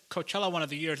went to Coachella one of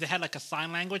the years, they had, like, a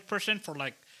sign language person for,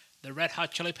 like, the Red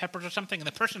Hot Chili Peppers or something, and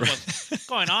the person was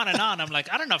going on and on. I'm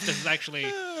like, I don't know if this is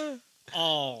actually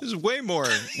all... There's way more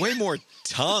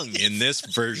tongue in this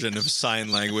version of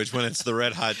sign language when it's the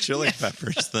Red Hot Chili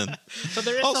Peppers than... So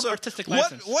there is also, some artistic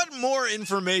license. What more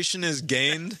information is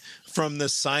gained from the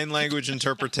sign language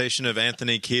interpretation of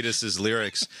Anthony Kiedis'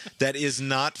 lyrics that is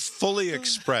not fully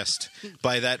expressed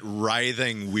by that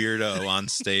writhing weirdo on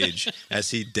stage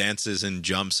as he dances and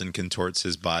jumps and contorts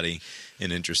his body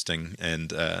in interesting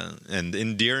and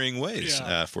endearing ways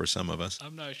for some of us.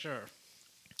 I'm not sure.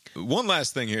 One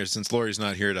last thing here, since Lori's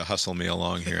not here to hustle me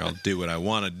along here, I'll do what I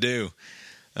want to do.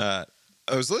 I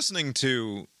was listening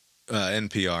to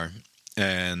NPR,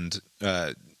 and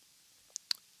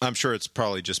I'm sure it's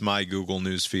probably just my Google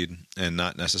News feed and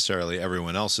not necessarily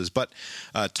everyone else's. But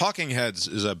Talking Heads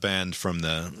is a band from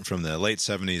the late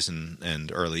 70s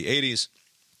and early 80s.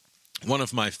 One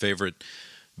of my favorite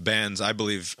bands. I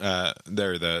believe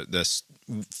they're the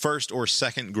first or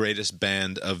second greatest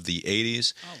band of the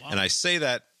 80s. Oh, wow. And I say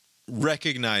that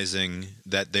recognizing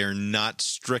that they're not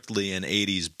strictly an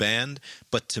 80s band.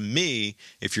 But to me,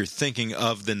 if you're thinking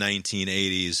of the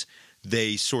 1980s,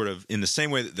 they sort of, in the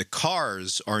same way that the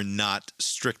Cars are not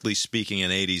strictly speaking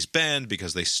an 80s band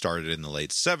because they started in the late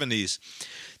 70s,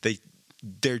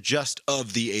 they're just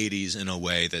of the 80s in a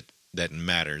way that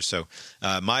matters. So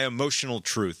my emotional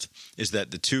truth is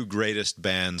that the two greatest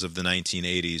bands of the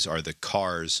 1980s are the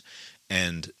Cars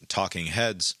and Talking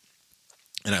Heads,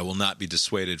 and I will not be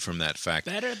dissuaded from that fact.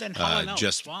 Better than Hall &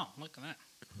 Oates. Wow, look at that.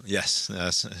 Yes,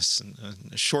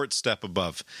 a short step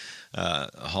above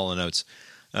Hall & Oates.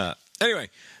 Anyway,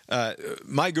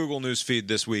 my Google News feed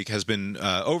this week has been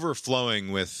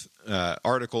overflowing with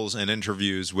articles and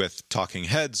interviews with Talking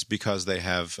Heads because they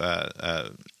have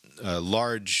a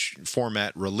large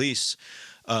format release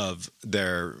of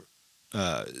their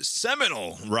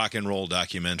seminal rock and roll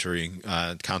documentary,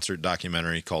 concert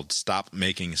documentary called Stop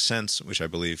Making Sense, which I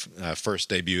believe first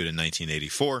debuted in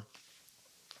 1984.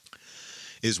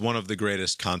 Is one of the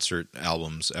greatest concert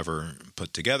albums ever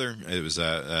put together. It was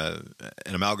an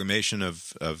amalgamation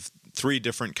of three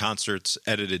different concerts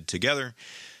edited together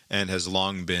and has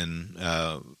long been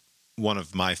one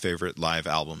of my favorite live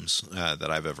albums that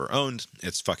I've ever owned.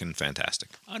 It's fucking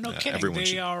fantastic. Oh, no kidding.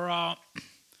 They are...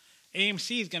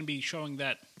 AMC is going to be showing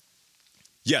that.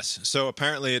 Yes. So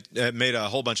apparently it made a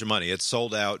whole bunch of money. It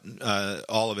sold out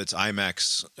all of its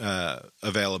IMAX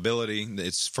availability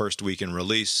its first week in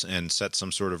release and set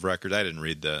some sort of record. I didn't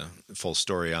read the full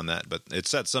story on that, but it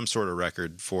set some sort of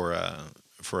record for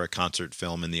a concert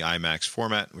film in the IMAX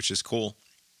format, which is cool.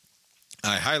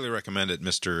 I highly recommend it,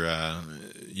 Mr.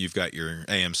 You've got your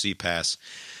AMC pass.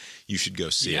 You should go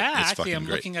see it. Yeah, it's actually, I'm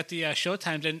great. looking at the show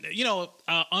times, and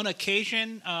on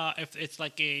occasion, if it's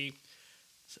like a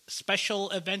special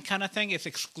event kind of thing, it's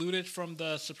excluded from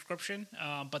the subscription.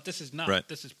 But this is not. Right.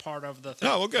 This is part of the thing.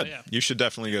 Oh, well, good. So, yeah. You should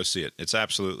definitely go see it. It's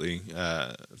absolutely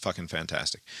fucking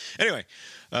fantastic. Anyway,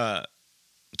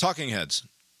 Talking Heads,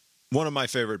 one of my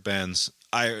favorite bands.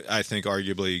 I think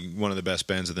arguably one of the best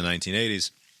bands of the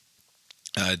 1980s.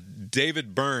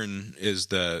 David Byrne is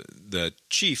the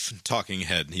chief Talking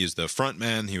Head. He is the front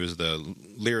man. He was the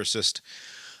lyricist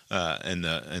and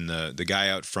the guy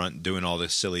out front doing all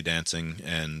this silly dancing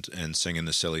and singing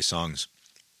the silly songs.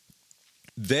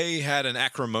 They had an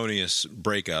acrimonious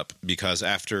breakup because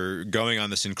after going on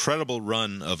this incredible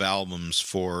run of albums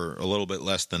for a little bit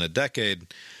less than a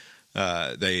decade,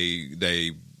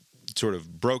 they sort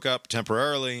of broke up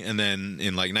temporarily, and then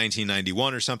in like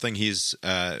 1991 or something, he's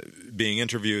being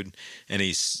interviewed, and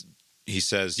he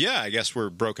says, "Yeah, I guess we're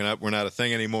broken up. We're not a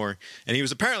thing anymore." And he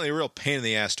was apparently a real pain in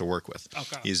the ass to work with.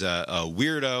 Okay. He's a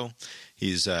weirdo.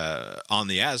 He's on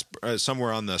the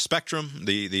somewhere on the spectrum,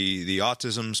 the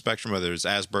autism spectrum, whether it's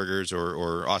Asperger's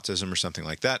or autism or something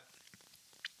like that.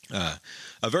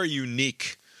 A very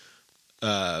unique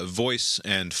voice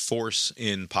and force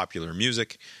in popular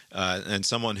music, and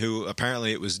someone who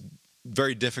apparently it was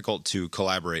very difficult to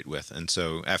collaborate with. And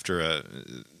so after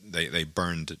they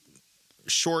burned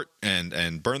short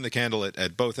and burned the candle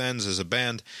at both ends as a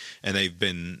band, and they've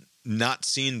been not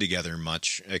seen together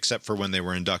much except for when they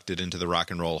were inducted into the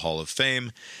Rock and Roll Hall of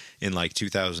Fame in like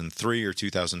 2003 or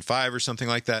 2005 or something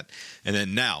like that. And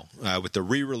then now with the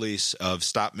re-release of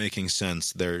Stop Making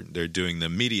Sense, they're doing the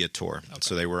media tour. Okay.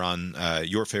 So they were on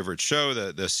your favorite show,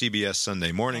 the CBS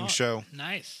Sunday Morning show.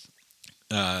 Nice.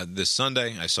 This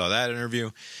Sunday, I saw that interview.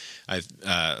 I've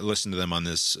listened to them on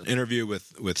this interview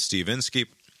with Steve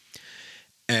Inskeep.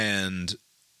 And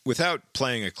without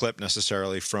playing a clip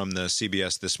necessarily from the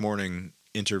CBS This Morning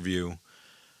interview,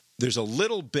 there's a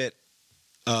little bit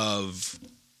of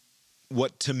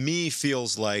what to me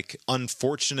feels like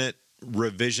unfortunate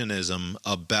revisionism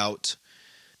about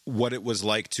what it was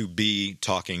like to be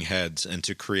Talking Heads and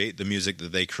to create the music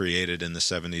that they created in the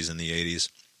 70s and the 80s.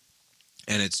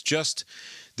 And it's just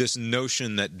this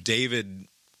notion that David,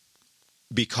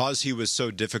 because he was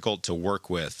so difficult to work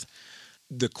with,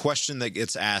 the question that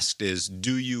gets asked is,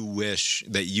 do you wish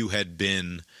that you had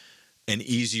been an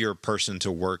easier person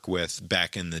to work with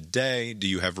back in the day? Do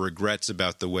you have regrets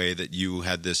about the way that you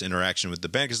had this interaction with the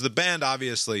band? Because the band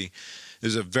obviously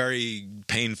is a very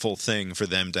painful thing for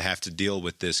them to have to deal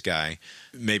with this guy.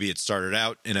 Maybe it started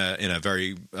out in a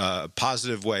very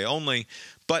positive way only,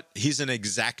 but he's an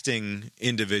exacting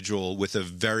individual with a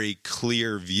very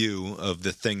clear view of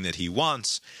the thing that he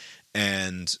wants.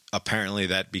 And apparently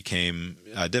that became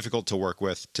difficult to work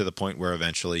with, to the point where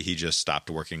eventually he just stopped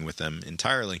working with them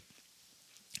entirely.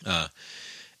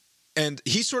 And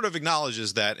he sort of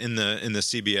acknowledges that in the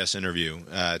CBS interview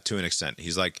to an extent.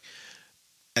 He's like,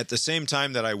 at the same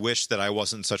time that I wish that I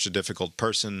wasn't such a difficult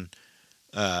person,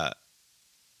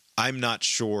 I'm not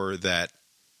sure that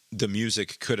the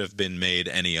music could have been made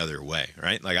any other way,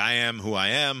 right? Like, I am who I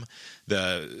am.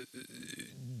 The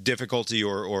difficulty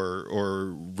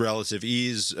or relative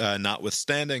ease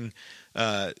notwithstanding,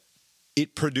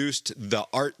 it produced the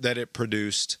art that it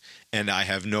produced, and I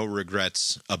have no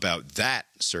regrets about that.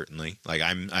 Certainly, like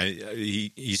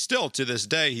he's still, to this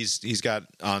day, he's got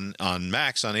on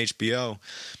Max, on HBO.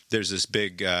 There's this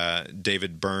big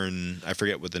David Byrne. I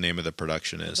forget what the name of the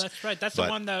production is. That's right. That's the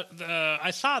one that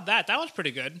I saw. That was pretty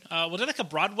good. Was it like a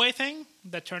Broadway thing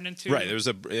that turned into? Right. There was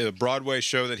a Broadway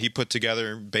show that he put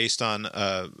together based on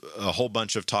a whole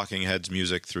bunch of Talking Heads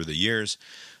music through the years,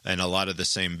 and a lot of the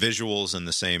same visuals and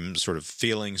the same sort of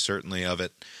feeling, certainly, of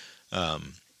it.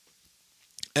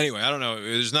 Anyway, I don't know.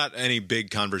 There's not any big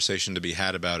conversation to be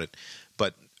had about it,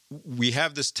 but we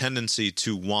have this tendency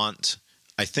to want,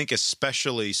 I think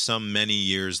especially some many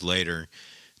years later,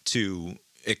 to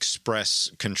express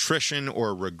contrition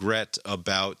or regret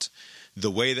about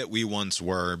the way that we once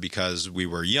were, because we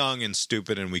were young and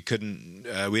stupid and we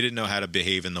didn't know how to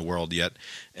behave in the world yet,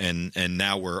 and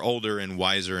now we're older and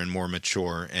wiser and more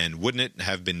mature, and wouldn't it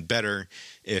have been better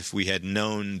if we had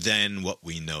known then what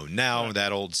we know now? Right.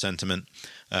 That old sentiment.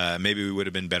 Maybe we would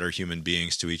have been better human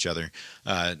beings to each other.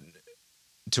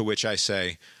 To which I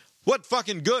say, what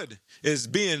fucking good is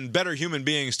being better human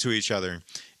beings to each other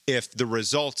if the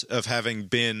result of having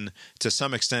been, to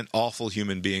some extent, awful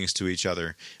human beings to each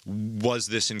other was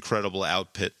this incredible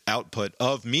output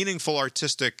of meaningful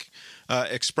artistic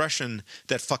expression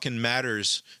that fucking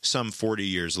matters some 40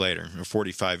 years later, or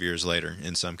 45 years later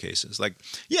in some cases? Like,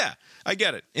 yeah, I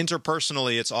get it.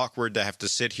 Interpersonally, it's awkward to have to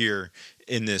sit here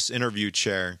in this interview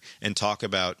chair and talk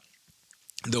about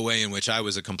the way in which I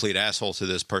was a complete asshole to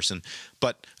this person,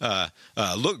 but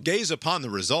gaze upon the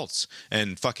results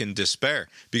and fucking despair,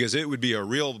 because it would be a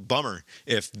real bummer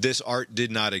if this art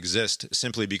did not exist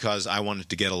simply because I wanted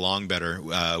to get along better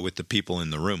with the people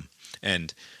in the room.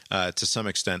 And to some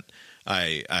extent,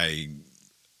 I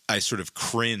sort of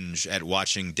cringe at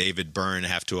watching David Byrne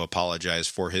have to apologize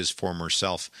for his former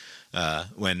self.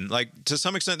 When, like, to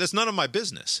some extent, that's none of my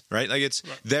business, right? Like, it's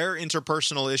right. Their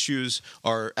interpersonal issues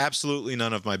are absolutely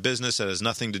none of my business. It has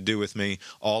nothing to do with me.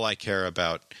 All I care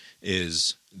about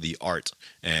is the art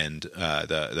and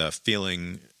the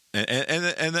feeling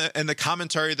and the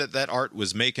commentary that art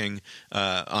was making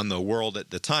on the world at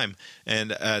the time.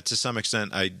 And to some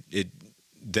extent,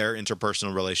 their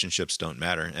interpersonal relationships don't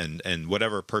matter, and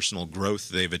whatever personal growth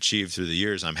they've achieved through the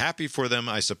years, I'm happy for them,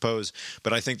 I suppose,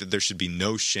 but I think that there should be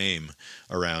no shame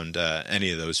around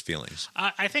any of those feelings.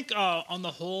 I think on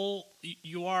the whole,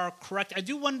 you are correct. I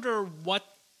do wonder what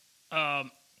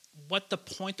the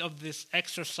point of this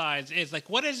exercise is. Like,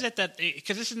 what is it that,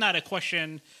 because this is not a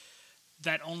question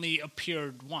that only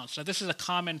appeared once. So this is a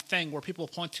common thing where people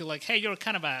point to, like, hey, you're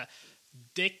kind of a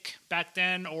dick back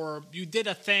then, or you did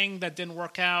a thing that didn't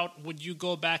work out. Would you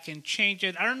go back and change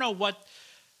it? I don't know what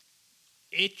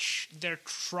itch they're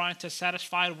trying to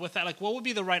satisfy with that. Like, what would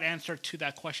be the right answer to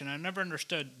that question? I never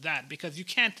understood that, because you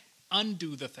can't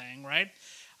undo the thing, right?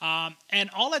 And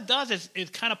all it does is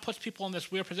it kind of puts people in this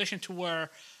weird position to where,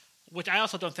 which I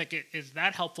also don't think it is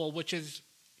that helpful, which is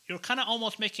you're kind of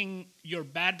almost making your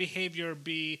bad behavior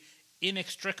be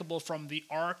inextricable from the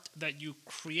art that you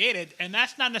created, and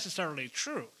that's not necessarily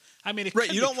true. I mean, it Right,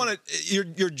 could you be don't true. want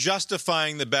to. You're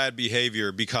justifying the bad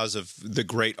behavior because of the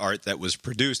great art that was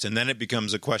produced, and then it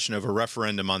becomes a question of a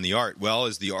referendum on the art. Well,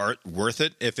 is the art worth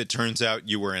it if it turns out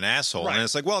you were an asshole? Right. And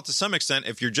it's like, well, to some extent,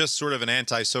 if you're just sort of an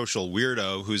antisocial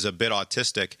weirdo who's a bit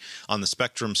autistic on the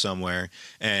spectrum somewhere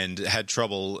and had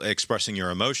trouble expressing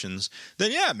your emotions,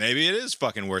 then yeah, maybe it is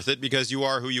fucking worth it because you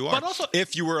are who you are. But also,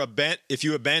 if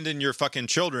you abandon your fucking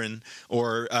children,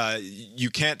 or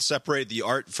you can't separate the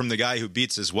art from the guy who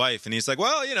beats his wife, and he's like,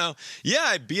 well, yeah,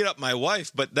 I beat up my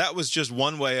wife, but that was just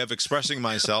one way of expressing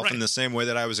myself Right. in the same way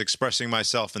that I was expressing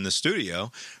myself in the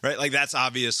studio, right? Like, that's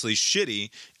obviously shitty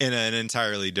in an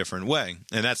entirely different way,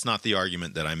 and that's not the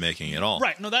argument that I'm making at all.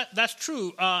 Right. No, that's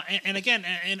true. And again,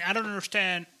 and I don't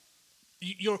understand.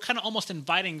 You're kind of almost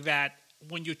inviting that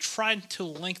when you try to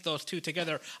link those two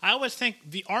together. I always think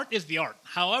the art is the art.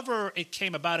 However it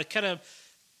came about, it kind of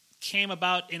came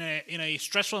about in a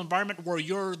stressful environment where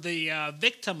you're the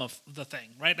victim of the thing,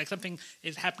 right? Like something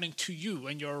is happening to you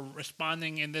and you're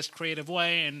responding in this creative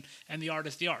way, and the art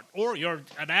is the art. Or you're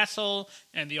an asshole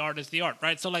and the art is the art,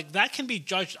 right? So like that can be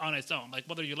judged on its own. Like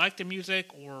whether you like the music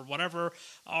or whatever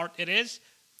art it is,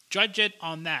 judge it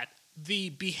on that.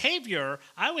 The behavior,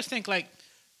 I always think like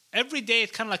every day is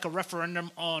kind of like a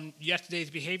referendum on yesterday's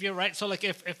behavior, right? So like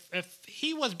if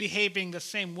he was behaving the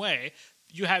same way,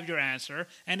 you have your answer.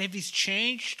 And if he's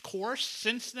changed course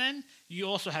since then, you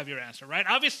also have your answer, right?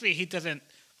 Obviously, he doesn't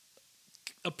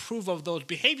approve of those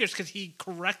behaviors because he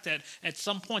corrected at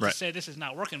some point Right. to say this is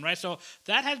not working, right? So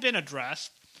that has been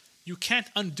addressed. You can't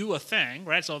undo a thing,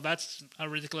 right? So that's a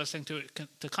ridiculous thing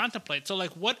to contemplate. So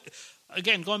like what,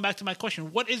 again, going back to my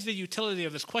question, what is the utility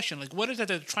of this question? Like what is it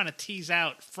that they're trying to tease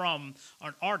out from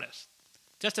an artist?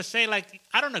 Just to say like,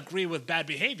 I don't agree with bad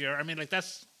behavior. I mean, like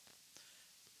that's...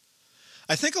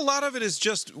 I think a lot of it is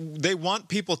just they want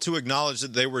people to acknowledge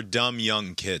that they were dumb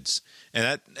young kids,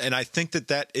 and I think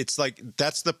that it's like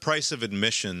that's the price of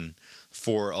admission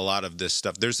for a lot of this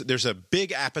stuff. There's a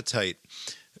big appetite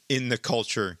in the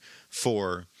culture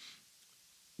for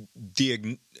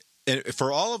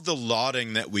all of the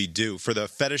lauding that we do, for the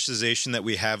fetishization that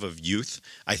we have of youth.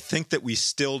 I think that we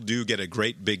still do get a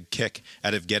great big kick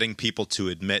out of getting people to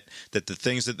admit that the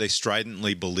things that they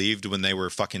stridently believed when they were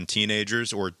fucking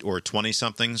teenagers or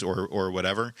 20-somethings or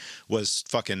whatever was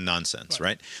fucking nonsense,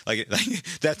 right? Like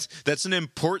that's an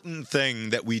important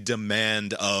thing that we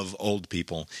demand of old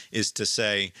people, is to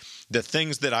say the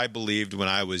things that I believed when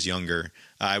I was younger,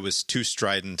 I was too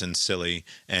strident and silly,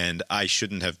 and I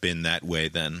shouldn't have been that way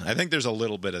then. I think there's a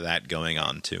little bit of that going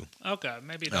on, too. Okay,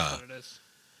 maybe that's what it is.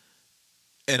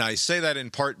 And I say that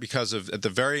in part because of, at the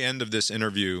very end of this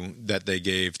interview that they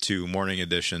gave to Morning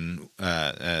Edition,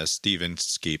 Steve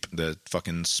Inskeep, the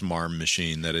fucking smarm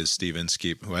machine that is Steve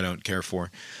Inskeep, who I don't care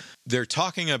for, they're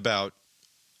talking about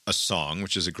a song,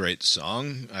 which is a great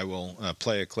song. I will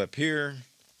play a clip here.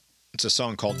 It's a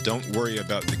song called Don't Worry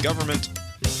About the Government.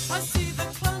 I see the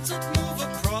clouds that move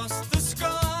across the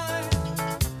sky.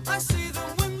 I see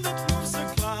the wind that moves the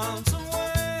clouds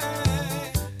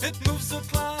away. It moves the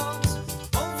clouds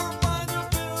over by the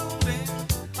building.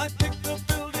 I pick the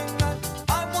building that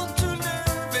I want to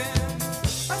live in.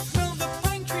 I smell the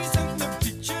pine trees and the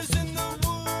peaches in the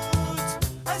woods.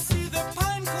 I see the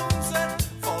pine cones that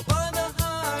fall by the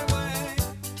highway.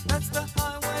 That's the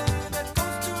highway that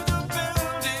goes to the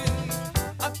building.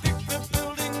 I pick the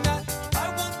building that I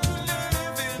want to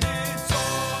live in. It's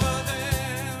over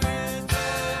there, it's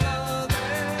over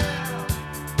there.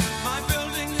 My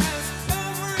building has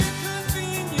every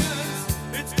convenience.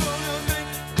 It's gonna make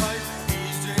life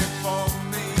easy for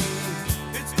me.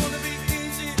 It's gonna be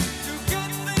easy to get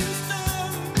things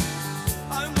done.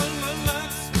 I will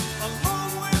relax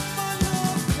along with my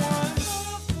loved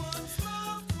ones.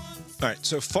 All right,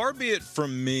 so far be it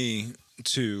from me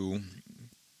to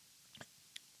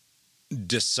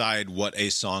decide what a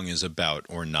song is about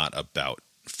or not about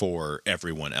for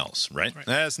everyone else, right?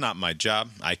 That's not my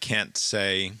job. I can't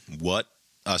say what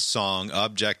a song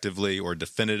objectively or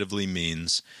definitively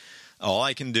means. All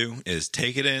I can do is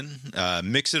take it in,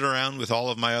 mix it around with all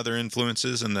of my other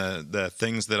influences and the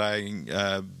things that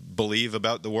I believe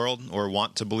about the world or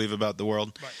want to believe about the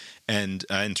world, and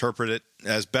interpret it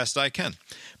as best I can.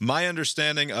 My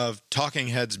understanding of Talking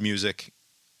Heads music,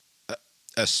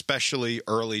 especially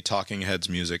early Talking Heads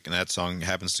music, and that song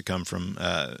happens to come from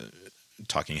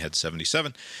Talking Heads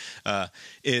 77,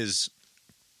 is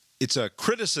it's a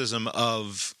criticism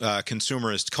of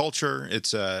consumerist culture.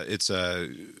 It's a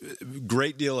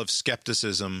great deal of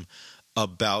skepticism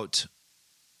about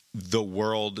the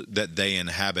world that they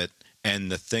inhabit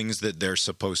and the things that they're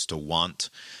supposed to want.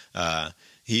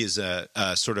 He is a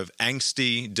sort of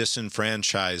angsty,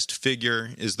 disenfranchised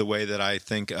figure is the way that I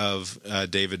think of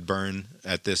David Byrne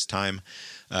at this time.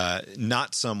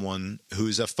 Not someone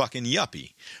who's a fucking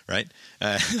yuppie, right?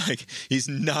 Like, he's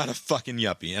not a fucking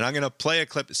yuppie. And I'm going to play a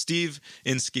clip. Steve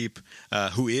Inskeep,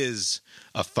 who is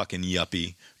a fucking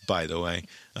yuppie, by the way.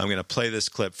 I'm going to play this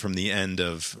clip from the end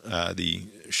of the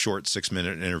short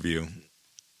 6-minute interview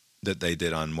that they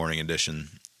did on Morning Edition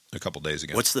a couple days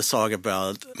ago. What's the song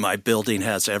about? My building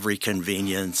has every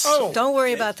convenience. Oh, don't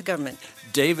worry about the government.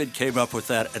 David came up with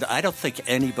that, and I don't think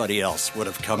anybody else would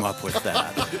have come up with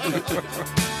that. My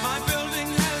building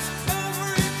has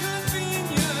every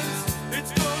convenience.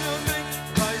 It's gonna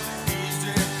make life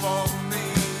easy for me.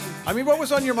 I mean, what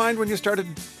was on your mind when you started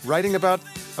writing about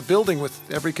a building with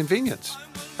every convenience?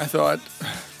 I thought,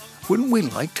 wouldn't we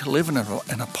like to live in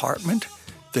an apartment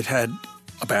that had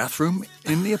a bathroom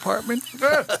in the apartment,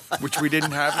 which we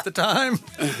didn't have at the time?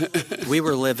 We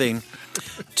were living,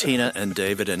 Tina and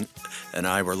David and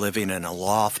I were living in a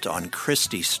loft on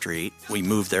Christie Street. We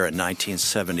moved there in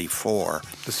 1974.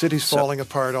 The city's falling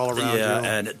apart all around you. Yeah,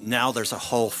 and now there's a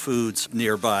Whole Foods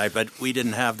nearby, but we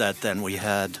didn't have that then. We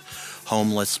had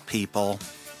homeless people,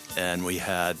 and we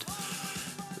had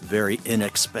very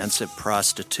inexpensive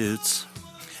prostitutes.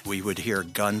 We would hear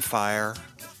gunfire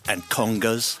and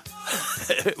congas.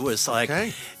 It was like,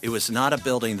 It was not a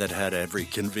building that had every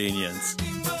convenience.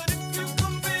 But if you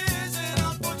come visit,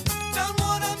 I'll put down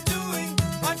what I'm doing.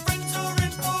 My friends are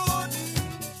important.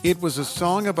 It was a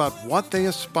song about what they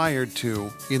aspired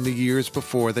to in the years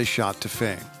before they shot to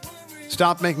fame.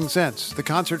 Stop Making Sense, the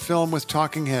concert film with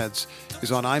talking heads,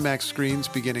 is on IMAX screens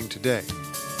beginning today.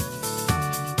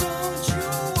 Don't you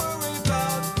worry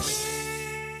about me.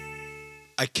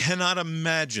 I cannot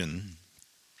imagine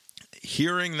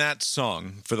hearing that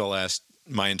song for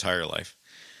my entire life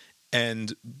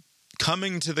and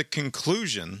coming to the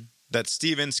conclusion that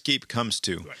Steve Inskeep comes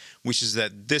to, right, which is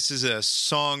that this is a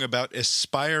song about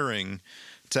aspiring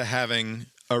to having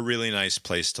a really nice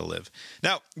place to live.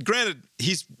 Now, granted,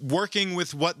 he's working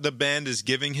with what the band is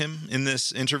giving him in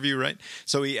this interview, right?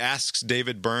 So he asks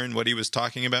David Byrne what he was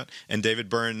talking about, and David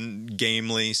Byrne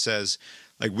gamely says,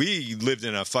 like, we lived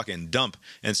in a fucking dump,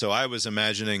 and so I was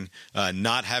imagining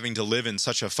not having to live in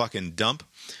such a fucking dump.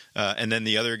 And then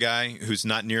the other guy, who's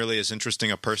not nearly as interesting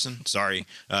a person,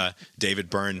 David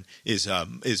Byrne, is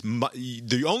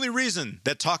the only reason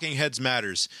that Talking Heads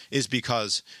matters is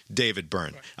because David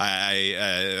Byrne.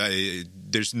 Right.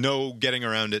 There's no getting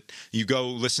around it. You go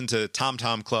listen to Tom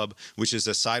Tom Club, which is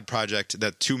a side project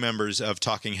that 2 members of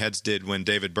Talking Heads did when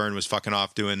David Byrne was fucking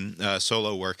off doing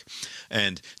solo work.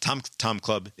 And Tom Tom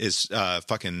Club is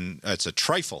it's a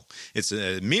trifle. It's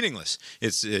meaningless.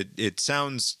 It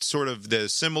sounds sort of the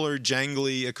similar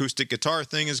jangly acoustic guitar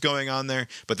thing is going on there,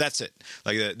 but that's it.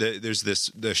 Like there's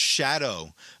the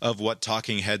shadow of what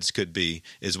Talking Heads could be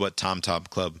is what Tom Tom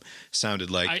Club sounded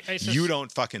like. You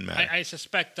don't fucking matter. I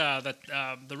suspect that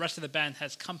the rest of the band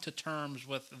has come to terms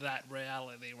with that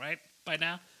reality, right? By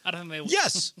now, I don't think they.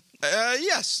 Yes,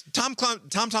 yes. Tom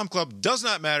Tom Club does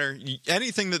not matter.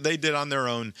 Anything that they did on their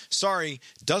own,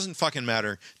 doesn't fucking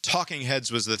matter. Talking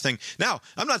Heads was the thing. Now,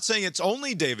 I'm not saying it's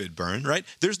only David Byrne, right?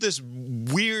 There's this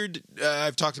weird.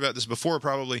 I've talked about this before,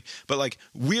 probably, but like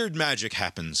weird magic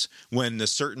happens when the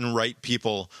certain right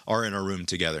people are in a room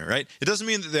together, right? It doesn't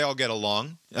mean that they all get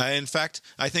along. In fact,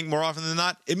 I think more often than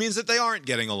not, it means that they aren't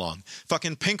getting along.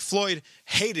 Fucking Pink Floyd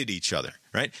hated each other,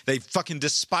 right? They fucking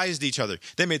despised each other.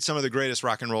 They made some of the greatest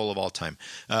rock and roll of all time.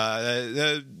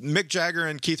 Mick Jagger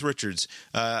and Keith Richards,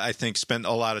 I think, spent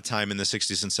a lot of time in the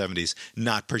 60s and 70s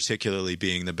not particularly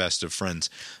being the best of friends.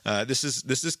 This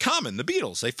is common. The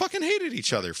Beatles, they fucking hated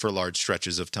each other for large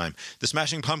stretches of time. The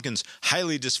Smashing Pumpkins,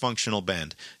 highly dysfunctional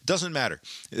band. Doesn't matter.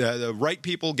 The right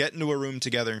people get into a room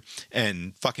together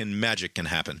and fucking magic can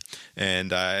happen.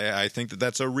 And I think that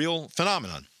that's a real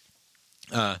phenomenon.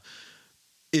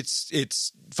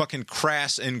 It's fucking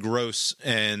crass and gross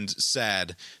and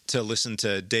sad to listen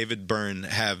to David Byrne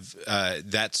have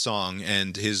that song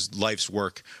and his life's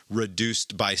work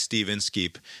reduced by Steve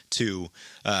Inskeep to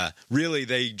really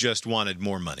they just wanted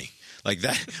more money. Like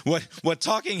that, what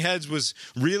Talking Heads was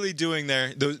really doing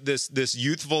there, this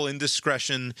youthful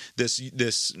indiscretion,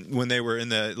 this when they were in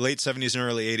the late 70s and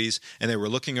early 80s, and they were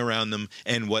looking around them,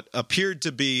 and what appeared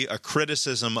to be a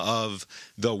criticism of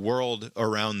the world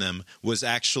around them was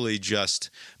actually just,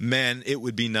 man, it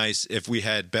would be nice if we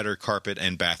had better carpet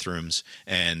and bathrooms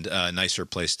and a nicer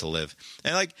place to live.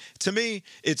 And like, to me,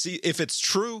 if it's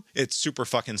true, it's super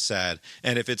fucking sad.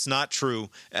 And if it's not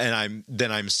true, and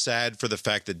I'm sad for the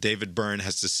fact that David Byrne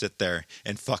has to sit there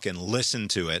and fucking listen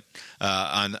to it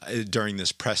during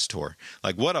this press tour.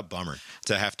 Like, what a bummer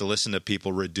to have to listen to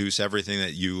people reduce everything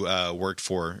that you worked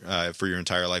for your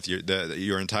entire life,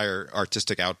 your entire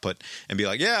artistic output, and be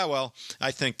like, yeah, well, I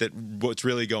think that what's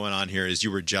really going on here is you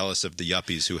were jealous of the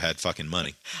yuppies who had fucking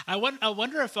money. I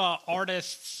wonder if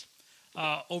artists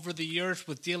over the years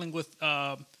with dealing with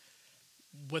the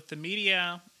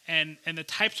media and the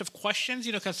types of questions,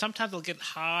 because sometimes they'll get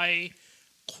high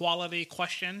quality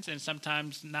questions and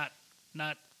sometimes not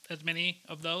as many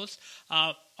of those.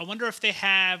 I wonder if they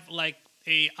have like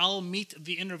I'll meet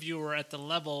the interviewer at the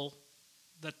level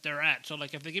that they're at. So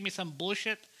like if they give me some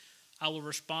bullshit, I will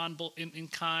respond in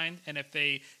kind. And if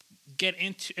they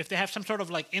have some sort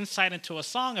of like insight into a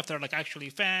song, if they're like actually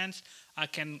fans, I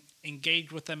can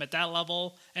engage with them at that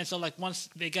level. And so like once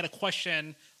they get a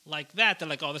question like that, they're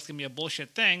like, oh, this is going to be a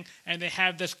bullshit thing. And they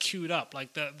have this queued up,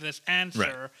 like this answer.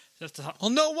 Right. Well,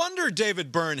 no wonder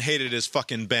David Byrne hated his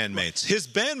fucking bandmates. His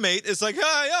bandmate is like,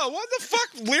 what the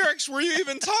fuck lyrics were you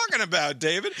even talking about,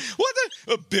 David? What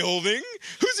a building?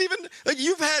 Who's even like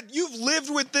you've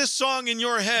lived with this song in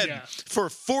your head for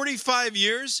 45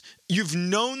 years. You've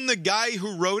known the guy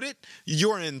who wrote it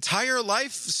your entire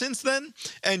life since then,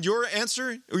 and your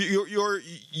answer,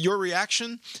 your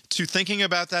reaction to thinking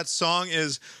about that song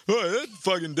is, oh, that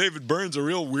fucking David Byrne's a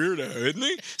real weirdo, isn't he?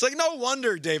 It's like, no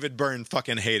wonder David Byrne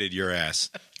fucking hated your ass,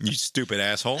 you stupid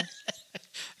asshole.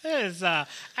 His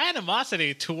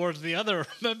animosity towards the other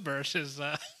members is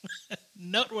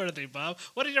noteworthy, Bob.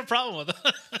 What is your problem with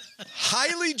it?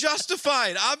 Highly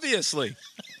justified, obviously.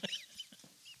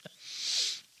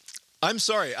 I'm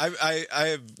sorry. I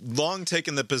have long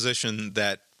taken the position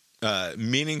that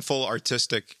meaningful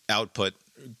artistic output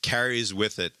carries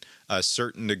with it a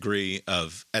certain degree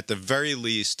of, at the very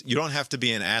least, you don't have to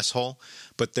be an asshole,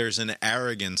 but there's an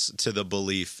arrogance to the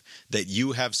belief that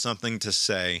you have something to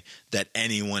say that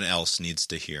anyone else needs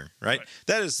to hear, right?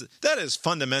 That is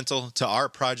fundamental to our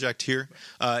project here,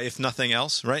 if nothing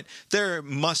else, right? There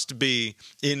must be,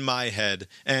 in my head,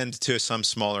 and to some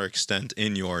smaller extent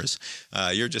in yours,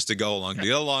 you're just a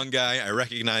go-along guy. I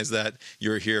recognize that.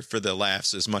 You're here for the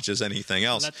laughs as much as anything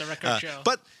else. Let the record show.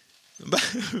 But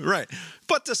right.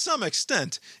 But to some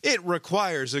extent, it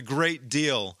requires a great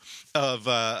deal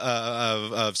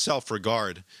of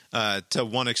self-regard to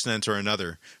one extent or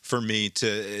another for me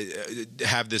to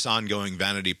have this ongoing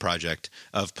vanity project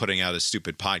of putting out a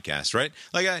stupid podcast, right?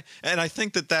 I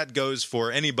think that goes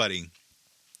for anybody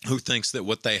who thinks that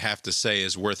what they have to say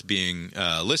is worth being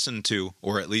listened to,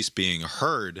 or at least being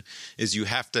heard, is you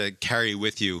have to carry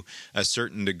with you a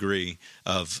certain degree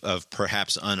of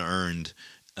perhaps unearned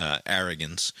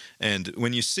arrogance. And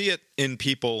when you see it in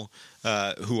people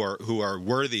who are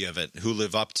worthy of it, who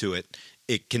live up to it,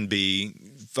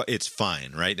 it's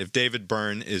fine, right? If David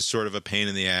Byrne is sort of a pain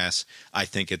in the ass, I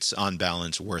think it's on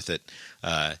balance worth it.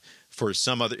 For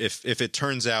some other, if it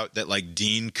turns out that like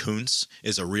Dean Koontz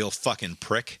is a real fucking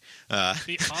prick,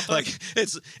 like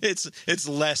it's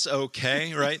less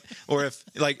okay, right? Or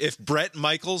if Bret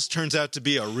Michaels turns out to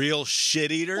be a real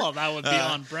shit eater, well, that would be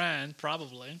on brand,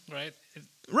 probably, right?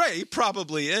 Right, he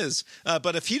probably is.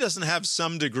 But if he doesn't have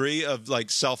some degree of like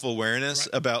self-awareness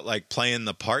about like playing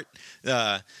the part,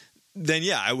 then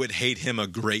yeah, I would hate him a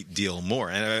great deal more.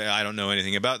 And I don't know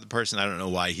anything about the person. I don't know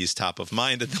why he's top of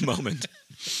mind at the moment.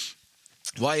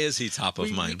 Why is he top of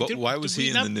mind? Why was he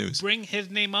in the news? Bring his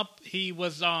name up. He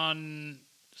was on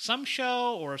some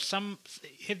show or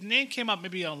his name came up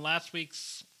maybe on last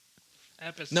week's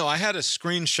episode. No, I had a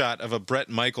screenshot of a Bret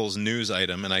Michaels news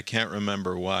item, and I can't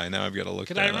remember why. Now I've got to look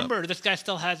that up. Because I remember this guy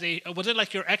still has was it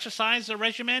like your exercise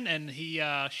regimen, and he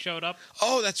showed up?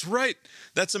 Oh, that's right.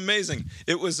 That's amazing.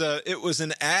 It was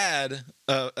an ad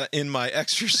in my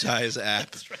exercise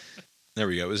app. That's right. There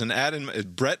we go. It was an ad in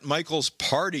Bret Michaels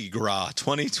Parti-Gras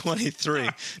 2023.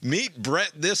 Meet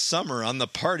Bret this summer on the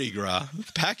Parti-Gras.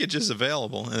 Package is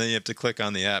available, and then you have to click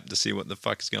on the app to see what the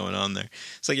fuck's going on there.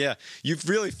 It's like, yeah, you've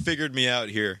really figured me out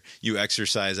here, you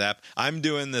exercise app. I'm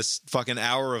doing this fucking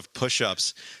hour of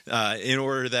push-ups in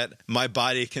order that my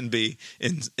body can be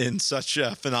in such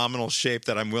phenomenal shape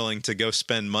that I'm willing to go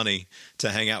spend money to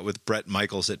hang out with Bret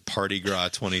Michaels at Parti-Gras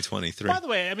 2023. By the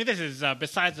way, I mean, this is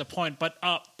besides the point, but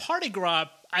Parti-Gras,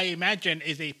 I imagine,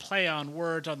 is a play on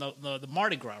words on the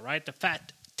Mardi Gras, right? The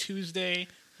Fat Tuesday,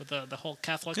 with the whole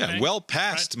Catholic Yeah, thing. well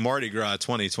past Mardi Gras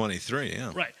 2023.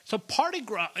 Yeah. Right. So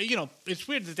Parti-Gras, it's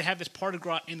weird that they have this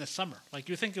Parti-Gras in the summer. Like,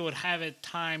 you think it would have it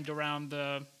timed around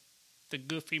the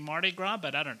goofy Mardi Gras,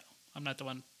 but I don't know. I'm not the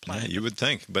one Yeah, planning. you would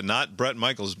think, but not Bret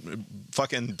Michaels.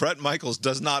 Fucking Bret Michaels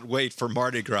does not wait for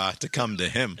Mardi Gras to come to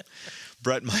him.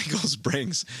 Bret Michaels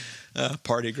brings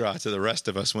Parti Gras to the rest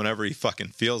of us whenever he fucking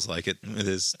feels like it with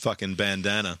his fucking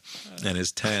bandana and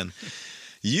his tan.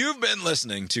 You've been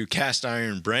listening to Cast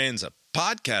Iron Brains, a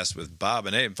podcast with Bob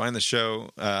and Abe. Find the show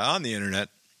on the internet,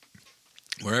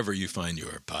 wherever you find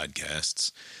your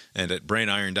podcasts, and at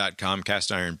brainiron.com,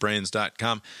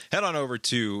 castironbrains.com. Head on over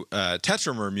to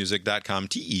tetramermusic.com,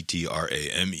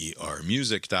 TETRAMER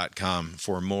music.com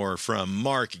for more from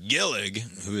Mark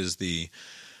Gillig, who is the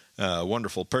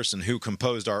wonderful person who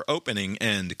composed our opening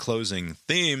and closing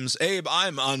themes. Abe,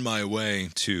 I'm on my way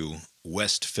to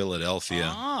West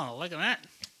Philadelphia. Oh, look at that.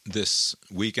 This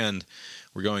weekend,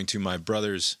 we're going to my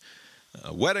brother's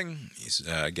wedding. He's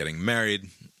getting married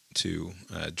to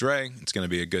Dre. It's going to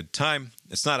be a good time.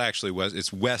 It's not actually west.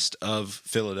 It's west of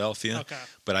Philadelphia. Okay.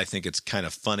 But I think it's kind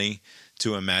of funny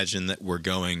to imagine that we're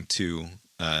going to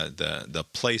the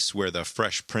place where the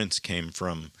Fresh Prince came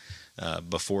from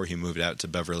before he moved out to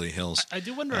Beverly Hills. I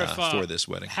do wonder if for this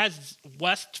wedding. Has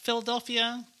West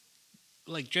Philadelphia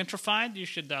like gentrified? You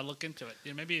should look into it.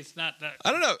 Maybe it's not that.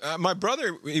 I don't know. My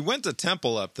brother, he went to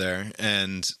Temple up there,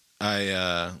 and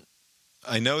I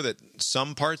know that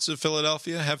some parts of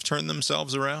Philadelphia have turned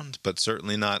themselves around, but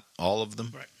certainly not all of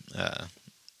them. Right.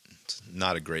 It's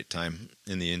not a great time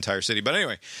in the entire city. But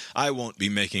anyway, I won't be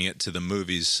making it to the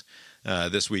movies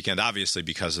this weekend, obviously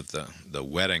because of the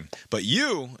wedding. But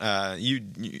you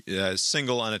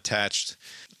single, unattached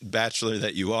bachelor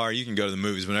that you are, you can go to the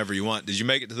movies whenever you want. Did you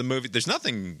make it to the movie? There's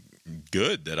nothing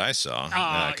good that I saw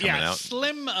coming out.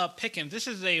 Slim pickings. This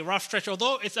is a rough stretch,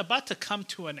 although it's about to come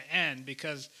to an end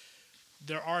because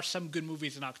there are some good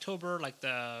movies in October, like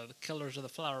the Killers of the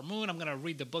Flower Moon. I'm going to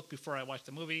read the book before I watch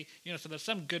the movie. So there's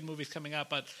some good movies coming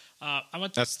up. But I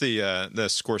went. That's the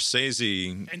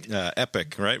Scorsese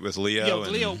epic, right, with Leo.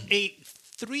 Leo, a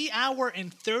 3-hour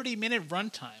and 30-minute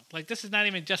runtime. Like, this is not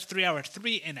even just 3 hours,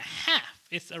 3.5.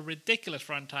 It's a ridiculous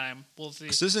runtime. We'll see.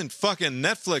 This isn't fucking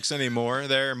Netflix anymore,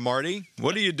 there, Marty.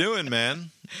 What are you doing, man?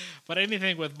 But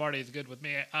anything with Marty is good with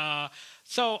me.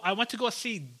 So I went to go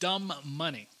see Dumb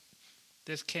Money.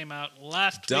 This came out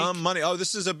last week. Dumb Money. Oh,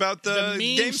 this is about the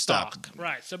GameStop. Stock.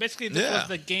 Right. So basically, this was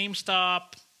the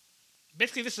GameStop.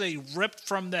 Basically, this is a ripped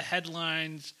from the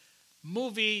headlines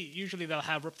movie. Usually, they'll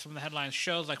have ripped from the headlines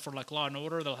shows, like for Law and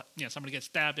Order. They'll somebody gets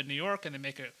stabbed in New York, and they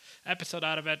make an episode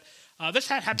out of it. This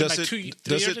had happened 3 years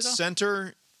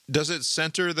ago. Does it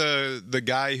center the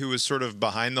guy who was sort of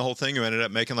behind the whole thing, who ended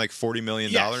up making like $40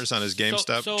 million on his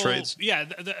GameStop trades? Yeah,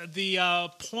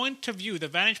 the point of view, the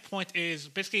vantage point is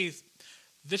basically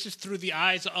this is through the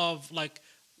eyes of like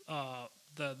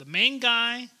the main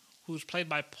guy who's played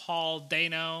by Paul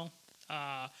Dano,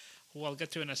 who I'll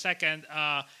get to in a second,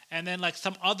 and then like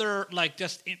some other like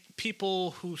just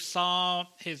people who saw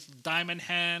his diamond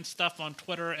hand stuff on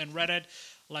Twitter and Reddit.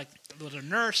 Like there was a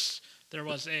nurse, there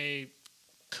was a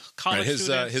college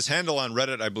student. His handle on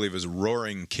Reddit, I believe, is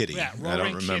Roaring Kitty. Yeah, I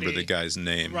don't remember Kitty. the guy's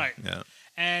name. Right. Yeah.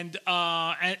 And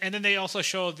then they also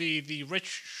show the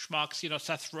rich schmucks.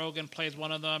 Seth Rogen plays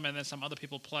one of them, and then some other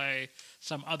people play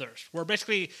some others. Where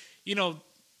basically,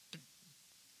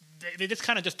 they just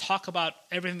kind of just talk about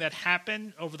everything that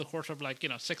happened over the course of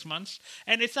 6 months.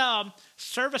 And it's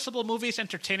serviceable movie. It's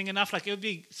entertaining enough. Like it would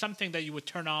be something that you would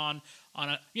turn on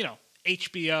a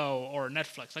HBO or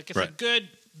Netflix. Like it's a good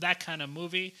that kind of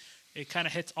movie. It kind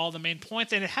of hits all the main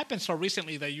points, and it happened so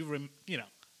recently that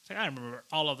I remember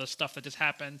all of the stuff that just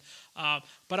happened.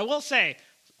 But I will say,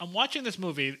 I'm watching this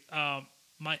movie.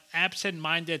 My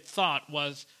absent-minded thought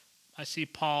was, I see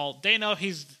Paul Dano.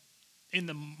 He's in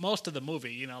most of the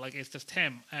movie. It's just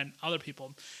him and other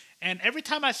people. And every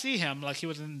time I see him, like he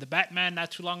was in the Batman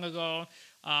not too long ago,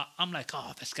 I'm like,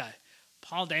 oh, this guy,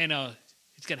 Paul Dano.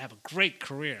 He's gonna have a great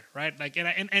career, right? Like,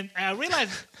 and I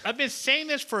realized I've been saying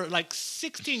this for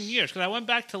 16 years because I went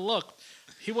back to look.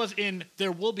 He was in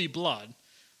There Will Be Blood.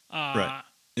 Right.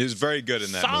 He was very good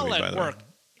in that movie. Solid work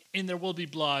in There Will Be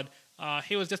Blood.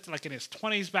 He was just in his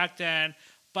 20s back then.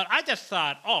 But I just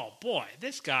thought, oh boy,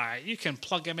 this guy, you can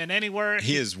plug him in anywhere.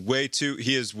 He is way too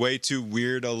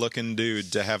weird a looking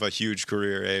dude to have a huge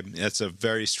career, Abe. That's a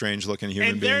very strange looking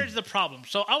human being. And there's the problem.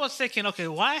 So I was thinking, okay,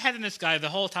 why hasn't this guy the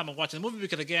whole time I'm watching the movie?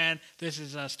 Because again, this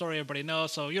is a story everybody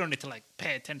knows, so you don't need to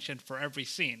pay attention for every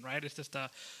scene, right? It's just a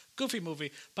goofy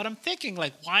movie. But I'm thinking,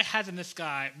 why hasn't this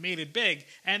guy made it big?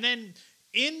 And then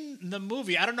in the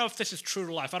movie, I don't know if this is true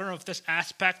to life. I don't know if this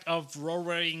aspect of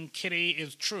Roaring Kitty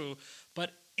is true,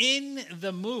 but in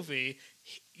the movie,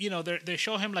 they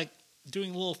show him like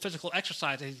doing a little physical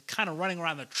exercise. He's kind of running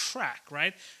around the track,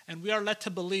 right? And we are led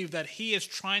to believe that he is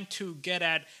trying to get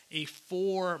at a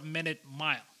 4-minute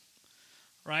mile,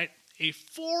 right? A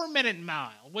 4-minute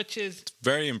mile, which is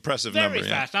very impressive very number.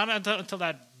 fast. Not until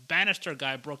that Bannister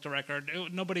guy broke the record.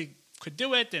 Nobody could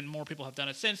do it, and more people have done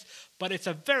it since. But it's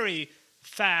a very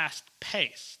fast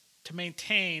pace to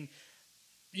maintain,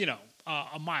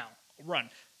 a mile run.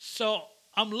 So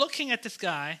I'm looking at this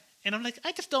guy, and I'm like,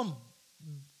 I just don't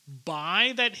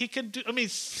buy that he could do. I mean,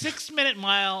 6-minute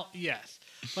mile, yes,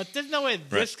 but there's no way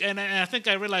this. Right. And I think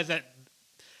I realized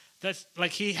that's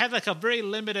like he had like a very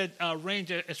limited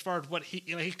range as far as what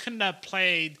he couldn't have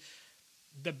played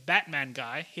the Batman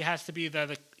guy. He has to be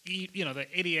the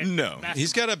idiot. No,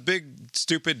 he's got a big,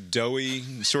 stupid,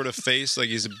 doughy sort of face. Like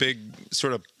he's a big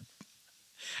sort of.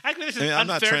 Actually, this is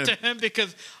unfair to him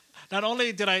because not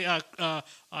only did I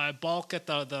balk at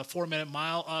the 4-minute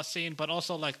mile scene, but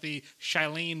also like the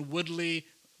Shailene Woodley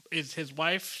is his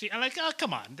wife. I'm like, oh,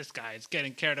 come on, this guy is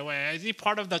getting carried away. Is he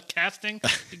part of the casting?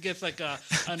 He gets like a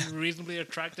unreasonably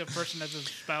attractive person as his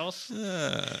spouse.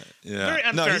 Yeah, very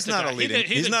unfair. No, he's not guy. a leading.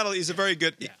 He's a very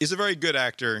good. Yeah. He's a very good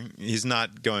actor. He's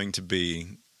not going to be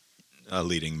a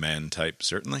leading man type,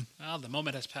 certainly. Well, the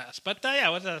moment has passed, but it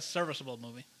was a serviceable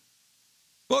movie.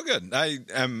 Well, good.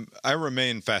 I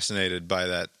remain fascinated by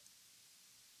that.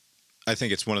 I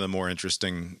think it's one of the more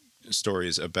interesting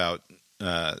stories about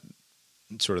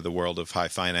sort of the world of high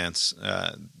finance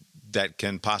that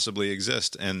can possibly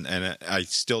exist, and I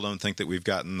still don't think that we've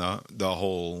gotten the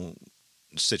whole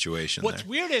situation. What's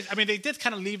weird is, I mean, they did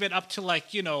kind of leave it up to like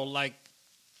he,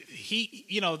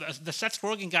 the Seth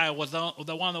Rogen guy was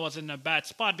the one that was in a bad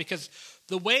spot because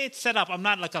the way it's set up. I'm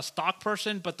not like a stock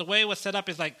person, but the way it was set up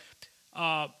is like.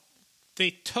 They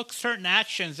took certain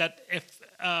actions that if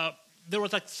there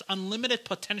was like unlimited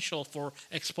potential for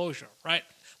exposure, right?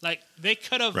 Like they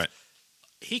could have,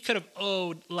 he could have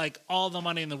owed like all the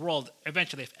money in the world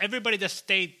eventually. If everybody just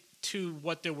stayed to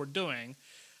what they were doing,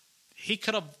 he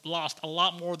could have lost a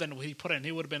lot more than what he put in.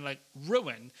 He would have been like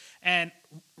ruined. And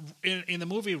in the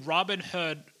movie, Robin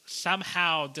Hood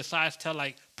somehow decides to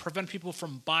like prevent people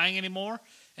from buying anymore,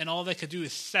 and all they could do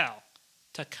is sell.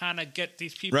 To kind of get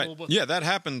these people, right? Yeah, that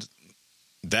happened.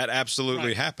 That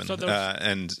absolutely happened, so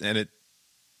and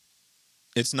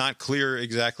it's not clear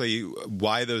exactly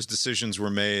why those decisions were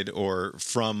made or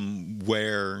from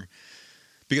where.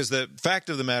 Because the fact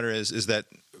of the matter is that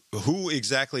who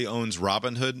exactly owns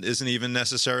Robin Hood isn't even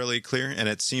necessarily clear, and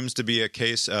it seems to be a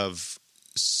case of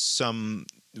some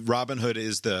Robin Hood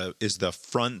is the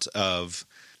front of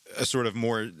a sort of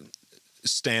more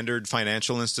standard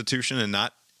financial institution,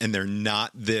 and they're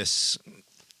not this.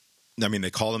 I mean,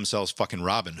 they call themselves fucking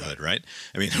Robin Hood, right?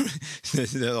 I mean,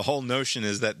 the whole notion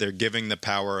is that they're giving the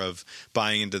power of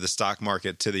buying into the stock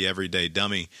market to the everyday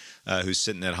dummy who's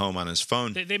sitting at home on his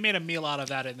phone. They made a meal out of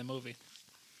that in the movie.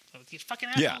 So these fucking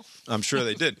assholes. Yeah, I'm sure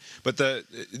they did. But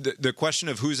the question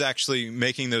of who's actually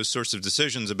making those sorts of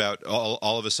decisions about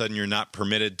all of a sudden you're not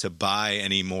permitted to buy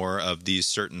any more of these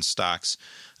certain stocks,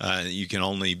 you're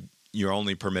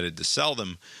only permitted to sell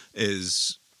them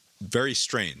is very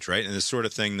strange, right? And the sort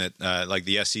of thing that like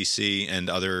the SEC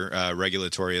and other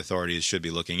regulatory authorities should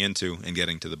be looking into and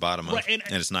getting to the bottom of. And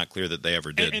it's not clear that they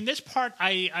ever did. In this part,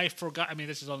 I forgot. I mean,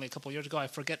 this is only a couple of years ago. I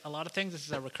forget a lot of things. This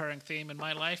is a recurring theme in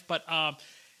my life. But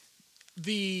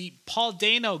the Paul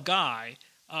Dano guy,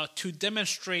 to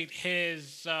demonstrate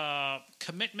his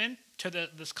commitment to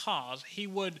this cause, he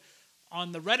would,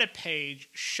 on the Reddit page,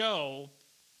 show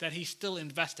that he's still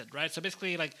invested, right? So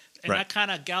basically, like, and that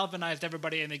kind of galvanized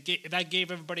everybody, and that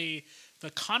gave everybody the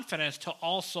confidence to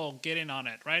also get in on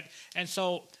it, right? And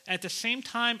so at the same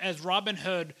time as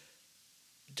Robinhood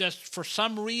just for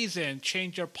some reason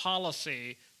changed their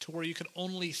policy to where you could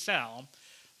only sell,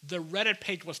 the Reddit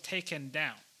page was taken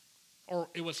down, or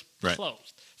it was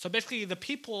closed. So basically, the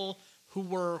people who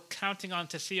were counting on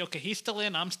to see, okay, he's still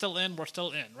in, I'm still in, we're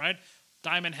still in, right?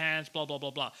 Diamond hands, blah, blah, blah,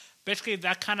 blah. Basically,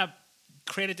 that kind of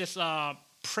created this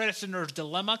prisoner's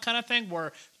dilemma kind of thing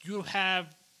where you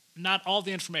have not all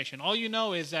the information. All you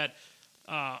know is that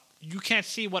you can't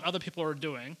see what other people are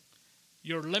doing.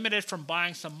 You're limited from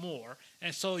buying some more.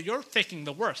 And so you're thinking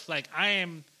the worst. Like,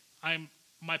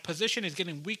 my position is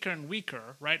getting weaker and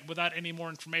weaker, right, without any more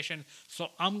information. So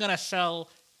I'm going to sell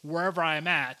wherever I'm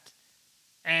at,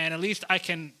 and at least I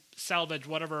can salvage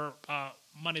whatever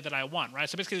money that I want, right?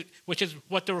 So basically, which is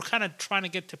what they were kind of trying to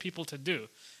get to people to do.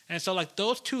 And so, like,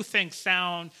 those two things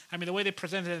sound, I mean, the way they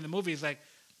presented it in the movie is like,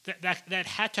 that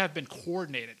had to have been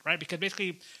coordinated, right? Because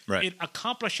basically Right. it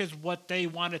accomplishes what they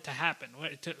wanted to happen,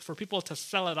 right? For people to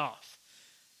sell it off.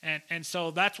 And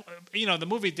so that's, the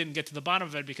movie didn't get to the bottom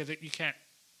of it because you can't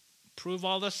prove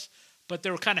all this, but they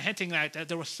were kind of hinting that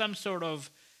there was some sort of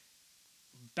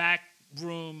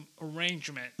backroom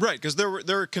arrangement. Right, because there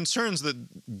were concerns that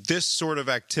this sort of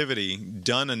activity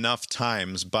done enough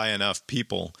times by enough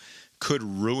people could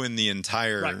ruin the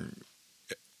entire Right.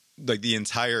 the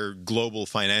entire global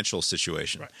financial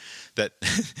situation. Right.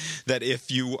 That if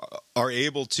you are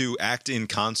able to act in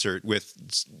concert with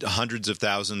hundreds of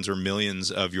thousands or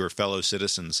millions of your fellow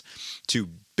citizens to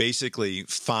basically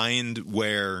find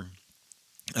where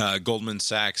Goldman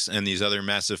Sachs and these other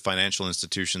massive financial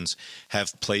institutions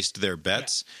have placed their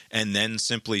bets, and then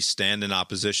simply stand in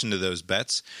opposition to those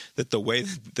bets, that the way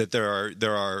that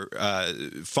there are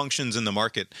functions in the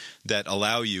market that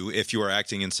allow you, if you are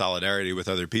acting in solidarity with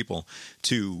other people,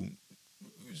 to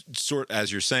sort,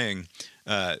 as you're saying,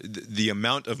 the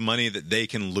amount of money that they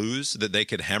can lose, that they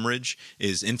could hemorrhage,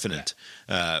 is infinite.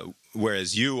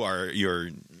 Whereas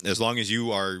as long as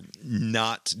you are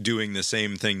not doing the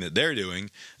same thing that they're doing,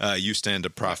 you stand to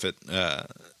profit. It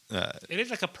is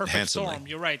like a perfect handsomely. storm.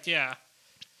 You're right, yeah.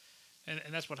 And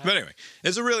that's what But happened. anyway,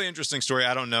 it's a really interesting story.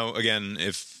 I don't know, again,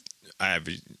 if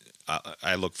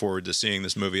I look forward to seeing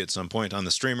this movie at some point on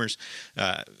the streamers.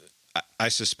 I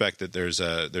suspect that there's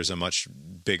a much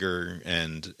bigger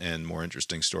and more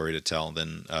interesting story to tell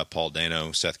than Paul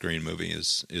Dano, Seth Green movie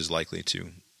is likely to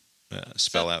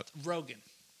spell out. Rogen.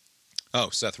 Oh,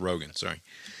 Seth Rogen. Sorry,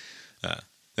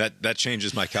 that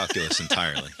changes my calculus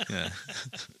entirely. Yeah.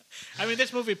 I mean,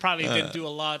 this movie probably didn't do a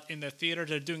lot in the theater.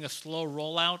 They're doing a slow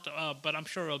rollout, but I'm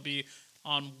sure it'll be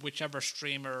on whichever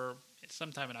streamer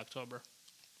sometime in October.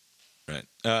 Right.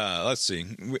 Let's see.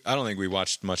 I don't think we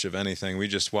watched much of anything. We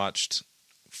just watched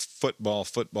football.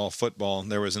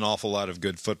 There was an awful lot of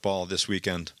good football this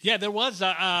weekend. Yeah, there was.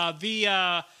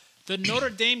 The Notre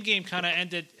Dame game kind of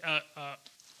ended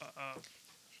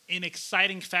in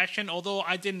exciting fashion, although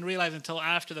I didn't realize until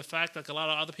after the fact, like a lot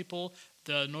of other people,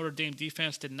 the Notre Dame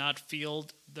defense did not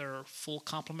field their full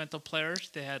complement of players.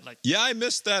 They had Yeah, I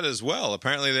missed that as well.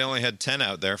 Apparently they only had 10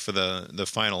 out there for the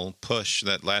final push,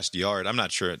 that last yard. I'm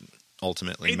not sure it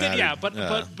ultimately mattered. Yeah, but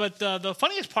the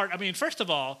funniest part, I mean, first of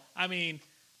all, I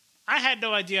had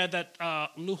no idea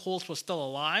that Lou Holtz was still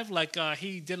alive.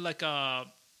 He did a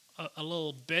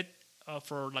little bit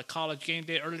for College Game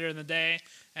Day earlier in the day,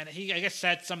 and he, I guess,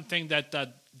 said something that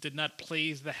did not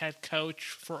please the head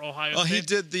coach for Ohio State. He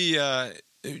did the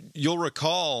you'll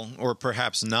recall, or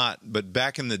perhaps not, but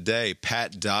back in the day,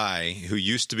 Pat Dye, who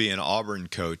used to be an Auburn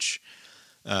coach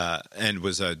and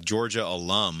was a Georgia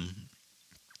alum,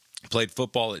 played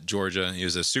football at Georgia. He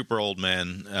was a super old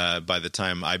man by the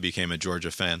time I became a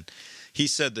Georgia fan. He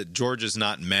said that Georgia's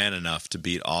not man enough to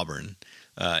beat Auburn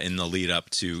in the lead up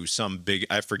to some big,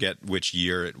 I forget which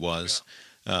year it was,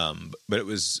 but it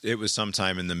was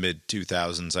sometime in the mid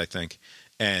 2000s, I think.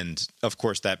 And of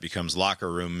course, that becomes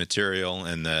locker room material,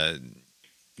 and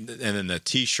then the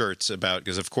T-shirts about,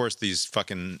 because of course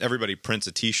everybody prints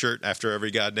a T-shirt after every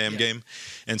goddamn game,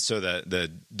 and so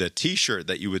the T-shirt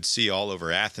that you would see all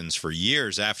over Athens for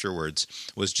years afterwards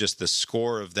was just the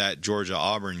score of that Georgia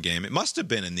Auburn game. It must have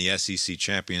been in the SEC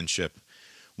championship,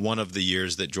 one of the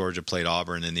years that Georgia played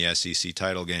Auburn in the SEC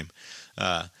title game,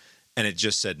 and it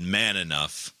just said "man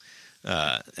enough,"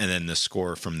 and then the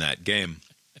score from that game.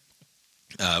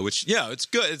 Which, it's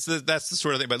good. That's the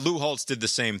sort of thing. But Lou Holtz did the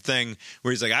same thing,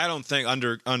 where he's like, I don't think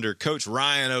under Coach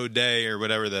Ryan O'Day, or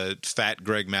whatever the fat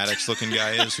Greg Maddux looking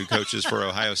guy is who coaches for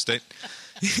Ohio State,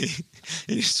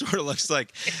 he sort of looks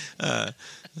like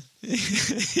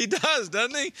he does,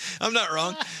 doesn't he? I'm not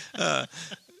wrong.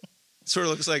 Sort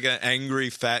of looks like an angry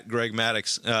fat Greg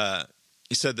Maddux.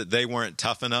 He said that they weren't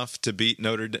tough enough to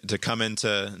to come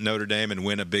into Notre Dame and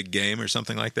win a big game or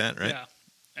something like that, right? Yeah.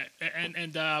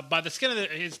 And by the skin of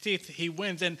his teeth, he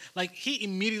wins, and he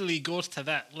immediately goes to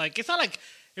that. It's not like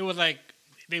it was like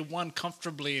they won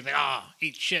comfortably.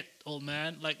 Eat shit, old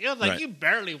man. Right. You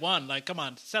barely won. Come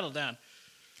on, settle down.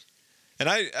 And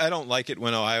I don't like it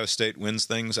when Ohio State wins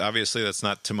things. Obviously, that's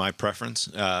not to my preference.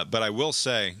 But I will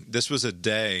say this was a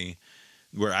day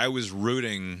where I was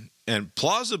rooting, and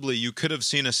plausibly you could have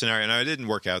seen a scenario. Now, it didn't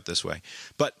work out this way,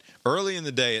 but early in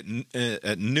the day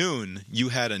at noon, you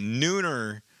had a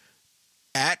nooner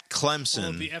at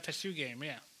Clemson. The FSU game,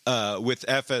 with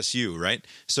FSU, right?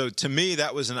 So to me,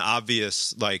 that was an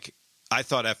obvious, I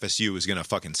thought FSU was going to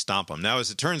fucking stomp them. Now, as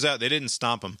it turns out, they didn't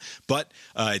stomp them, but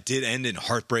it did end in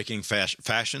heartbreaking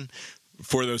fashion.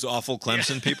 for those awful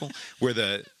Clemson people, where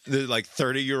the like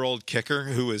 30-year-old kicker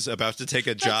who was about to take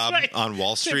a job right. on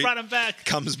Wall They Street brought him back.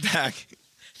 comes back.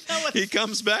 He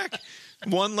comes back.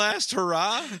 One last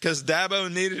hurrah because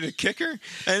Dabo needed a kicker,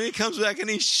 and he comes back and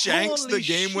he shanks Holy the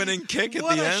game-winning kick at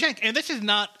What the a end. shank. And this is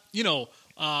not,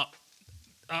 a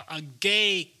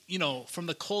gay, from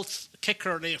the Colts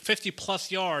kicker, the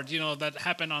 50-plus yards, that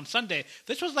happened on Sunday.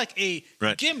 This was like a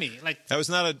gimme. Like That was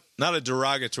not a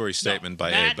derogatory statement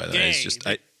by Matt A, by the Gay, way. It's just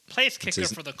place kicker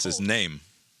for the it's Colts. his name,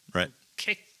 right?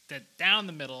 Kicked it down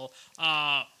the middle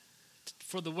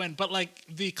for the win. But like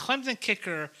the Clemson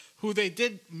kicker, who they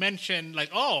did mention,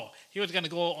 like, he was going to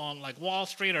go on like Wall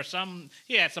Street or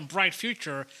he had some bright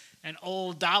future. And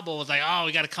old Dabo was like,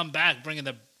 we got to come back, bringing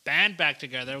the band back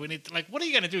together. We need what are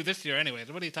you going to do this year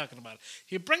anyways? What are you talking about?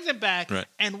 He brings him back,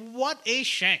 and what a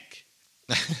shank.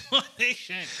 What a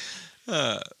shank.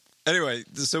 Anyway,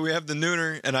 so we have the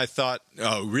nooner, and I thought,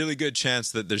 really good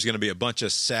chance that there's going to be a bunch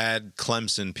of sad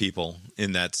Clemson people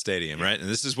in that stadium, right? And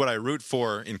this is what I root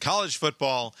for in college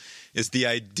football. Is the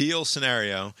ideal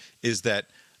scenario is that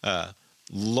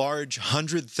large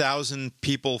 100,000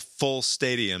 people full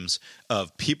stadiums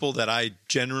of people that I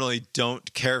generally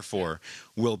don't care for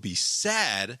will be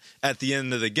sad at the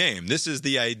end of the game. This is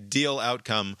the ideal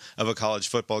outcome of a college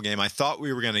football game. I thought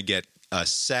we were going to get a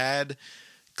sad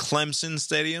Clemson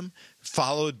stadium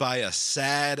followed by a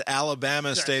sad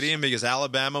Alabama stadium because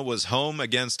Alabama was home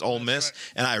against Ole Miss,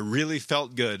 and I really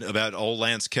felt good about old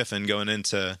Lance Kiffin going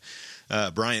into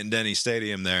Bryant-Denny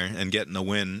Stadium there and getting a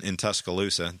win in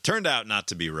Tuscaloosa. Turned out not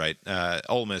to be right.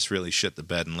 Ole Miss really shit the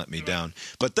bed and let me down.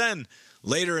 But then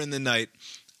later in the night,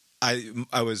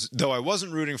 I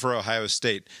wasn't rooting for Ohio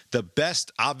State, the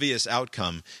best obvious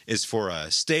outcome is for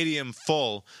a stadium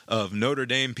full of Notre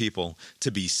Dame people to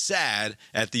be sad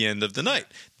at the end of the night.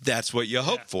 That's what you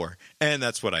hope for, and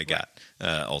that's what I got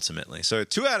ultimately. So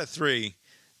 2 out of 3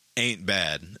 ain't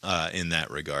bad in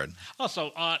that regard.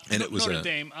 Also, and it was Notre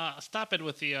Dame, stop it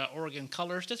with the Oregon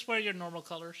colors. Just wear your normal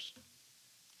colors.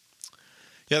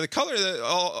 Yeah, the color.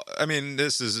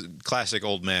 This is classic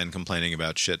old man complaining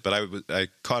about shit. But I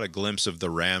caught a glimpse of the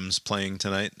Rams playing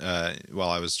tonight while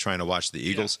I was trying to watch the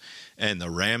Eagles, and the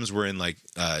Rams were in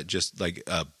just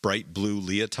bright blue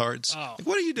leotards. Like,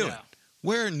 what are you doing? Yeah.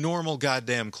 Wear normal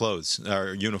goddamn clothes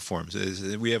or uniforms.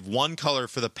 We have one color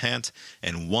for the pant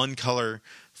and one color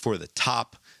for the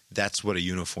top. That's what a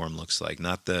uniform looks like,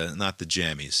 not the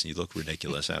jammies. You look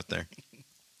ridiculous out there.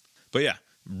 But yeah.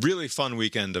 Really fun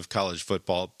weekend of college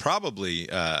football. Probably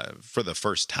for the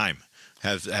first time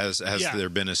has there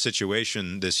been a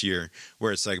situation this year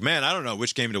where it's like, man, I don't know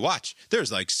which game to watch.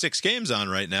 There's like 6 games on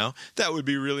right now. That would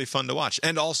be really fun to watch.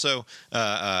 And also,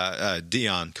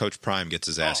 Dion, Coach Prime, gets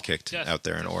his ass kicked out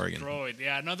there in Oregon. Destroyed.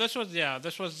 Yeah, no, this was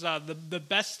the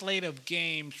best slate of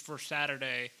games for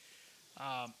Saturday.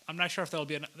 I'm not sure if there'll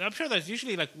be. I'm sure there's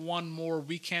usually like one more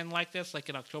weekend like this, like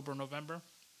in October, November,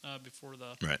 before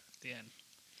the end.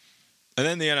 And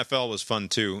then the NFL was fun,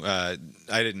 too. I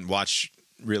didn't watch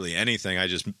really anything. I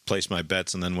just placed my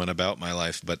bets and then went about my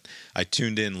life. But I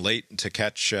tuned in late to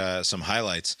catch some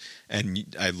highlights,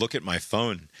 and I look at my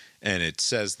phone, and it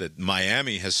says that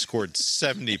Miami has scored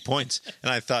 70 points.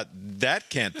 And I thought, that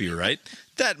can't be right.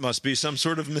 That must be some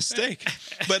sort of mistake.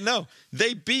 But no,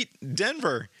 they beat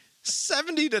Denver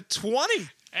 70-20.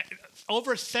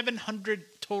 Over 700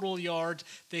 total yards.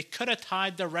 They could have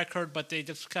tied the record, but they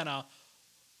just kind of...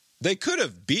 They could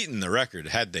have beaten the record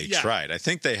had they tried. I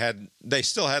think they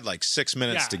still had like 6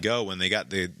 minutes to go when they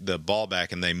got the ball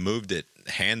back and they moved it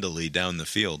handily down the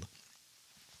field.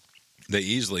 They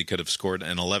easily could have scored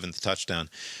an 11th touchdown,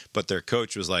 but their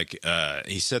coach was like,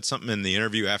 he said something in the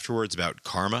interview afterwards about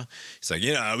karma. He's like,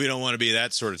 we don't want to be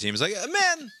that sort of team. He's like,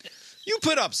 man, you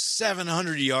put up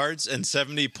 700 yards and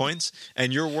 70 points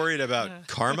and you're worried about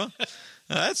karma?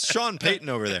 That's Sean Payton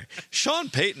over there. Sean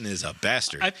Payton is a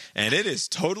bastard, and it is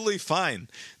totally fine.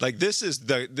 Like this is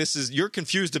you're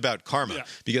confused about karma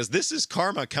because this is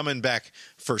karma coming back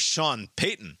for Sean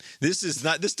Payton.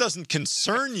 This doesn't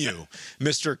concern you,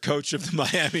 Mr. Coach of the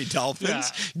Miami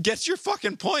Dolphins. Yeah. Get your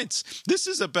fucking points. This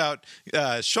is about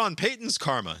Sean Payton's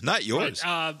karma, not yours.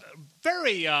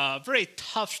 Very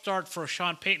tough start for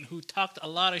Sean Payton, who talked a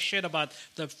lot of shit about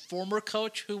the former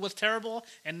coach who was terrible,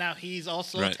 and now he's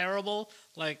also terrible.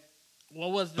 Like,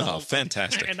 what was the...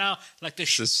 fantastic. And now, like, the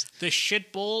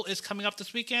shit bowl is coming up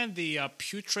this weekend. The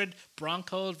putrid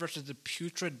Broncos versus the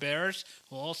putrid Bears,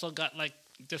 who also got, like,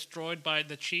 destroyed by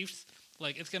the Chiefs.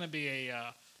 Like, it's going to be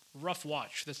a rough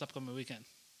watch this upcoming weekend.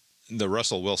 The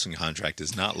Russell Wilson contract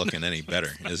is not looking any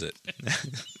better, is it?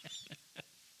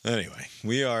 Anyway,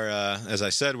 we are, as I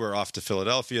said, we're off to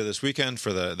Philadelphia this weekend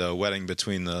for the wedding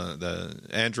between the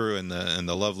Andrew and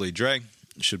the lovely Dre.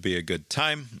 Should be a good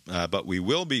time, but we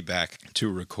will be back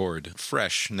to record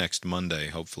fresh next Monday,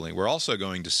 hopefully. We're also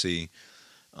going to see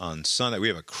on Sunday. We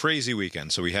have a crazy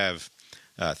weekend. So we have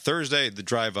Thursday, the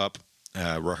drive up,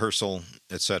 rehearsal,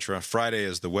 etc. Friday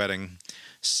is the wedding.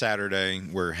 Saturday,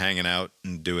 we're hanging out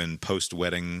and doing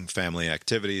post-wedding family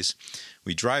activities.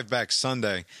 We drive back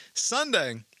Sunday.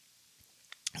 Sunday,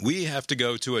 we have to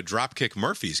go to a Dropkick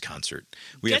Murphys concert.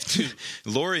 We have to,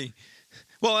 Lori.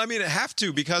 Well, I mean, have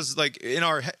to, because like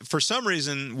for some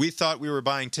reason, we thought we were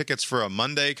buying tickets for a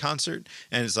Monday concert,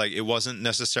 and it's like it wasn't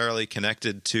necessarily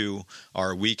connected to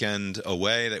our weekend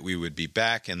away that we would be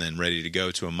back and then ready to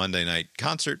go to a Monday night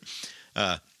concert.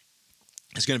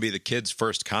 It's going to be the kids'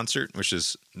 first concert, which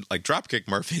is like Dropkick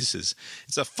Murphys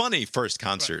it's a funny first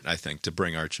concert, right. I think, to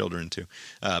bring our children to.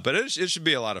 But it should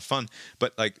be a lot of fun.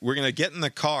 But like we're going to get in the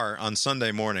car on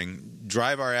Sunday morning,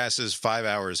 drive our asses 5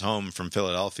 hours home from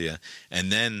Philadelphia,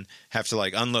 and then have to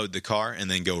like unload the car and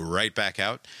then go right back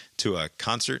out to a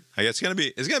concert. I guess it's going to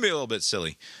be a little bit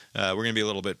silly. We're going to be a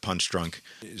little bit punch drunk,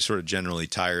 sort of generally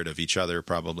tired of each other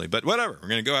probably. But whatever. We're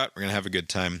going to go out. We're going to have a good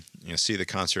time. You're going to see the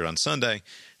concert on Sunday.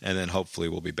 And then hopefully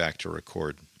we'll be back to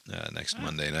record next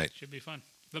Monday night. Should be fun.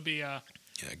 There'll be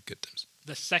good times.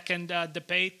 The second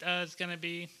debate is going to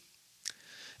be.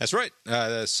 That's right.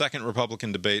 The second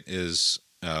Republican debate is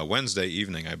Wednesday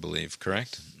evening, I believe.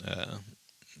 Correct.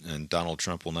 And Donald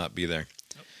Trump will not be there.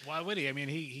 Why would he? I mean,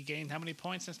 he gained how many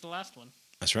points since the last one?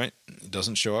 That's right. He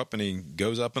doesn't show up and he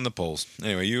goes up in the polls.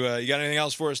 Anyway, you got anything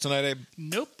else for us tonight, Abe?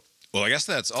 Nope. Well, I guess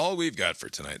that's all we've got for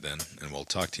tonight then, and we'll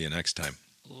talk to you next time.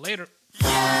 Later.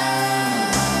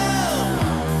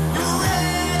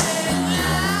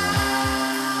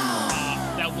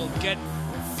 That will get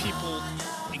people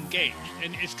engaged,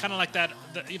 and it's kind of like that.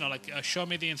 Show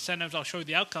me the incentives, I'll show you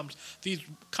the outcomes. These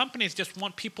companies just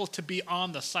want people to be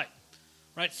on the site,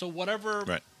 right? So whatever,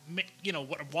 right.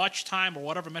 What watch time or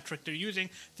whatever metric they're using,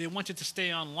 they want you to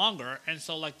stay on longer. And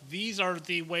so, like, these are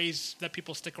the ways that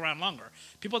people stick around longer.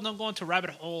 People don't go into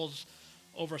rabbit holes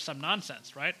over some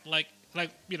nonsense, right? Like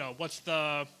what's the,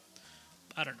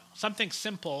 I don't know, something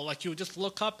simple, like you just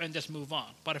look up and just move on.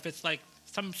 But if it's like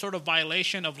some sort of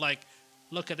violation of like,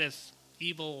 look at this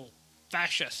evil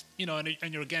fascist, and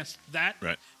you're against that,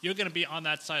 right. You're going to be on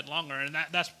that side longer. And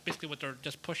that's basically what they're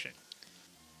just pushing.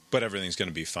 But everything's going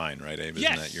to be fine, right, Abe?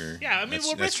 Yes. Isn't that your, I mean,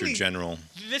 that's your general...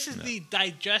 This is the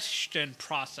digestion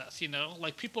process,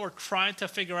 Like, people are trying to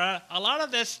figure out... A lot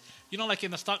of this, like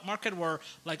in the stock market where,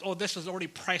 like, oh, this is already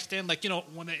priced in. Like,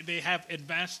 when they have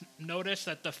advanced notice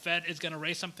that the Fed is going to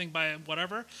raise something by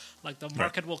whatever, like, the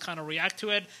market will kind of react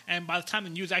to it. And by the time the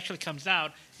news actually comes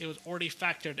out, it was already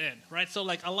factored in, right? So,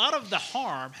 like, a lot of the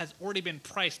harm has already been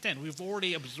priced in. We've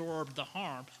already absorbed the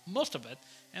harm, most of it,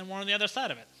 and we're on the other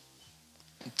side of it.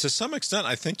 To some extent,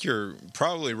 I think you're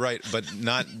probably right, but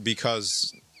not the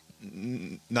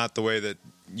way that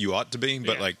you ought to be.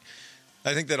 But like,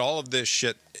 I think that all of this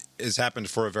shit has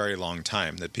happened for a very long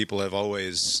time. That people have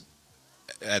always,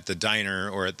 at the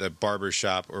diner or at the barber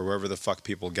shop or wherever the fuck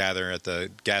people gather at the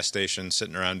gas station,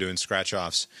 sitting around doing scratch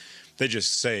offs, they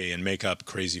just say and make up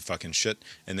crazy fucking shit,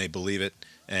 and they believe it,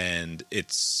 and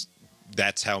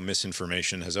that's how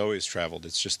misinformation has always traveled.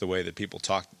 It's just the way that people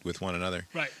talk with one another.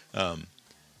 Right.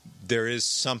 There is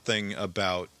something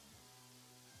about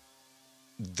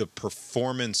the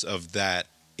performance of that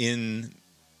in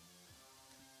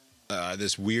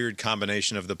this weird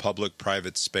combination of the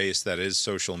public-private space that is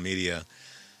social media,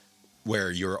 where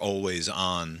you're always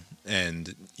on,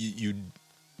 and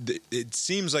it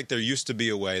seems like there used to be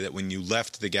a way that when you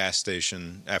left the gas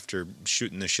station after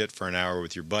shooting the shit for an hour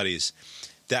with your buddies,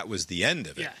 that was the end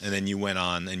of it. Yes. And then you went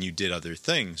on and you did other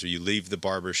things, or you leave the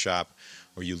barber shop,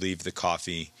 or you leave the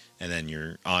coffee, and then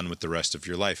you're on with the rest of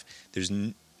your life.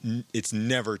 It's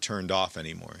never turned off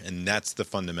anymore, and that's the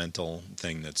fundamental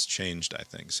thing that's changed, I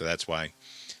think. So that's why,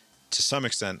 to some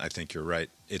extent, I think you're right.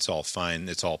 It's all fine.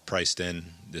 It's all priced in.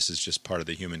 This is just part of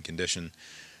the human condition.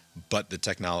 But the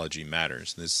technology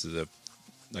matters. This is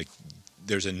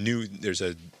there's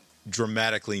a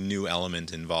dramatically new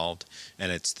element involved,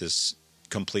 and it's this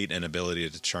complete inability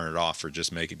to turn it off or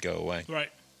just make it go away.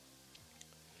 Right.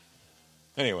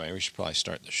 Anyway, we should probably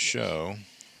start the show.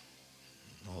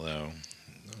 Although,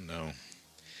 I don't know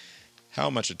how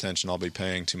much attention I'll be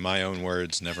paying to my own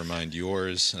words, never mind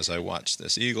yours, as I watch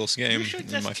this Eagles game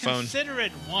in my phone. Consider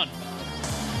it one.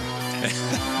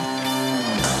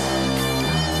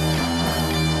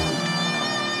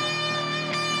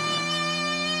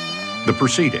 The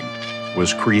proceeding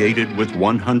was created with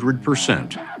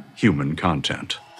 100% human content.